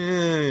going,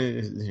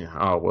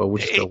 oh, well,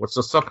 we'll just go watch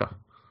the soccer.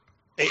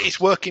 It's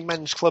working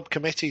men's club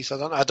committees. I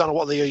don't know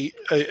what the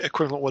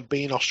equivalent would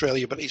be in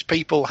Australia, but it's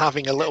people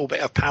having a little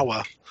bit of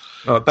power.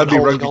 Oh, that'd be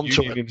rugby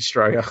union in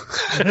Australia.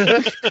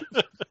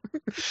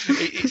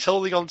 It's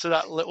holding on to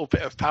that little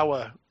bit of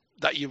power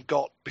that you've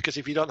got, because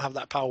if you don't have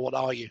that power, what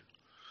are you?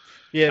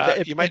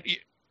 Yeah, but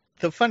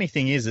the funny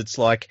thing is, it's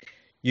like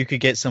you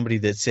could get somebody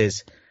that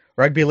says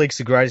rugby league's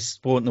the greatest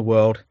sport in the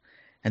world,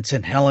 and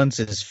St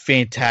Helens is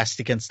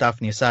fantastic and stuff,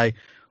 and you say,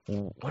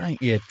 well, why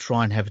don't you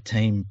try and have a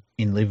team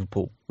in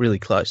Liverpool, really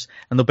close?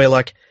 And they'll be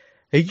like,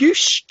 are you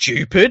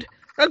stupid?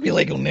 Rugby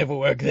league will never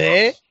work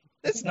there.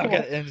 It's not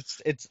gonna. And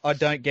it's. I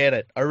don't get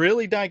it. I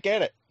really don't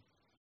get it.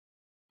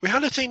 We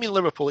had a team in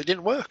Liverpool. It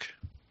didn't work.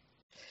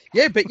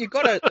 Yeah, but you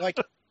got to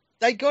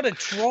they got to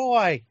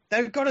try.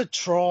 They've got to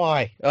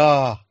try.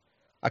 Oh,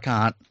 I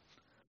can't.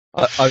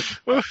 I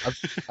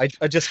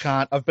just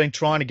can't. I've been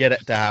trying to get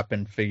it to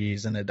happen for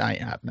years, and it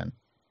ain't happening.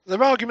 There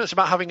are arguments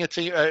about having a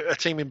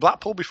team in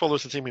Blackpool before there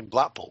was a team in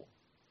Blackpool.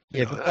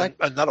 Yeah, but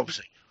and that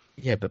obviously.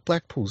 Yeah, but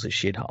Blackpool's a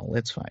shithole.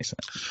 Let's face it.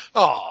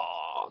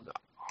 Oh no.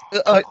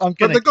 But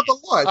they got the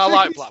lights. I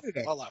like Blackpool.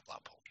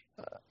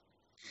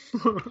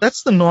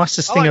 That's the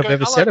nicest thing I've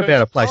ever said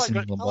about a place in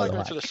England. I like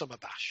going to the summer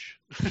bash.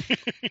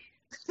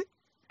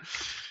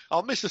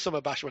 I'll miss the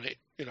summer bash when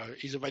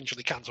he's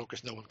eventually cancelled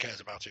because no one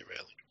cares about it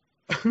really.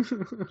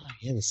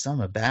 Yeah, the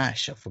summer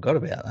bash. I forgot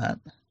about that.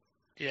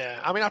 Yeah,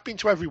 I mean I've been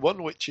to every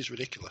one, which is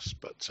ridiculous,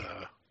 but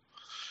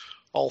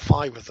all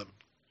 5 of them.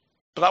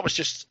 But that was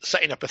just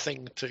setting up a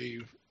thing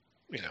to,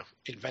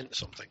 invent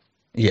something.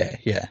 Yeah.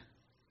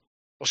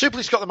 Well, Super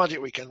League's got the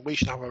Magic Weekend. We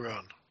should have our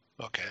own.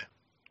 Okay.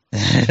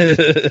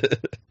 I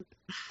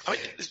mean,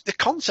 the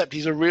concept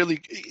is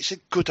it's a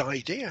good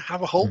idea.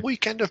 Have a whole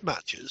weekend of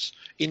matches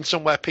in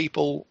somewhere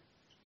people.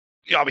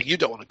 I mean, you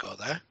don't want to go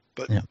there,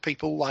 but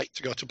people like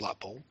to go to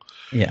Blackpool.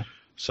 Yeah.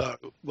 So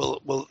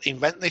we'll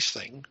invent this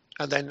thing,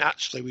 and then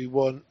actually we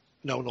won't.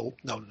 No,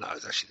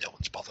 actually, no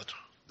one's bothered.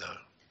 No.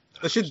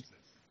 They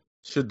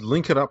should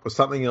link it up with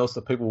something else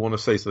that people want to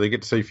see, so they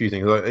get to see a few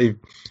things. Like,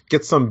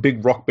 get some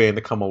big rock band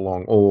to come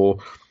along, or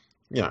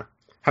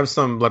have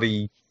some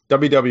bloody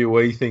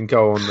WWE thing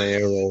go on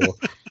there, or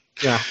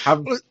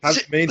have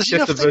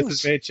Manchester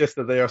versus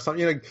Manchester there, or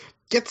something.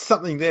 Get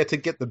something there to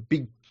get the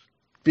big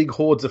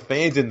hordes of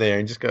fans in there,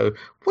 and just go,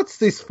 what's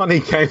this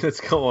funny game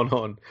that's going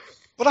on?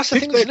 Well, that's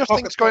the thing. There's enough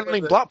things going on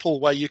in Blackpool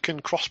where you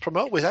can cross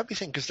promote with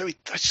everything, because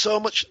there's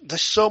so much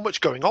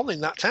going on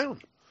in that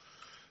town,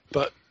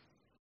 but.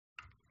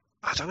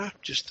 I don't know,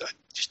 just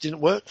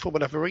didn't work for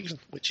whatever reason,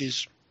 which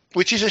is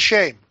a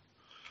shame.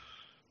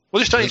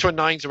 We'll just turn it into a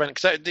nines event,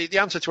 because the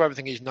answer to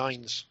everything is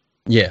nines.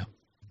 Yeah.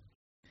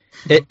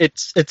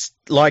 It's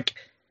like,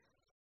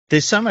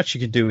 there's so much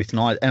you can do with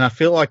nines, and I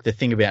feel like the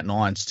thing about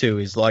nines too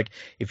is, like,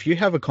 if you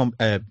have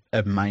a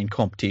main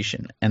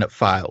competition and it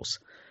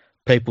fails,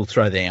 people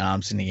throw their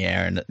arms in the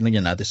air and,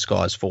 the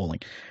sky's falling.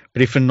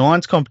 But if a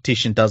nines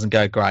competition doesn't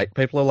go great,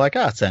 people are like,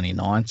 it's only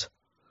nines.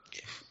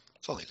 Yeah,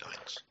 it's only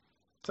nines.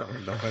 It's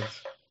only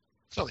nines.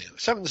 It's only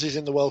sevens is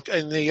in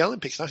the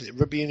Olympics, isn't it?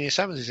 Rugby union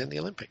sevens is in the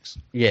Olympics.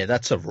 Yeah,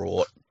 that's a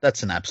rort.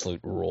 That's an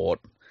absolute rort.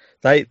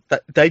 They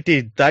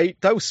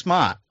were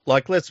smart.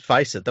 Like, let's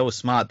face it, they were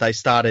smart. They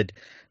started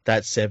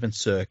that seventh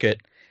circuit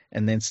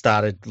and then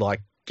started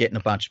like getting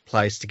a bunch of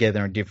players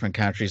together in different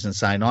countries and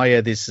saying, oh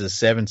yeah, this is a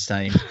sevens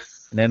team.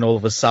 And then all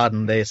of a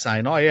sudden they're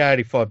saying, oh yeah,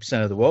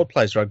 85% of the world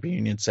plays rugby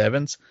union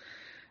sevens.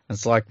 And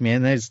it's like,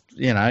 man, there's,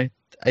 there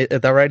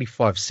are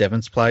 85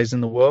 sevens players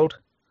in the world.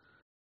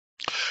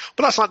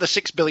 But that's like the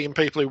 6 billion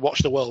people who watch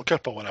the World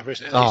Cup or whatever,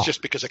 isn't it? It's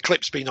just because a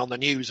clip's been on the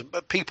news,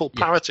 but people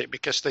parrot it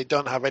because they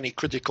don't have any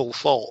critical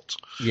thought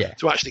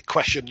to actually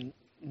question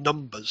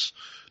numbers.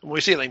 And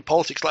we see it in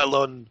politics, let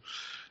alone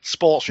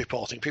sports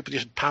reporting. People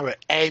just parrot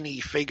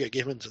any figure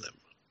given to them.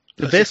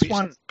 The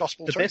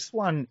best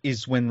one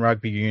is when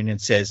rugby union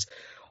says,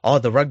 oh,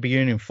 the rugby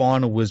union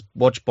final was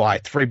watched by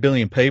 3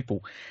 billion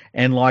people.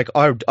 And like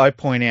I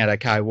point out,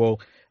 okay,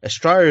 well,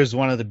 Australia is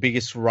one of the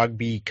biggest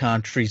rugby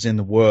countries in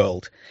the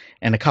world,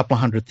 and a couple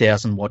of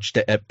 100,000 watched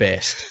it at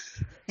best.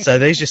 So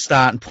there's your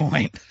starting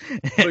point.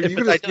 So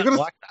you've got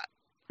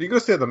to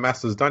see how the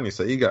masses done. You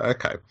so you go,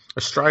 okay,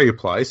 Australia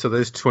plays, so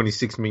there's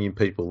 26 million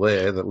people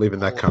there that live in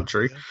that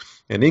country,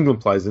 and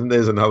England plays, and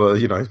there's another,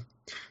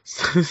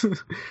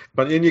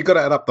 but then you've got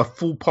to add up the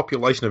full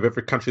population of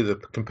every country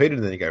that competed,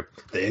 and then you go,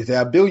 there's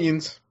our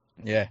billions.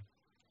 Yeah,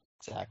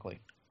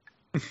 exactly.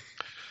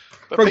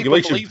 But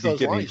people believe those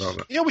lies.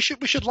 Yeah, we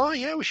should lie.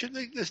 Yeah, we should.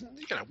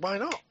 Why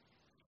not?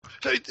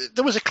 So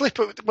there was a clip.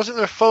 Wasn't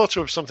there a photo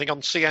of something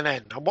on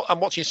CNN? I'm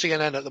watching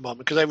CNN at the moment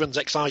because everyone's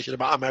excited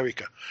about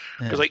America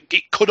because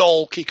it could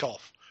all kick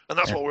off, and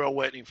that's what we're all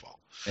waiting for.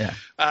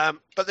 Yeah.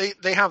 But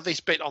they have this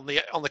bit on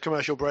the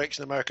commercial breaks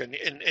in America, and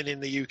in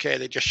the UK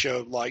they just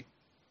show like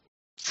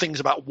things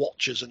about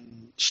watches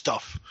and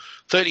stuff.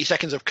 30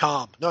 seconds of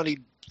calm, not only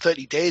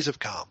 30 days of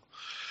calm.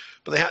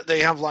 But they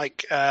have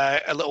like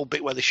a little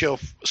bit where they show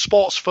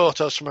sports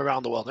photos from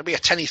around the world. There'll be a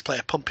tennis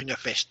player pumping a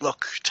fist.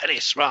 Look,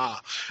 tennis, rah.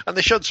 And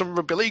they showed some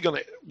rugby league on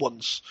it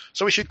once.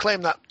 So we should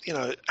claim that,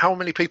 how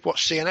many people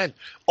watch CNN?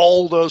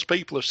 All those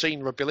people have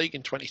seen rugby league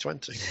in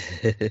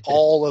 2020.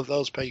 All of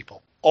those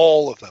people.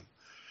 All of them.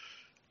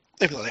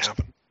 Even though they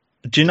haven't.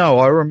 Do you know,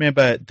 I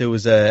remember there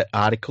was an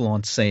article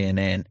on CNN,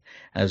 and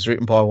it was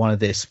written by one of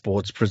their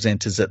sports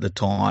presenters at the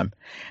time,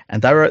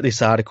 and they wrote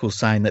this article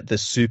saying that the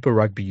Super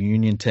Rugby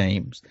Union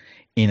teams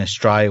in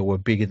Australia were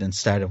bigger than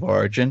State of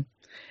Origin.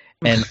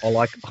 And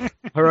I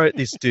wrote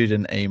this dude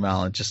an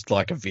email and just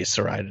like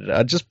eviscerated it.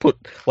 I just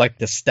put like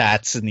the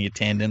stats and the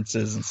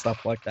attendances and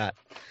stuff like that.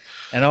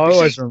 And I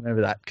always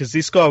remember that because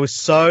this guy was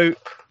so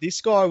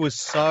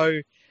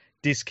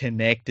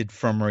disconnected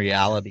from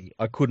reality.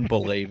 I couldn't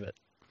believe it.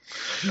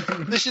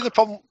 This is the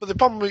problem. The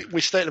problem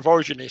with State of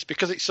Origin is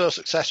because it's so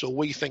successful,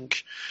 we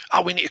think,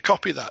 we need to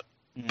copy that.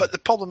 But the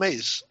problem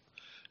is,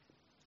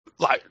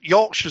 like,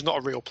 Yorkshire's not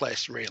a real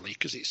place, really,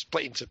 because it's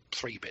split into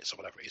 3 bits or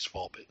whatever it is,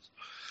 4 bits.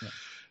 Yeah.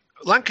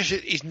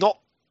 Lancashire is not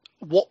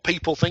what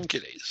people think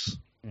it is.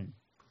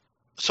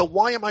 So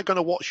why am I going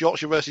to watch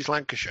Yorkshire versus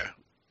Lancashire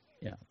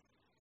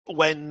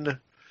when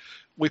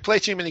we play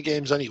too many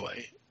games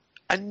anyway,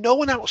 and no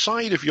one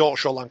outside of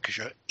Yorkshire or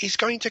Lancashire is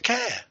going to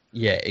care?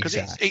 Yeah,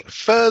 exactly. Because it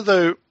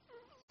further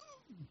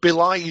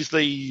belies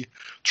the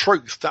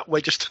truth that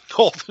we're just a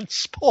northern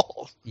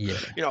sport. Yeah.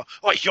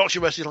 It's Yorkshire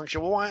versus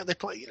Lancashire. Well, why aren't they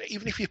playing?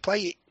 Even if you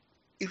play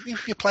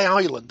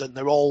Ireland and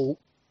they're all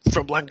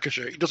from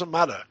Lancashire, it doesn't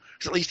matter.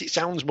 Because at least it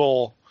sounds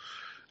more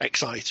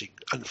exciting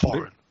and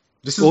foreign.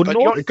 It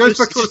goes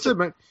back to what I said,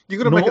 mate.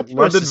 You've got to make it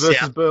London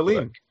versus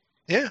Berlin.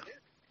 Yeah.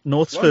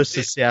 North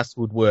versus South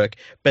would work,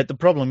 but the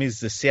problem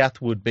is the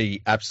South would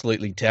be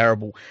absolutely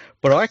terrible.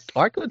 But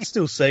I could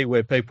still see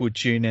where people would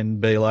tune in and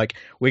be like,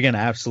 we're going to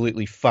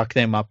absolutely fuck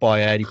them up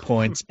by 80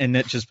 points, and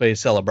it just be a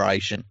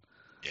celebration.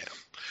 Yeah.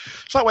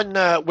 It's like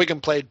when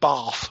Wigan played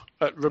Bath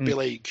at Rugby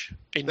League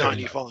in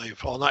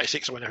 95 or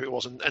 96 or whenever it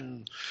was,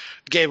 and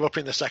gave up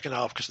in the second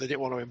half because they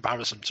didn't want to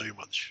embarrass them too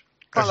much.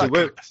 Actually,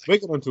 we're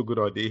getting onto a good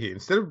idea here.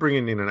 Instead of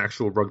bringing in an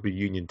actual rugby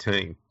union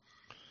team,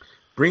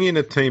 bring in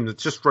a team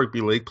that's just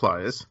rugby league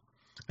players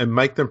and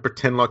make them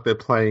pretend like they're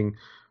playing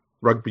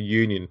rugby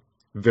union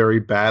very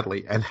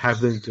badly and have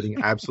them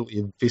getting absolutely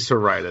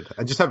eviscerated,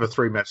 and just have a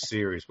 3-match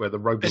series where the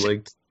rugby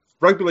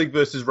league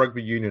versus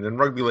rugby union, and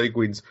rugby league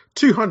wins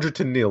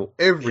 200-0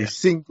 every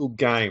single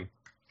game.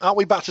 Aren't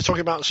we back to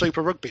talking about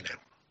Super Rugby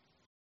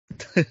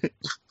now?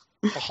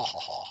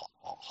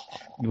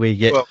 We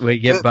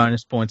get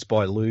bonus points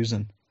by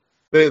losing.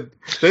 Their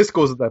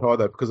scores are that high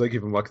though because they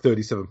give them like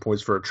 37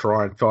 points for a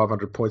try and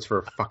 500 points for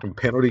a fucking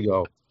penalty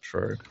goal.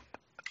 True.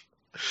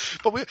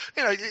 But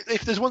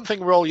if there's one thing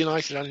we're all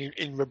united on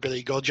in rugby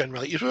league or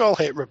generally, is we all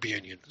hate rugby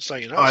union. So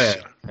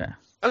yeah.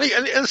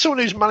 And someone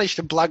who's managed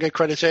to blag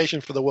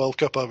accreditation for the World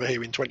Cup over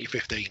here in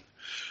 2015,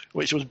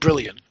 which was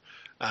brilliant,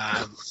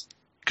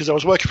 because because I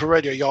was working for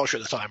Radio Yorkshire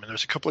at the time, and there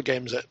was a couple of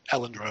games at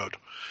Elland Road,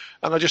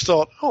 and I just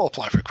thought, I'll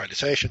apply for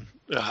accreditation.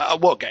 I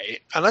won't get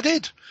it, and I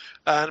did.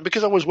 And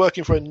because I was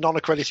working for a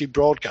non-accredited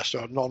broadcaster,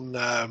 or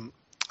I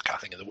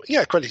can't think of the word.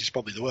 Yeah, accredited is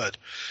probably the word.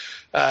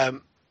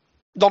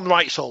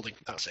 Non-rights holding,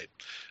 that's it.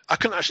 I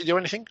couldn't actually do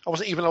anything. I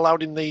wasn't even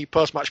allowed in the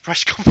post-match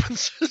press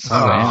conferences. So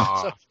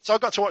I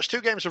got to watch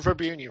 2 games of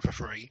rugby union for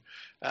free.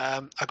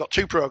 I got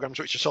 2 programs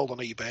which are sold on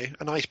eBay,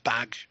 a nice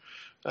bag,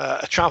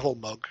 a travel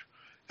mug,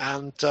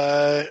 and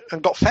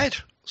got fed.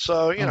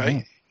 So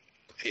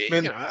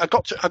I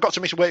got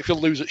to miss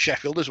Wakefield lose at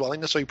Sheffield as well in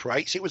the Super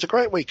 8s. It was a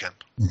great weekend.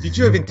 Did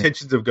you have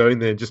intentions of going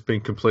there and just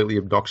being completely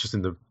obnoxious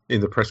in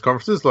the press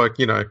conferences? Like,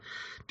 do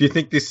you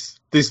think this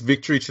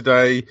victory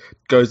today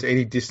goes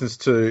any distance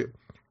to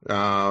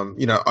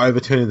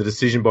overturning the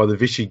decision by the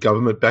Vichy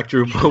government back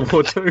during World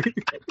War II?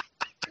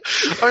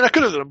 I mean, I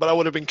could have done it, but I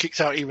would have been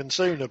kicked out even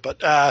sooner.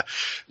 But I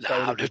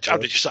would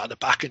have just sat at the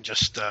back and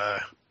just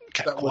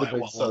kept That would quiet. have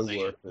been so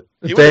worth it.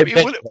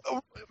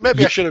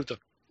 Maybe I should have done.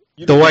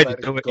 The way to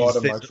do it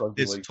is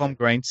there's a Tom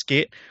Green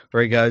skit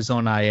where he goes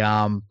on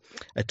a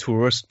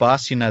tourist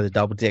bus, the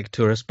double-deck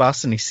tourist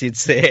bus, and he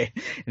sits there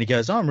and he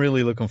goes, I'm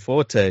really looking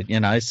forward to,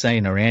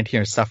 seeing around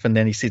here and stuff. And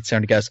then he sits there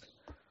and he goes,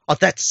 oh,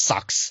 that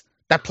sucks.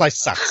 That place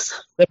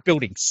sucks. That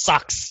building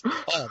sucks.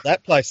 Oh,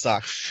 that place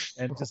sucks.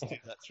 And just do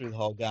that through the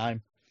whole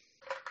game.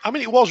 I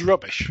mean, it was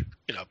rubbish,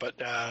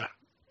 but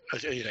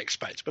as you'd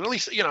expect. But at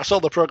least, I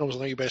sold the programs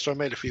on eBay, so I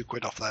made a few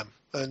quid off them.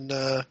 And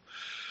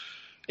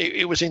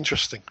it was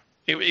interesting.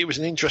 It was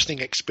an interesting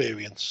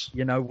experience.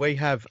 We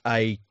have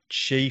a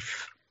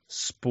chief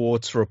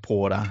sports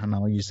reporter, and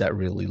I'll use that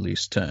really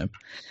loose term,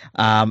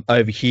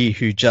 over here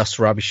who just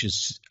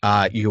rubbishes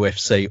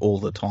UFC all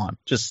the time.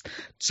 Just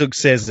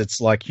says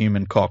it's like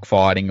human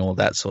cockfighting, all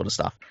that sort of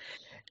stuff.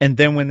 And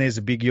then when there's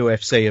a big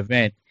UFC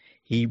event,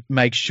 he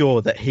makes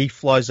sure that he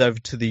flies over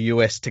to the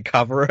US to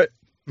cover it.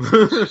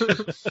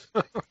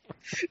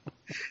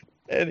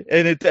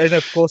 And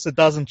of course, it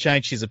doesn't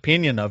change his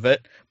opinion of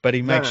it, but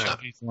he makes sure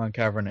he's the one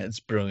covering it. It's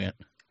brilliant.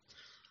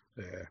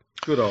 Yeah,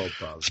 good old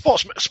Buzz.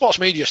 Sports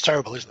media is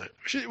terrible, isn't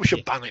it? We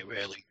should ban it,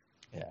 really.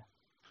 Yeah.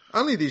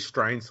 Only the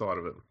Australian side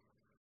of it,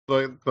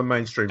 the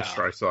mainstream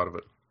Australian side of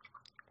it.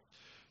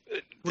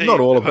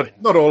 Not all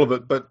of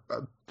it, but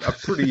a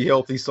pretty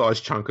healthy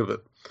sized chunk of it.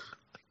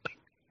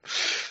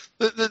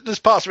 There's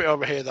parts of it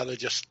over here that are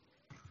just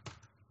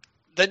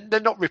they're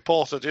not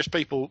reported, just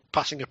people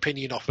passing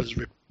opinion off as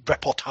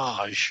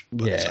reportage.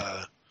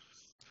 But,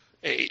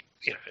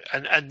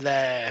 and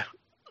their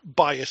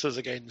biases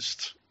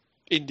against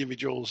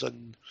individuals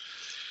and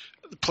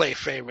play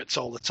favourites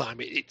all the time.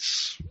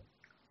 It's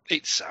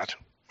sad.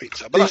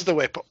 But that's the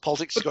way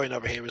politics is going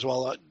over here as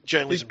well.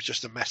 Journalism's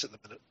just a mess at the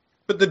minute.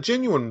 But the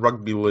genuine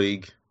rugby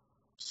league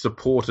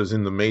supporters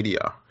in the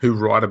media who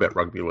write about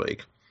rugby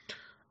league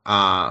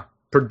are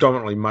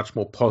predominantly much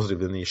more positive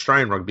than the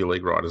Australian rugby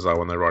league writers are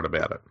when they write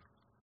about it.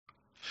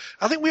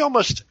 I think we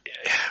almost...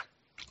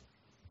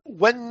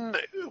 When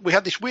we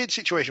had this weird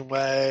situation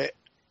where...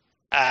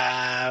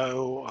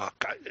 I'm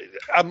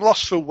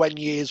lost for when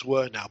years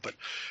were now, but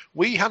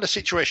we had a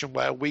situation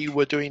where we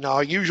were doing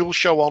our usual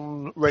show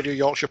on Radio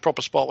Yorkshire,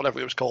 Proper Sport, whatever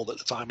it was called at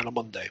the time, on a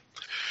Monday,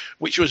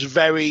 which was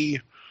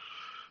very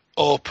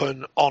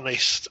open,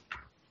 honest,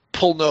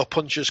 pull no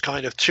punches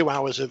kind of 2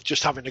 hours of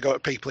just having to go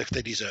at people if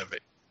they deserve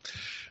it.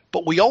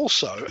 But we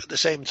also, at the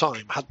same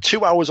time, had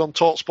 2 hours on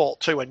TalkSport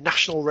 2, a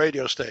national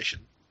radio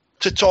station,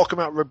 to talk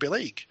about rugby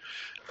league.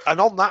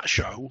 And on that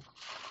show,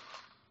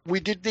 we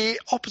did the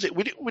opposite.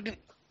 We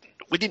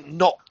didn't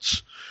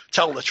not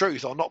tell the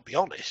truth or not be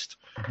honest,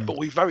 but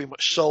we very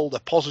much sold a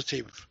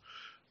positive,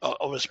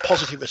 or as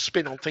positive a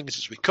spin on things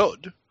as we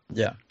could.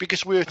 Yeah.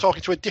 Because we were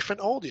talking to a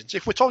different audience.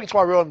 If we're talking to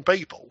our own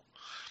people,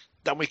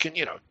 then we can,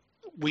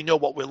 we know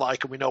what we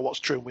like and we know what's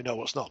true and we know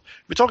what's not.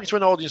 If we're talking to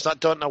an audience that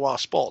don't know our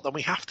sport, then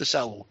we have to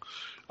sell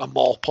a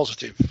more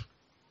positive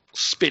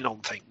spin on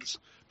things.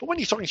 But when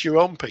you're talking to your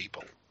own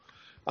people,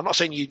 I'm not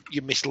saying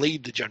you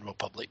mislead the general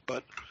public,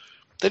 but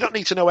they don't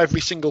need to know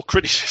every single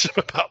criticism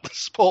about the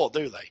sport,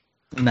 do they?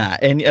 Nah,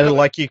 and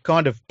like you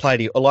kind of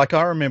played it. Like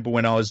I remember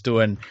when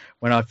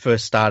I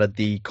first started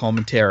the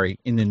commentary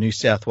in the New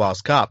South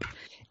Wales Cup,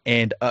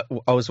 and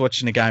I was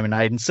watching a game and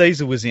Aidan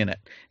Caesar was in it.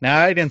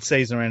 Now Aidan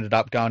Caesar ended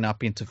up going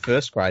up into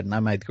first grade, and they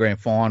made the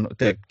grand final.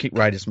 The Kick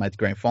Raiders made the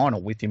grand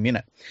final with him in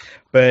it,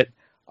 but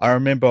I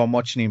remember I'm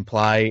watching him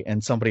play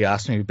and somebody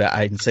asked me about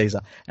Aidan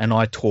Caesar and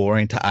I tore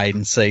into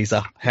Aidan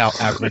Caesar, how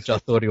average I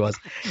thought he was.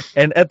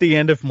 And at the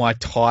end of my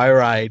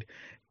tirade,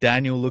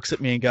 Daniel looks at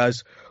me and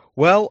goes,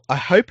 well, I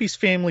hope his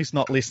family's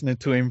not listening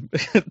to him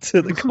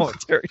to the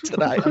commentary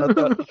today. And I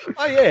thought,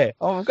 oh yeah,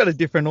 I've got a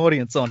different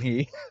audience on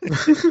here.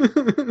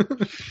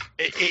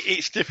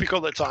 It's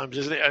difficult at times,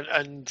 isn't it?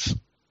 And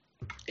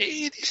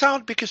it's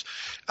hard because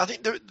I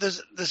think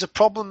there's a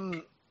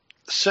problem,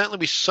 certainly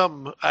with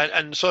some,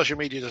 and social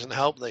media doesn't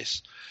help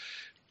this.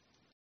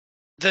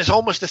 There's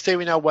almost a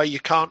theory now where you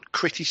can't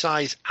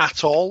criticise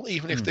at all,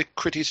 even if the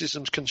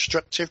criticism's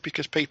constructive,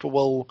 because people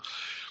will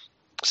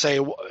say,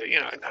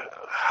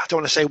 I don't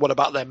want to say what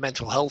about their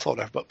mental health or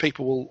whatever, but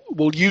people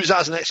will use that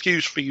as an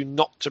excuse for you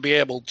not to be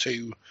able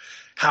to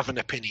have an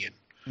opinion,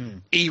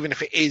 even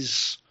if it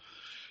is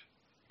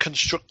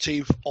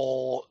constructive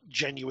or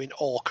genuine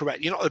or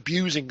correct. You're not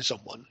abusing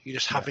someone, you're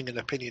just having an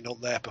opinion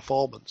on their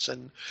performance.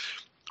 And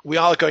we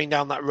are going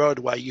down that road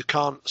where you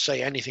can't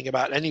say anything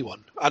about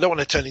anyone. I don't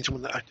want to turn into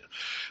one.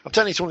 I'm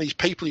turning into one of these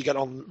people you get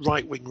on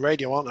right-wing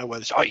radio, aren't I? Where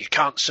it's, you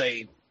can't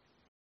say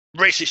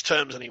racist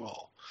terms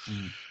anymore.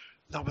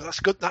 No, but that's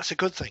good. That's a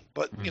good thing.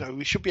 But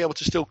we should be able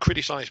to still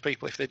criticise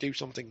people if they do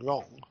something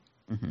wrong,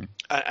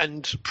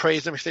 and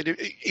praise them if they do.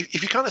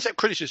 If you can't accept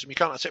criticism, you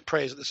can't accept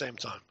praise at the same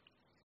time.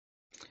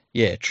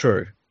 Yeah,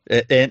 true.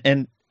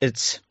 And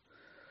it's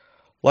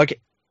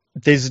like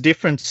there's a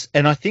difference,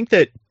 and I think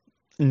that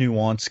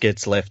nuance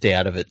gets left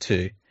out of it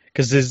too,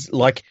 because there's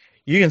like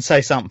you can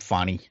say something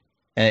funny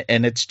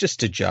and it's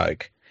just a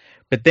joke,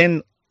 but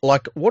then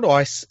like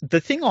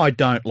the thing I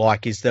don't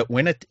like is that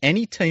when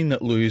any team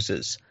that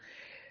loses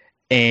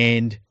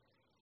and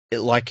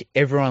like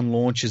everyone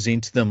launches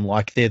into them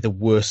like they're the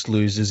worst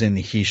losers in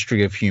the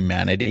history of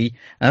humanity,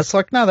 and it's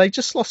like, no, they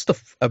just lost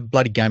a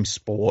bloody game of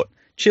sport.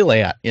 Chill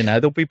out,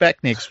 they'll be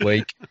back next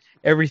week.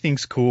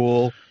 Everything's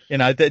cool,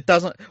 that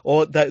doesn't.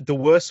 Or the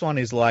worst one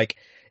is like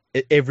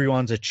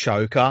everyone's a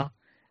choker,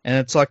 and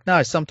it's like,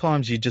 no,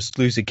 sometimes you just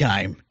lose a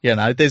game.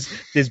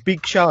 There's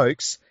big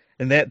chokes,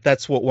 and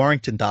that's what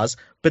Warrington does.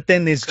 But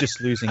then there's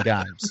just losing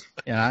games.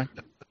 Yeah,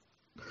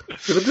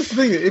 but this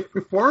thing,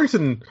 if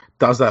Warrington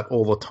does that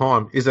all the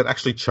time, is it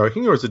actually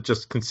choking or is it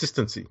just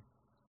consistency?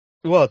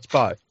 Well, it's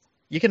both.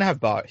 You can have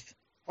both.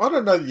 I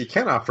don't know that you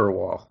can after a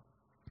while.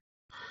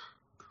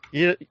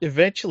 No,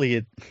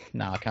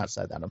 I can't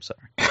say that. I'm sorry.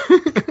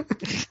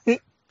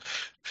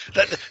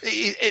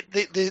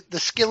 The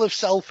skill of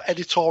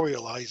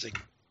self-editorializing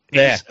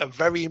is a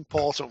very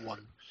important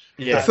one.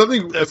 Yeah,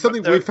 it's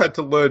something we've had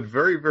to learn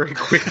very, very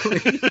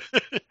quickly.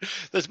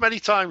 There's many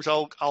times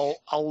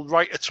I'll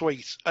write a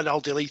tweet and I'll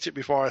delete it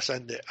before I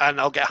send it,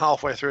 and I'll get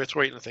halfway through a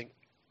tweet and I think,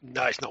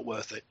 no, it's not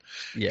worth it.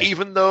 Yeah.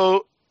 Even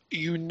though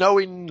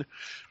in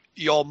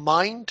your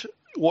mind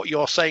what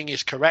you're saying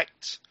is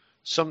correct,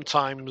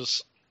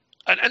 sometimes,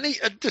 and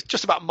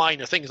just about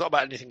minor things, not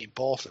about anything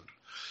important.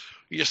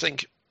 You just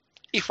think,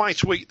 if I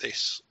tweet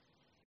this,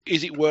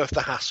 is it worth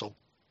the hassle?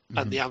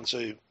 And the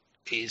answer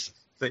is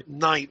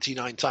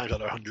 99 times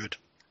out of 100.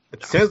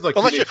 It sounds like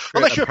unless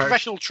you're a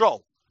professional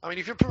troll. I mean,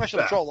 if you're a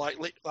professional troll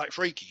like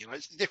Freaky,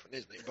 it's different,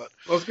 isn't it? But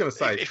I was going to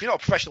say, if you're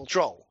not a professional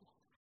troll,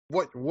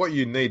 what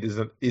you need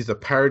is a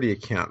parody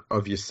account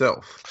of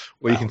yourself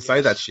where you can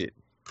say that shit.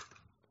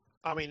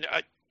 I mean,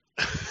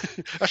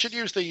 I should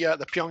use the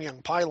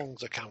Pyongyang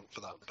Pylons account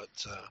for that, but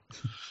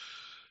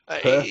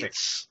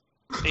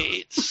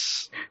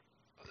it's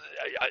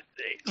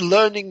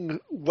learning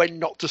when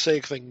not to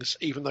say things,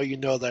 even though you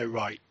know they're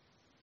right.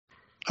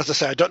 As I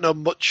say, I don't know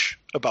much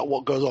about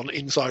what goes on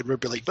inside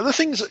rugby league, but the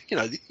things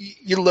that,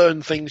 you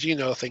learn things,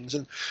 things,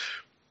 and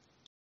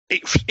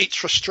it's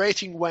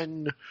frustrating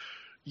when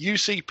you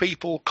see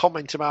people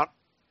comment about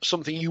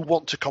something you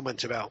want to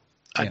comment about,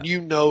 and you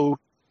know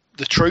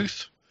the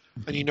truth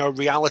and you know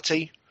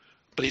reality,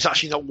 but it's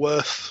actually not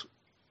worth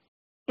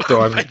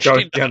going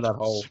down that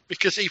hole.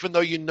 Because even though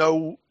you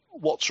know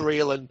what's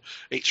real, and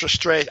it's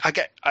frustrating,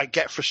 I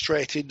get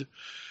frustrated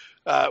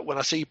when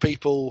I see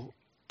people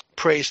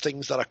praise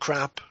things that are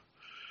crap,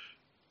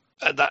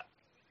 and that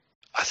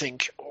I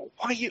think,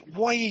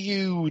 why are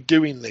you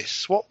doing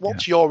this?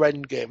 What's your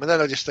end game? And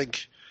then I just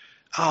think,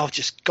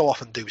 just go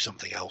off and do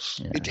something else.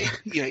 Yeah.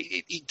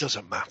 It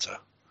doesn't matter.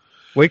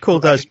 We call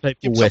those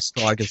people West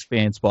Tigers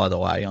fans, by the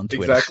way, on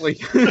Twitter. Exactly.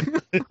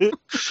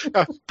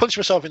 I punched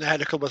myself in the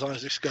head a couple of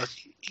times. Just go,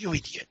 you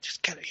idiot!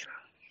 Just get it.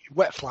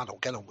 Wet flannel.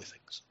 Get on with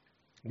things.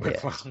 Wet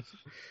flannel.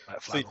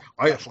 See,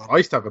 I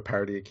used to have a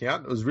parody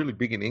account. It was really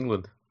big in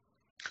England.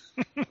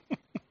 It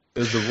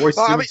was the Roy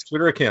Simmons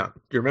Twitter account.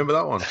 Do you remember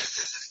that one?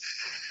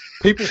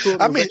 People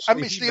thought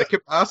they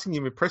kept asking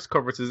him in press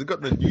conferences. It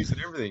got in the news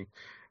and everything,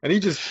 and he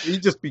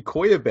just be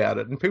coy about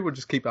it, and people would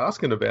just keep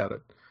asking about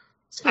it.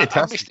 It's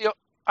fantastic.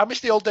 I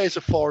miss the old days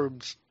of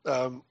forums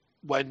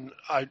when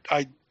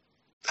I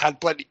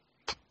had plenty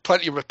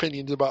of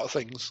opinions about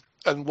things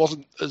and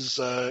wasn't as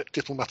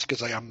diplomatic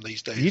as I am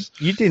these days.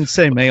 You didn't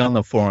see me on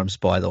the forums,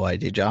 by the way,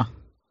 did you?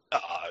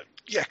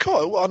 Yeah,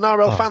 cool. On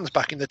RL fans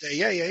back in the day.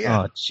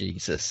 Yeah. Oh,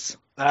 Jesus.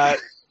 But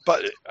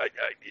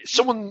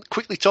someone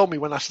quickly told me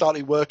when I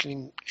started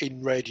working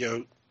in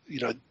radio,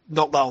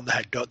 knock that on the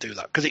head, don't do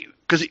that.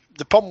 Because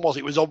the problem was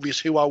it was obvious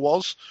who I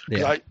was.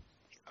 Yeah.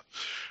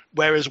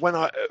 Whereas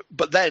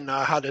but then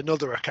I had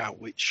another account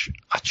which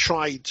I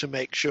tried to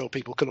make sure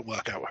people couldn't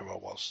work out who I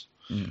was.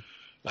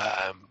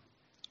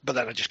 But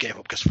then I just gave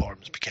up because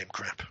forums became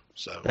crap.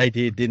 So they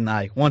did, didn't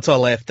they? Once I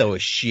left, they were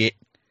shit.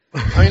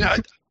 I mean,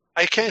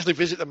 I occasionally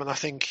visit them and I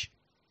think,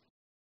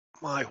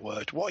 my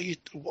word, what are you?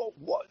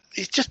 What?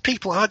 It's just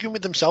people arguing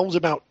with themselves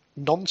about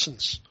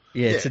nonsense.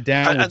 Yeah, it's a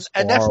downward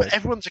spiral. And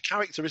everyone's a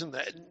character, isn't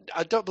there?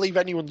 I don't believe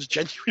anyone's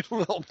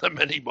genuine on them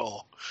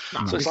anymore.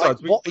 No, so it's like,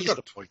 what is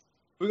the point?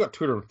 we've got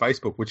Twitter and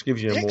Facebook, which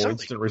gives you a more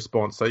instant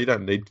response, so you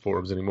don't need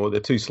forums anymore. They're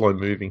too slow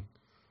moving.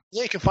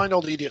 Yeah, you can find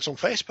all the idiots on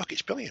Facebook.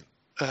 It's brilliant.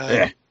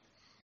 Yeah.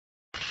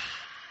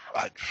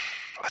 I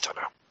don't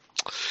know.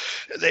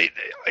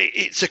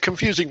 It's a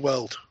confusing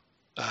world,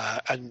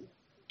 and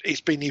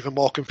it's been even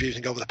more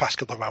confusing over the past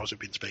couple of hours we've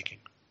been speaking.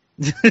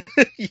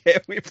 Yeah,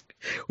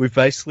 we've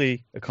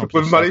basically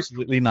accomplished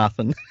absolutely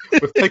nothing.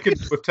 We've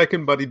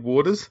taken muddied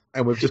waters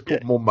and we've just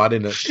put more mud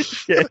in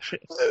it. Yeah.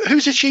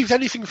 Who's achieved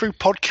anything through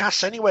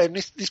podcasts anyway? And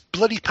this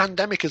bloody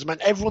pandemic has meant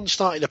everyone's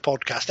started a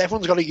podcast.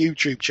 Everyone's got a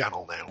YouTube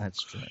channel now.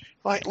 That's true.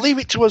 Like, leave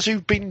it to us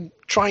who've been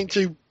trying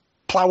to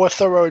plough a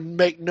thorough and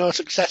make no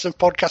success of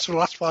podcasts for the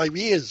last 5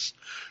 years.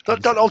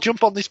 Don't all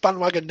jump on this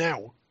bandwagon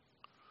now.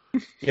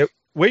 Yep.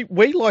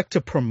 We like to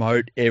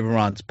promote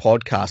everyone's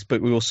podcast, but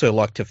we also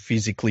like to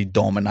physically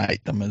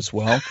dominate them as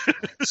well.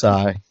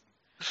 So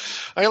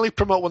I only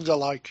promote ones I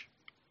like.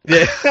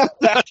 Yeah.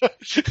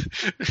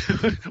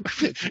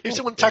 If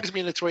someone tags me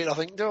in a tweet, I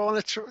think, do I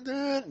want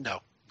to? No.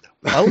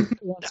 I like the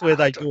ones where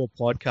they do a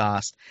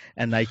podcast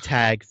and they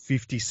tag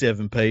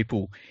 57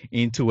 people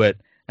into it,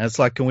 and it's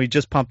like, can we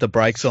just pump the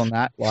brakes on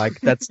that? Like,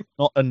 that's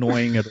not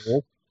annoying at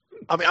all.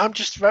 I mean,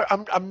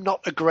 I'm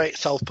not a great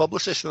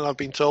self-publicist, and I've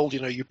been told,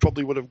 you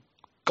probably would have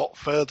got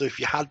further if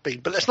you had been,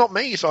 but it's not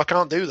me, so I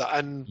can't do that.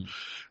 And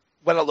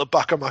when I look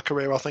back on my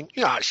career, I think,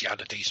 actually, I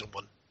had a decent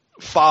one.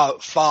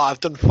 I've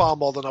done far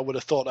more than I would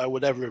have thought I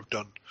would ever have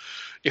done.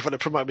 If I'd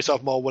have promoted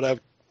myself more, would I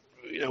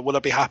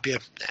be happier?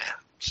 Nah,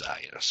 so,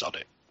 sod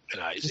it.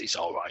 It's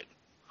all right.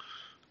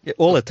 Yeah,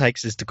 all it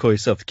takes is to call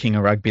yourself the king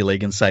of rugby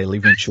league and say,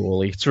 live in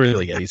Chorley. It's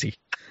really easy.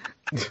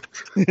 I'll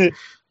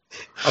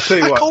tell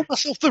you what. I called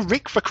myself the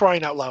Rick, for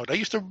crying out loud. I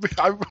used to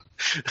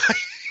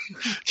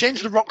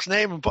change the Rock's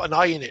name and put an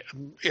I in it,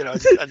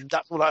 and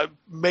that's what I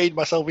made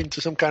myself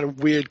into, some kind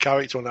of weird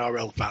character on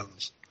RL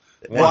fans.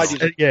 Why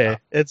did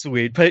it's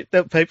weird.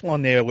 People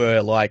on there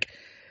were like,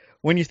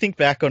 when you think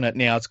back on it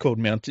now, it's called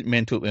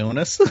mental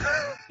illness.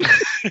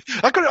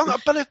 I got it on,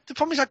 but the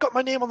problem is I got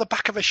my name on the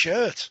back of a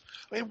shirt.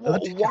 I mean,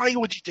 why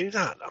would you do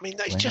that? I mean,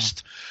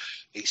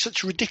 it's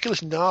such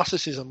ridiculous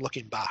narcissism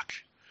looking back.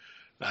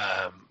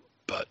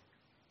 But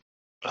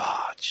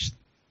just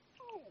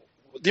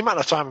the amount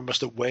of time I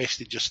must have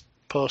wasted just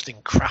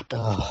posting crap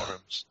on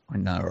forums. I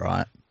know,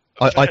 right?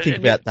 I think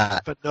about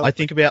that. I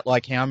think about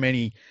like how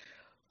many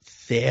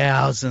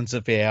thousands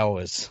of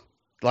hours,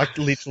 like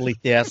literally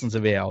thousands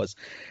of hours,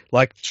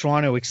 like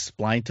trying to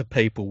explain to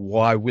people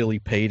why Willie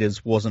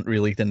Peters wasn't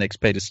really the next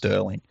Peter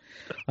Sterling.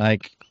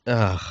 Like,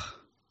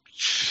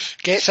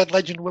 Gateshead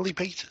legend Willie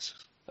Peters.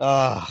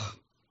 I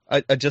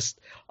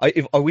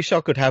wish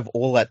I could have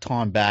all that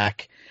time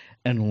back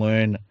and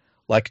learn,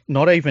 like,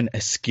 not even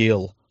a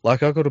skill.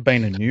 Like, I could have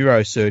been a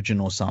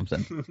neurosurgeon or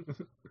something.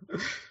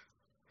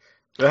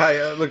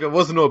 Hey, look, it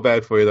wasn't all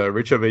bad for you, though,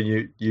 Rich. I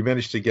mean, you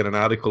managed to get an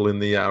article in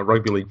the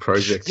Rugby League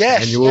Project.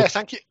 Yes,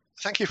 thank you.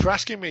 Thank you for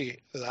asking me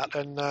that.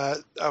 And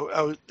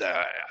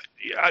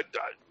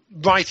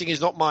writing is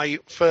not my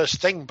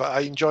first thing, but I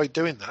enjoyed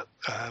doing that.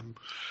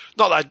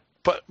 Not that I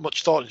put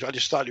much thought into it. I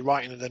just started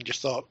writing and then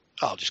just thought,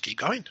 I'll just keep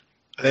going.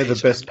 They're the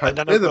best. They're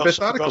the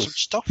best articles. Some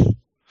stuff.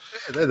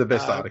 Yeah, they're the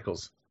best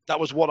articles. That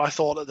was what I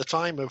thought at the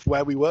time of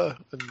where we were,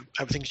 and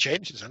everything's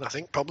changed since then, I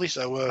think, probably.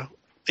 So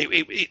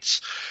it's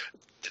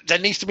there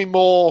needs to be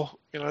more.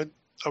 I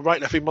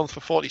write every month for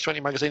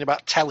 40/20 magazine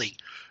about telly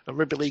and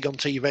rugby league on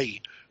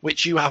TV,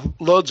 which you have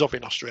loads of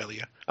in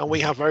Australia, and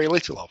we have very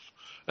little of,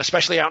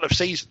 especially out of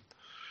season.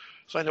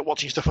 So I end up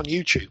watching stuff on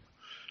YouTube.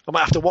 I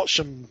might have to watch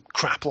some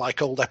crap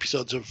like old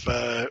episodes of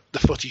the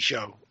Footy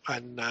Show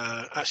and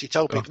actually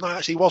tell people, no,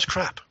 actually, it was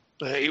crap.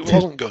 It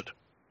wasn't good.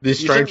 The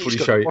Australian Footy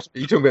Show. Are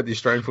you talking about the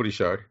Australian Footy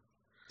Show?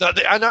 No,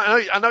 I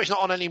know it's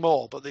not on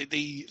anymore, but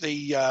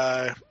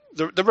the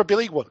rugby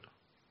league one.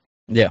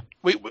 Yeah.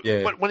 When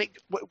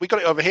we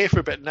got it over here for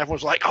a bit, and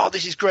everyone's like, "Oh,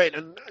 this is great,"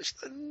 and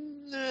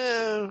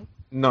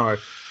no,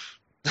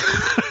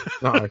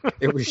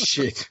 it was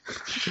shit.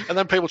 And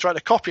then people tried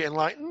to copy it and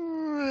like,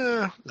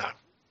 no.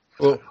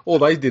 Well, all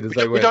they did is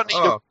they went,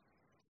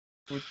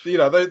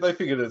 they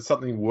figured that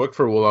something worked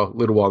for a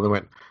little while. And they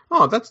went,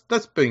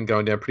 that's been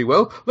going down pretty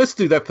well. Let's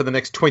do that for the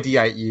next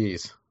 28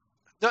 years.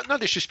 No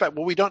disrespect.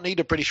 Well, we don't need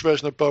a British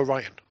version of Bo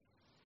Ryan.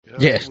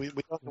 Yes. We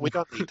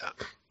don't need that.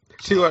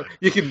 See,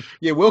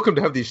 you're welcome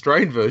to have the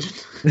Australian version.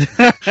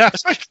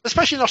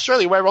 especially in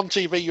Australia, where on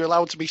TV you're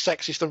allowed to be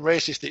sexist and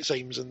racist, it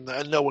seems, and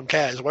no one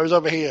cares. Whereas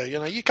over here,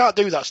 you can't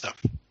do that stuff.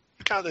 You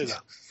can't do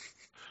that.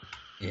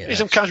 Yeah. It's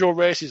some casual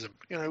racism.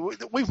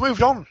 We've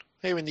moved on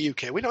here in the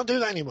UK. We don't do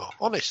that anymore.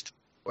 Honest.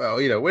 Well,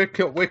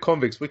 we're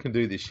convicts. We can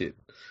do this shit.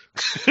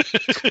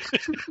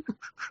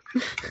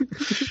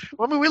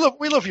 Well, I mean,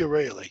 we love you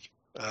really.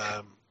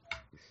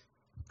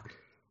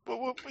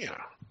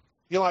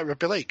 You like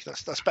rugby league.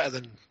 That's better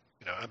than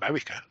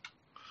America.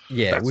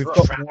 Yeah, we've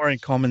got more in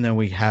common than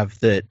we have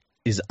that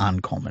is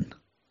uncommon.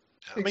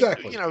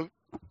 Exactly.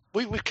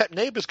 We've kept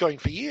Neighbours going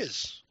for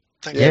years.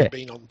 Thanks for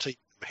being on TV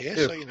here.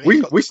 Yeah.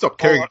 So, we stopped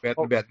caring about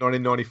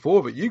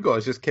 1994, but you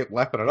guys just kept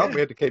lapping it up.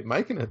 We had to keep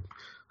making it.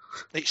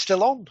 It's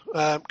still on.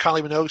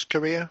 Kylie Minogue's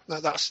career.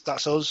 That's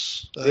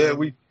us. Yeah,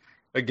 we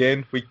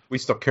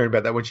stopped caring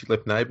about that when she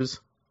left Neighbours.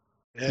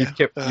 Yeah, You've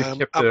kept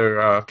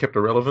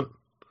her relevant.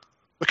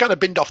 We kind of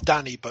binned off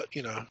Danny, but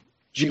you know,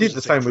 you did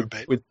the same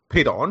with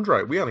Peter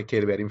Andre. We only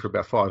cared about him for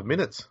about 5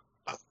 minutes.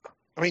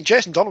 I mean,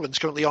 Jason Donovan's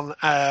currently on.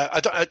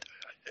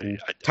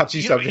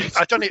 Touchy subject.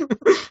 I don't.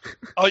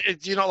 Oh,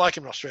 do you not like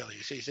him in Australia?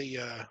 Is he?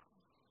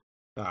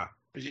 Nah.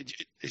 Is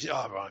he?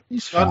 Oh, right.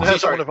 He's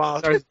one of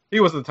our. No, he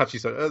wasn't the touchy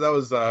subject. That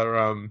was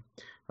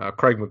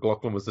Craig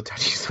McLaughlin was the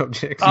touchy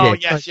subject. Oh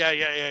yes,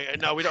 yeah.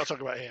 No, we don't talk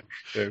about him.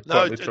 Yeah,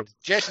 no,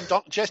 Jason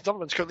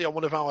Donovan's currently on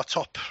one of our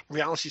top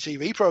reality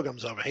TV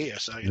programs over here,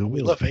 so you know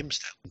we love him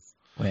still.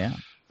 Wow.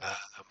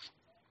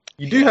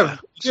 You do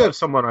have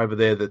someone over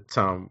there that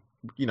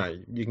you know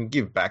you can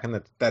give back,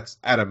 and that's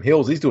Adam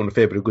Hills. He's doing a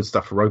fair bit of good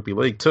stuff for rugby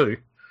league too.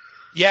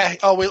 Yeah.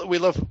 Oh, we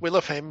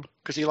love him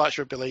because he likes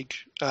rugby league,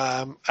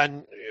 and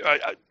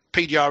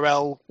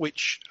PDRL,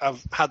 which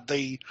I've had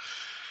the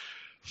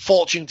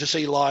fortune to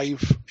see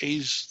live,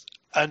 is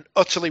an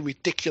utterly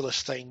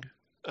ridiculous thing.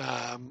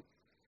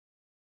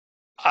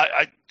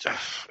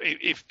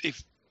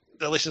 If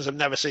the listeners have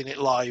never seen it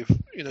live,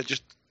 you know,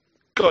 just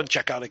go and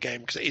check out a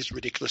game because it is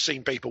ridiculous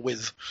seeing people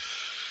with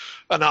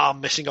an arm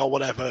missing or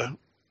whatever,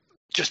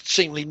 just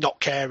seemingly not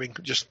caring,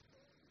 just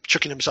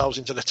chucking themselves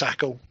into the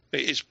tackle.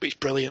 It's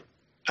brilliant.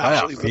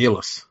 Absolutely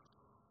fearless.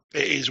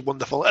 It is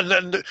wonderful. And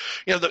then,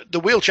 you know, the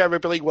Wheelchair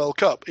Rugby League World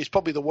Cup is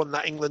probably the one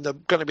that England are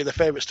going to be the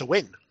favourites to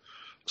win.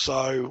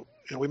 So,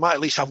 you know, we might at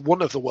least have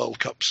one of the World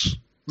Cups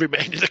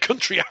remain in the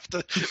country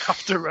after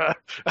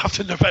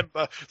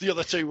November. The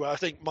other two, I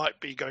think, might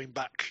be going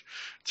back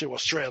to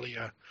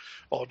Australia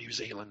or New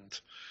Zealand,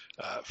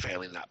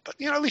 failing that. But,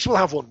 you know, at least we'll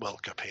have one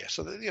World Cup here.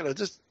 So, that, you know,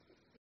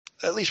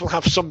 at least we'll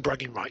have some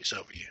bragging rights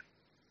over you.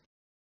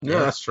 Yeah,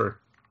 that's true.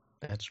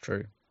 That's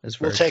true.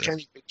 We'll take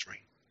any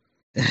victory.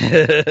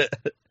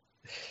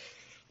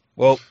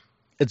 Well,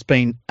 it's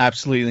been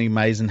absolutely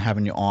amazing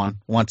having you on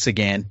once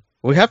again.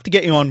 We have to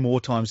get you on more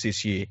times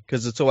this year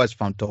because it's always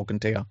fun talking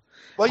to you.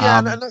 Well, yeah,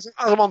 and as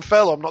I'm on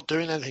furlough, I'm not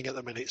doing anything at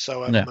the minute,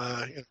 so and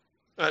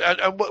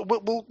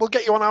we'll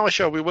get you on our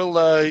show.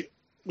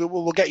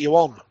 We'll get you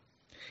on.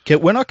 Okay,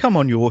 when I come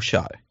on your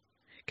show,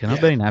 can I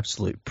be an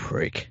absolute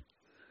prick?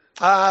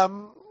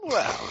 Well,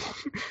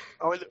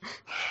 I mean,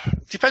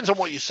 depends on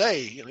what you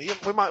say. You know,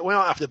 we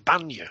might have to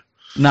ban you.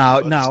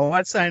 No, I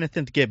won't say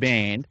anything to get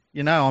banned.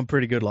 You know, I'm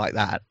pretty good like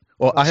that.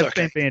 Well, I have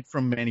been banned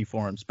from many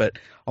forums, but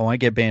I won't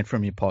get banned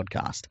from your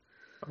podcast.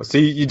 So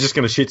you're just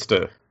going to shit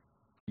stir?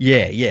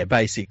 Yeah,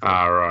 basically.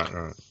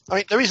 Right. I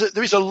mean,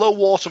 there is a low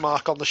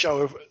watermark on the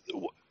show.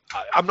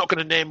 I'm not going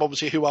to name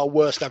obviously who our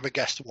worst ever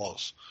guest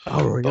was.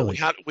 Oh, really?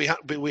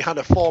 But we had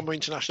a former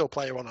international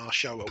player on our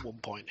show at one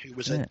point who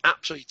was an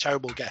absolutely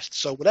terrible guest.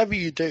 So whatever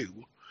you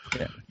do,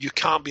 you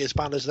can't be as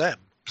bad as them.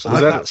 So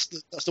that's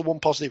the one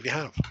positive you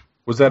have.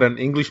 Was that an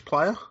English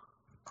player?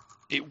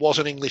 It was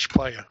an English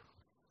player.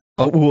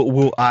 Oh,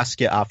 we'll ask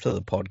you after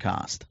the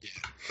podcast.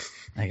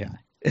 Yeah. Okay.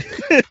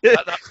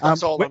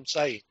 That's all I'm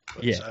saying.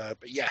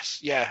 But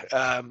yes.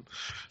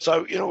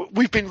 So, you know,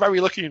 we've been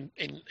very lucky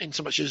in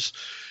so much as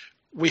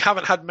we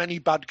haven't had many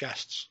bad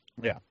guests.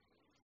 Yeah.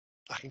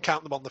 I can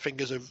count them on the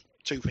fingers of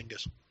 2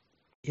 fingers.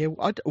 Yeah,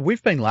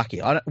 we've been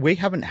lucky. We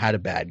haven't had a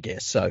bad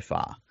guest so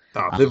far.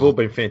 Oh, they've all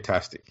been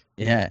fantastic.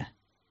 Yeah.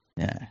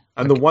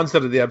 And the ones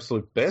that are the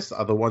absolute best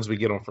are the ones we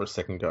get on for a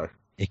second go.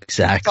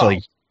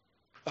 Exactly.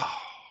 Oh,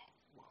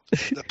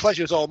 the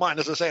pleasure's all mine.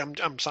 As I say,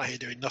 I'm sat here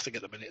doing nothing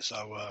at the minute,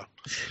 so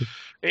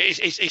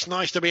it's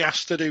nice to be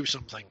asked to do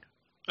something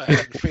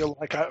and feel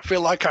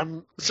like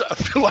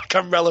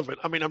I'm relevant.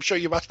 I mean, I'm sure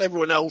you've asked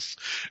everyone else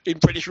in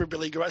British Rugby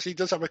League who actually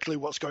does have a clue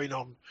what's going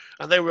on,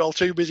 and they were all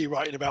too busy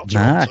writing about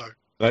Toronto.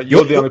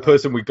 You're the only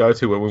person we go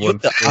to when we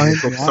want to talk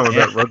something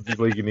about rugby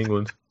league in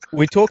England.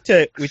 We talked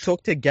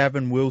to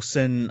Gavin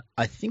Wilson.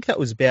 I think that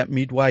was about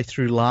midway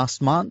through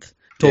last month.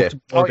 Talked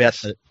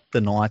about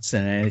the Knights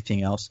and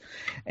anything else,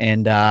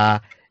 and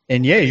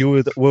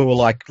we were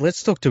like,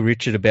 let's talk to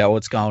Richard about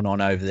what's going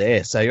on over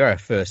there. So you're our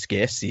first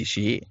guest this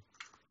year.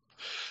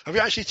 Have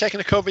you actually taken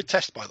a COVID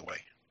test, by the way?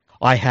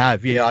 I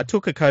have. Yeah, I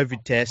took a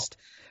COVID test.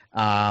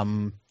 Oh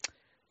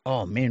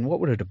man, what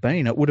would it have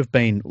been? It would have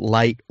been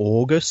late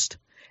August.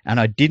 And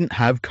I didn't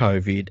have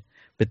COVID,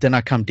 but then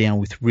I come down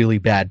with really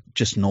bad,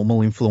 just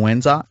normal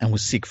influenza, and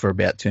was sick for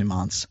about 2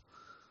 months.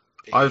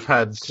 I've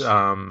had 6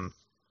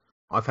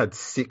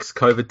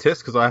 COVID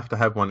tests because I have to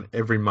have one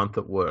every month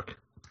at work.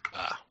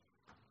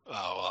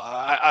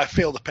 I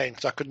feel the pain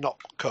because I could not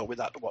cope with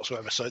that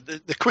whatsoever. So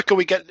the quicker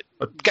we get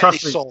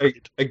this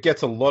sorted, it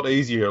gets a lot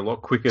easier, a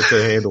lot quicker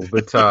to handle.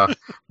 But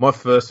my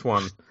first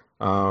one,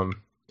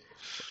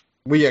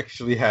 we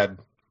actually had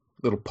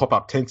little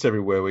pop-up tents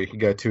everywhere we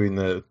could go to in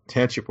the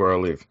township where I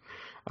live.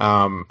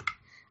 And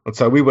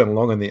so we went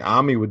along and the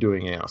army were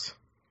doing ours.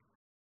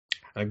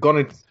 And I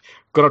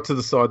got up to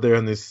the side there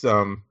and this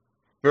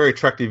very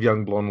attractive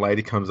young blonde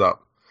lady comes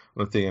up.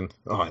 And I'm thinking,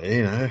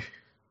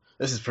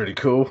 this is pretty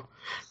cool.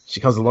 She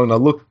comes along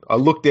and I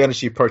look down as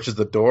she approaches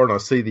the door and I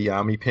see the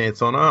army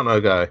pants on her and I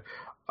go,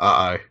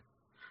 uh-oh,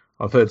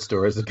 I've heard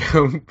stories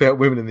about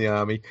women in the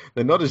army.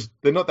 They're not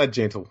that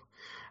gentle.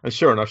 And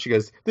sure enough, she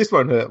goes, "This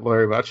won't hurt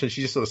very much." And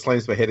she just sort of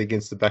slams my head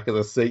against the back of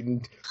the seat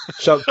and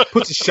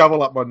puts a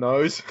shovel up my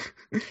nose,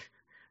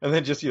 and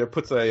then just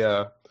puts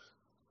a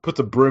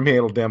broom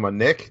handle down my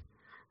neck.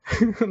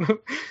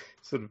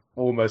 Sort of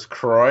almost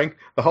crying.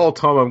 The whole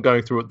time I'm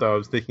going through it, though, I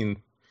was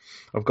thinking,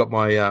 I've got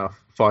my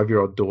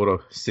 5-year-old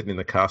daughter sitting in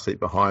the car seat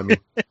behind me.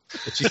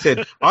 And she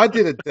said, "I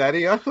did it,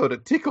 Daddy. I thought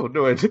it tickled."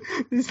 No, it's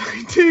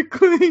like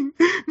tickling.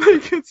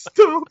 Make it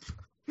stop.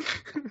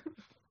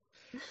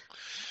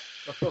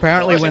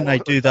 Apparently, when they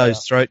do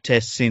those throat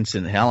tests in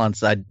St.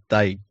 Helens,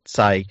 they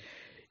say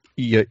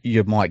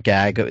you might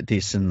gag at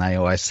this, and they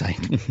always say,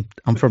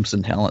 "I'm from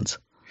St. Helens."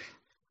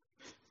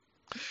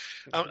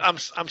 I'm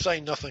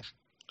saying nothing,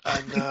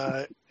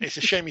 and it's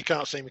a shame you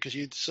can't see me because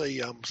you'd see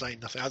I'm saying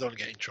nothing. I don't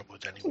get in trouble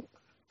with anyone.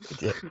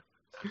 Yeah.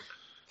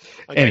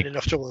 I get in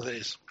enough trouble as it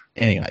is.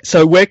 Anyway,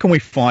 so where can we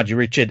find you,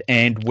 Richard,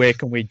 and where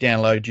can we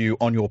download you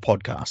on your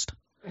podcast?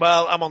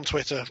 Well, I'm on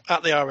Twitter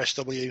at the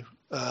RSW.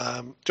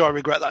 Do I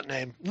regret that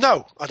name?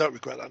 No, I don't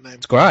regret that name.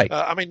 It's great.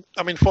 I'm in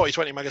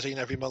 4020 magazine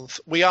every month.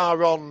 We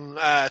are on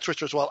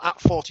Twitter as well at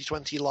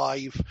 4020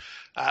 Live.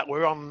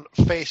 We're on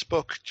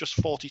Facebook, just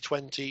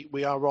 4020.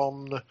 We are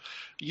on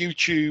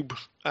YouTube.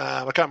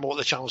 I can't remember what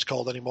the channel's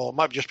called anymore. It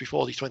might just be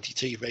 4020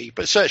 TV.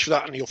 But search for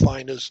that and you'll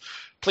find us.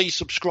 Please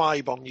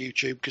subscribe on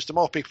YouTube because the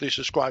more people who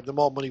subscribe, the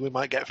more money we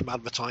might get from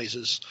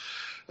advertisers,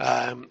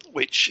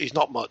 which is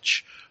not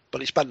much,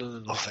 but it's better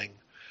than nothing.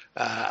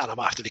 And I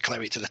might have to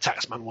declare it to the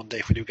taxman one day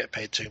if we do get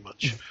paid too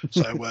much.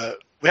 So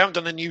we haven't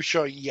done a new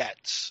show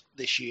yet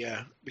this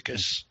year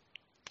because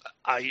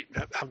I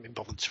haven't been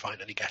bothered to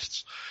find any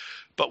guests.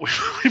 But we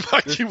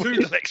might do one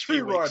in the next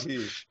few weeks. Right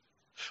here.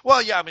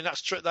 Well, yeah, I mean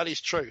that's true. That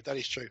is true.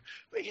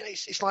 But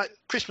it's like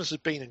Christmas has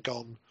been and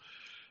gone.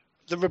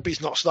 The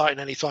rugby's not starting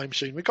anytime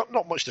soon. We've got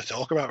not much to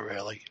talk about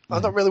really. I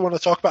don't really want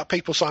to talk about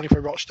people signing for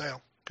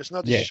Rochdale because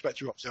no disrespect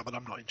to Rochdale, but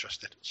I'm not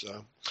interested.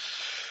 So.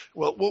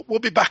 We'll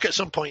be back at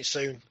some point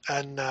soon,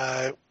 and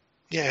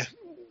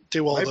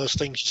do all those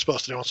things you're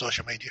supposed to do on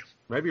social media.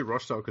 Maybe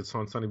Rochdale could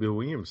sign Sonny Bill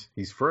Williams.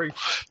 He's free.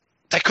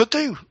 They could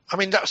do. I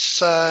mean, that's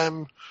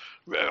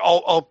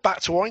all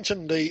back to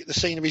Warrington, the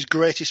scene of his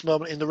greatest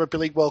moment in the Rugby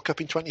League World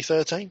Cup in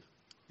 2013.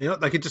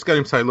 They could just go to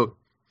him and say, "Look,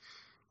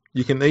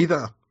 you can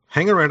either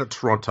hang around at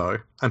Toronto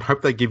and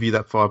hope they give you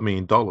that $5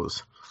 million,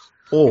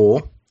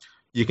 or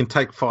you can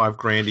take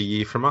 $5,000 a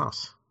year from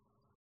us."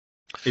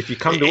 If you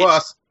come to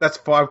us, that's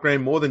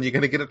 $5,000 more than you're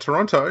going to get at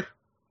Toronto.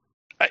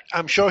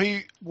 I'm sure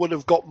he would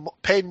have got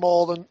paid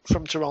more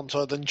from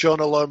Toronto than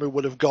Jonah Lomu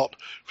would have got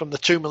from the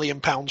 £2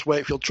 million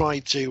Wakefield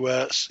tried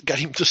to get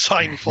him to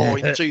sign for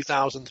in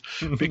 2000,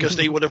 because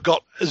they would have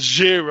got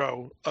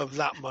zero of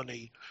that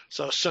money.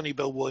 So Sonny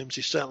Bill Williams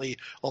is certainly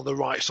on the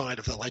right side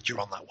of the ledger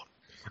on that one.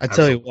 I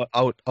tell you what,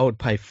 I would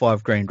pay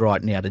 $5,000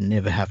 right now to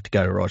never have to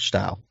go to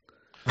Rochdale.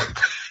 I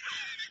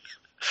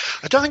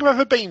don't think I've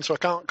ever been, so I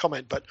can't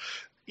comment, but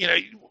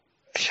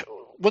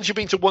once you've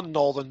been to one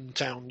northern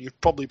town,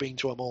 you've probably been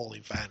to them all,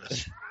 in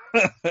fairness.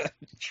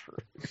 True.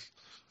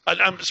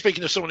 And I'm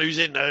speaking of someone who's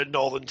in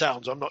northern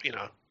towns. I'm not,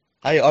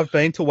 Hey, I've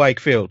been to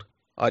Wakefield.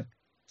 I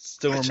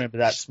still remember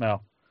that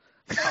smell.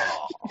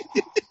 Oh.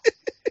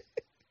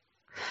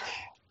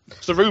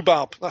 It's the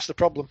rhubarb. That's the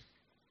problem.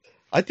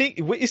 I think,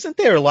 isn't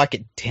there like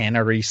a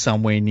tannery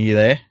somewhere near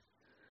there?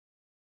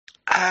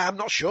 I'm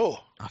not sure.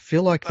 I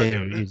feel like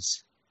there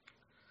is.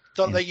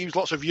 Don't they use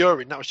lots of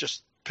urine? That was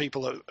just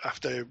people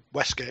after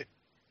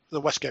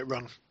the Westgate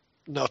run,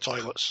 no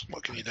toilets.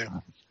 What can you do?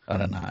 I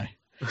don't know,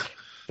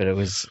 but it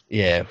was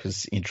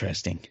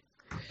interesting.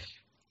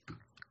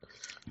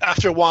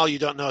 After a while, you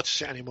don't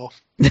notice it anymore.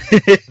 You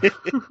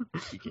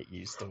get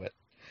used to it.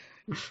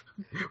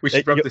 We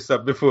should wrap this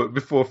up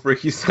before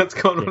Freaky starts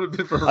going on a bit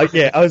of a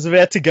rant. I was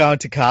about to go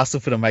into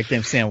Castleford and make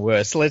them sound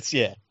worse. I mean,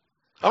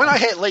 I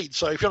hate Leeds,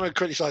 so if you're going to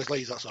criticise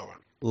Leeds, that's all right.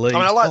 Leeds. I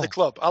mean, I like the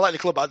club.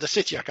 But the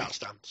city I can't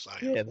stand. So.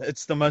 Yeah,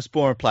 it's the most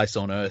boring place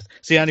on earth.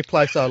 It's the only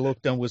place I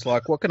looked and was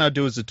like, what can I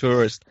do as a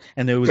tourist?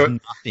 And there was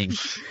nothing.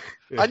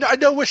 Yeah. I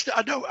know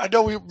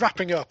we're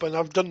wrapping up and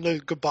I've done the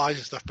goodbyes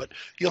and stuff, but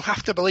you'll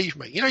have to believe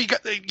me.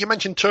 You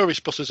mentioned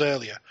tourist buses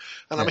earlier,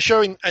 and I'm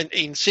sure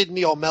in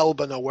Sydney or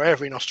Melbourne or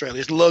wherever in Australia,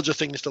 there's loads of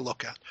things to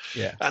look at.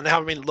 Yeah. And they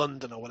have them in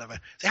London or whatever.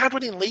 They had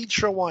one in Leeds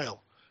for a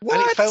while. What?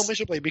 And it failed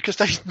miserably because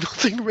there's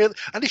nothing really,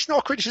 and it's not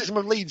a criticism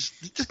of Leeds.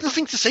 There's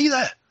nothing to see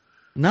there.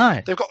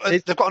 No, they've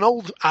got an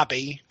old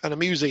abbey and a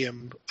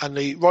museum and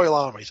the Royal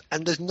Armies,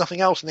 and there's nothing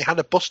else. And they had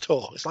a bus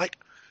tour. It's like,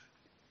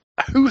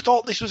 who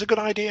thought this was a good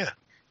idea?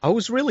 I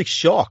was really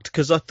shocked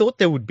because I thought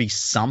there would be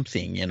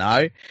something, and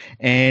I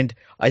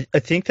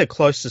think the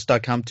closest I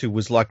come to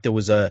was like there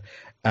was a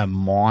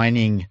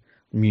mining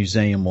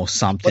museum or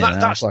something. Well,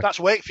 that's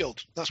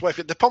Wakefield. That's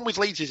Wakefield. The problem with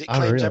Leeds is it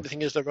claims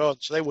everything is their own,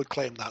 so they would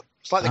claim that.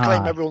 It's like they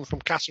claim everyone from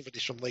Castleford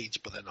is from Leeds,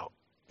 but they're not.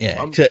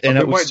 Yeah, and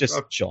it was just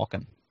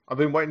shocking. I've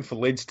been waiting for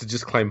Leeds to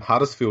just claim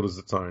Huddersfield as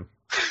its own.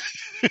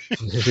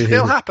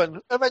 It'll happen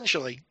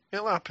eventually.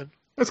 It'll happen.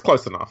 It's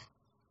close enough.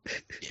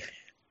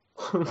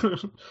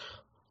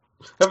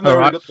 Haven't they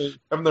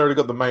already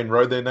got the main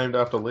road there named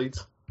after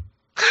Leeds?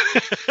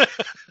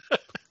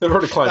 They've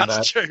already claimed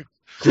That's that. true.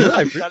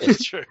 That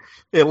is true.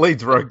 Yeah,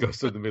 Leeds Road goes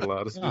through the middle,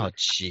 artist. Oh,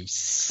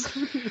 jeez.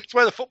 It's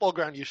where the football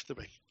ground used to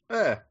be.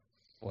 Yeah.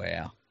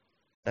 Wow.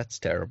 That's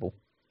terrible.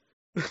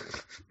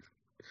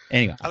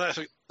 Anyway.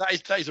 And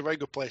that is a very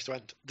good place to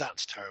end.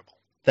 That's terrible.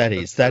 That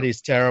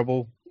is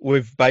terrible.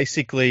 We've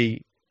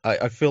basically,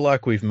 I feel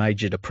like we've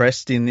made you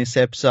depressed in this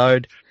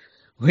episode.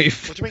 What do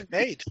you mean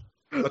made?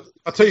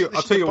 I'll tell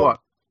you what.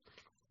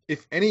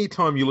 If any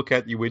time you look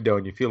out your window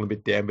and you're feeling a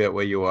bit down about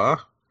where you are,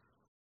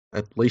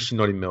 at least you're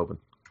not in Melbourne.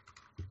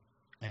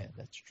 Yeah,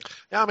 that's true.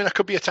 Yeah, I mean, I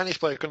could be a tennis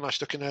player, couldn't I?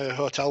 Stuck in a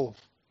hotel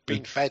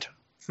being fed.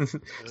 It's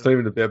not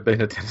even about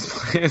being a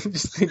tennis player.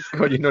 Just think,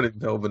 God, you're not in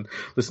Melbourne.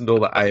 Listen to all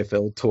the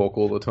AFL talk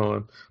all the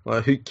time.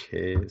 Like, who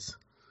cares?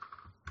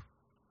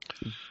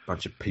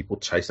 Bunch of people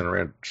chasing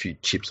around a few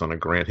chips on a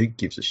ground. Who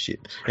gives a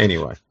shit?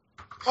 Anyway.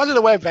 Why do they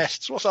wear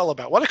vests? What's that all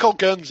about? What are they called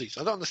Guernseys?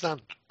 I don't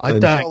understand. I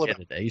don't get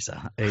it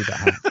either.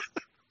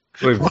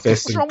 Wear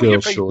vests and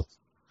girl shorts.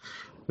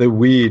 They're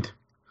weird.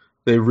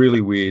 They're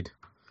really weird.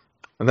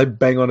 And they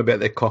bang on about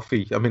their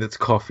coffee. I mean, it's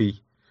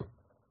coffee.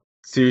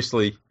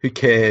 Seriously, who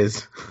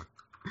cares?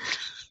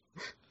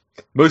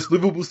 Most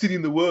livable city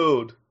in the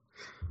world.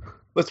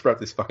 Let's wrap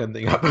this fucking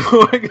thing up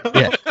before I go.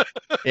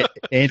 Yeah.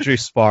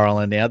 Andrew's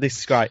spiraling now. This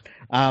is great.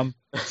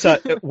 So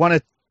I want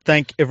to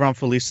thank everyone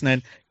for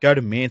listening. Go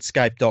to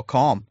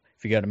manscaped.com.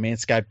 If you go to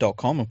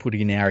manscaped.com and put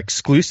in our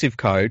exclusive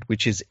code,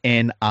 which is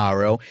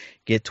NRL,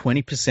 get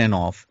 20%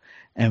 off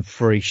and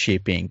free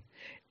shipping.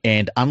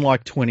 And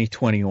unlike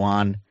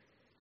 2021,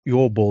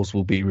 your balls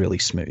will be really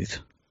smooth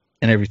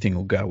and everything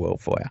will go well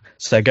for you.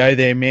 So go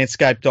there,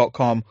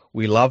 manscaped.com.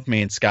 We love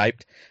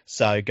Manscaped.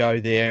 So go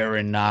there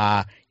and,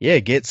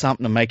 get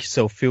something to make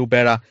yourself feel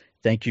better.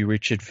 Thank you,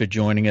 Richard, for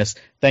joining us.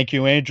 Thank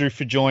you, Andrew,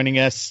 for joining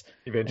us.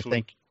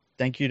 Eventually.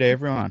 Thank you to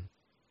everyone.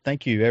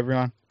 Thank you,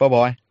 everyone.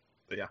 Bye-bye.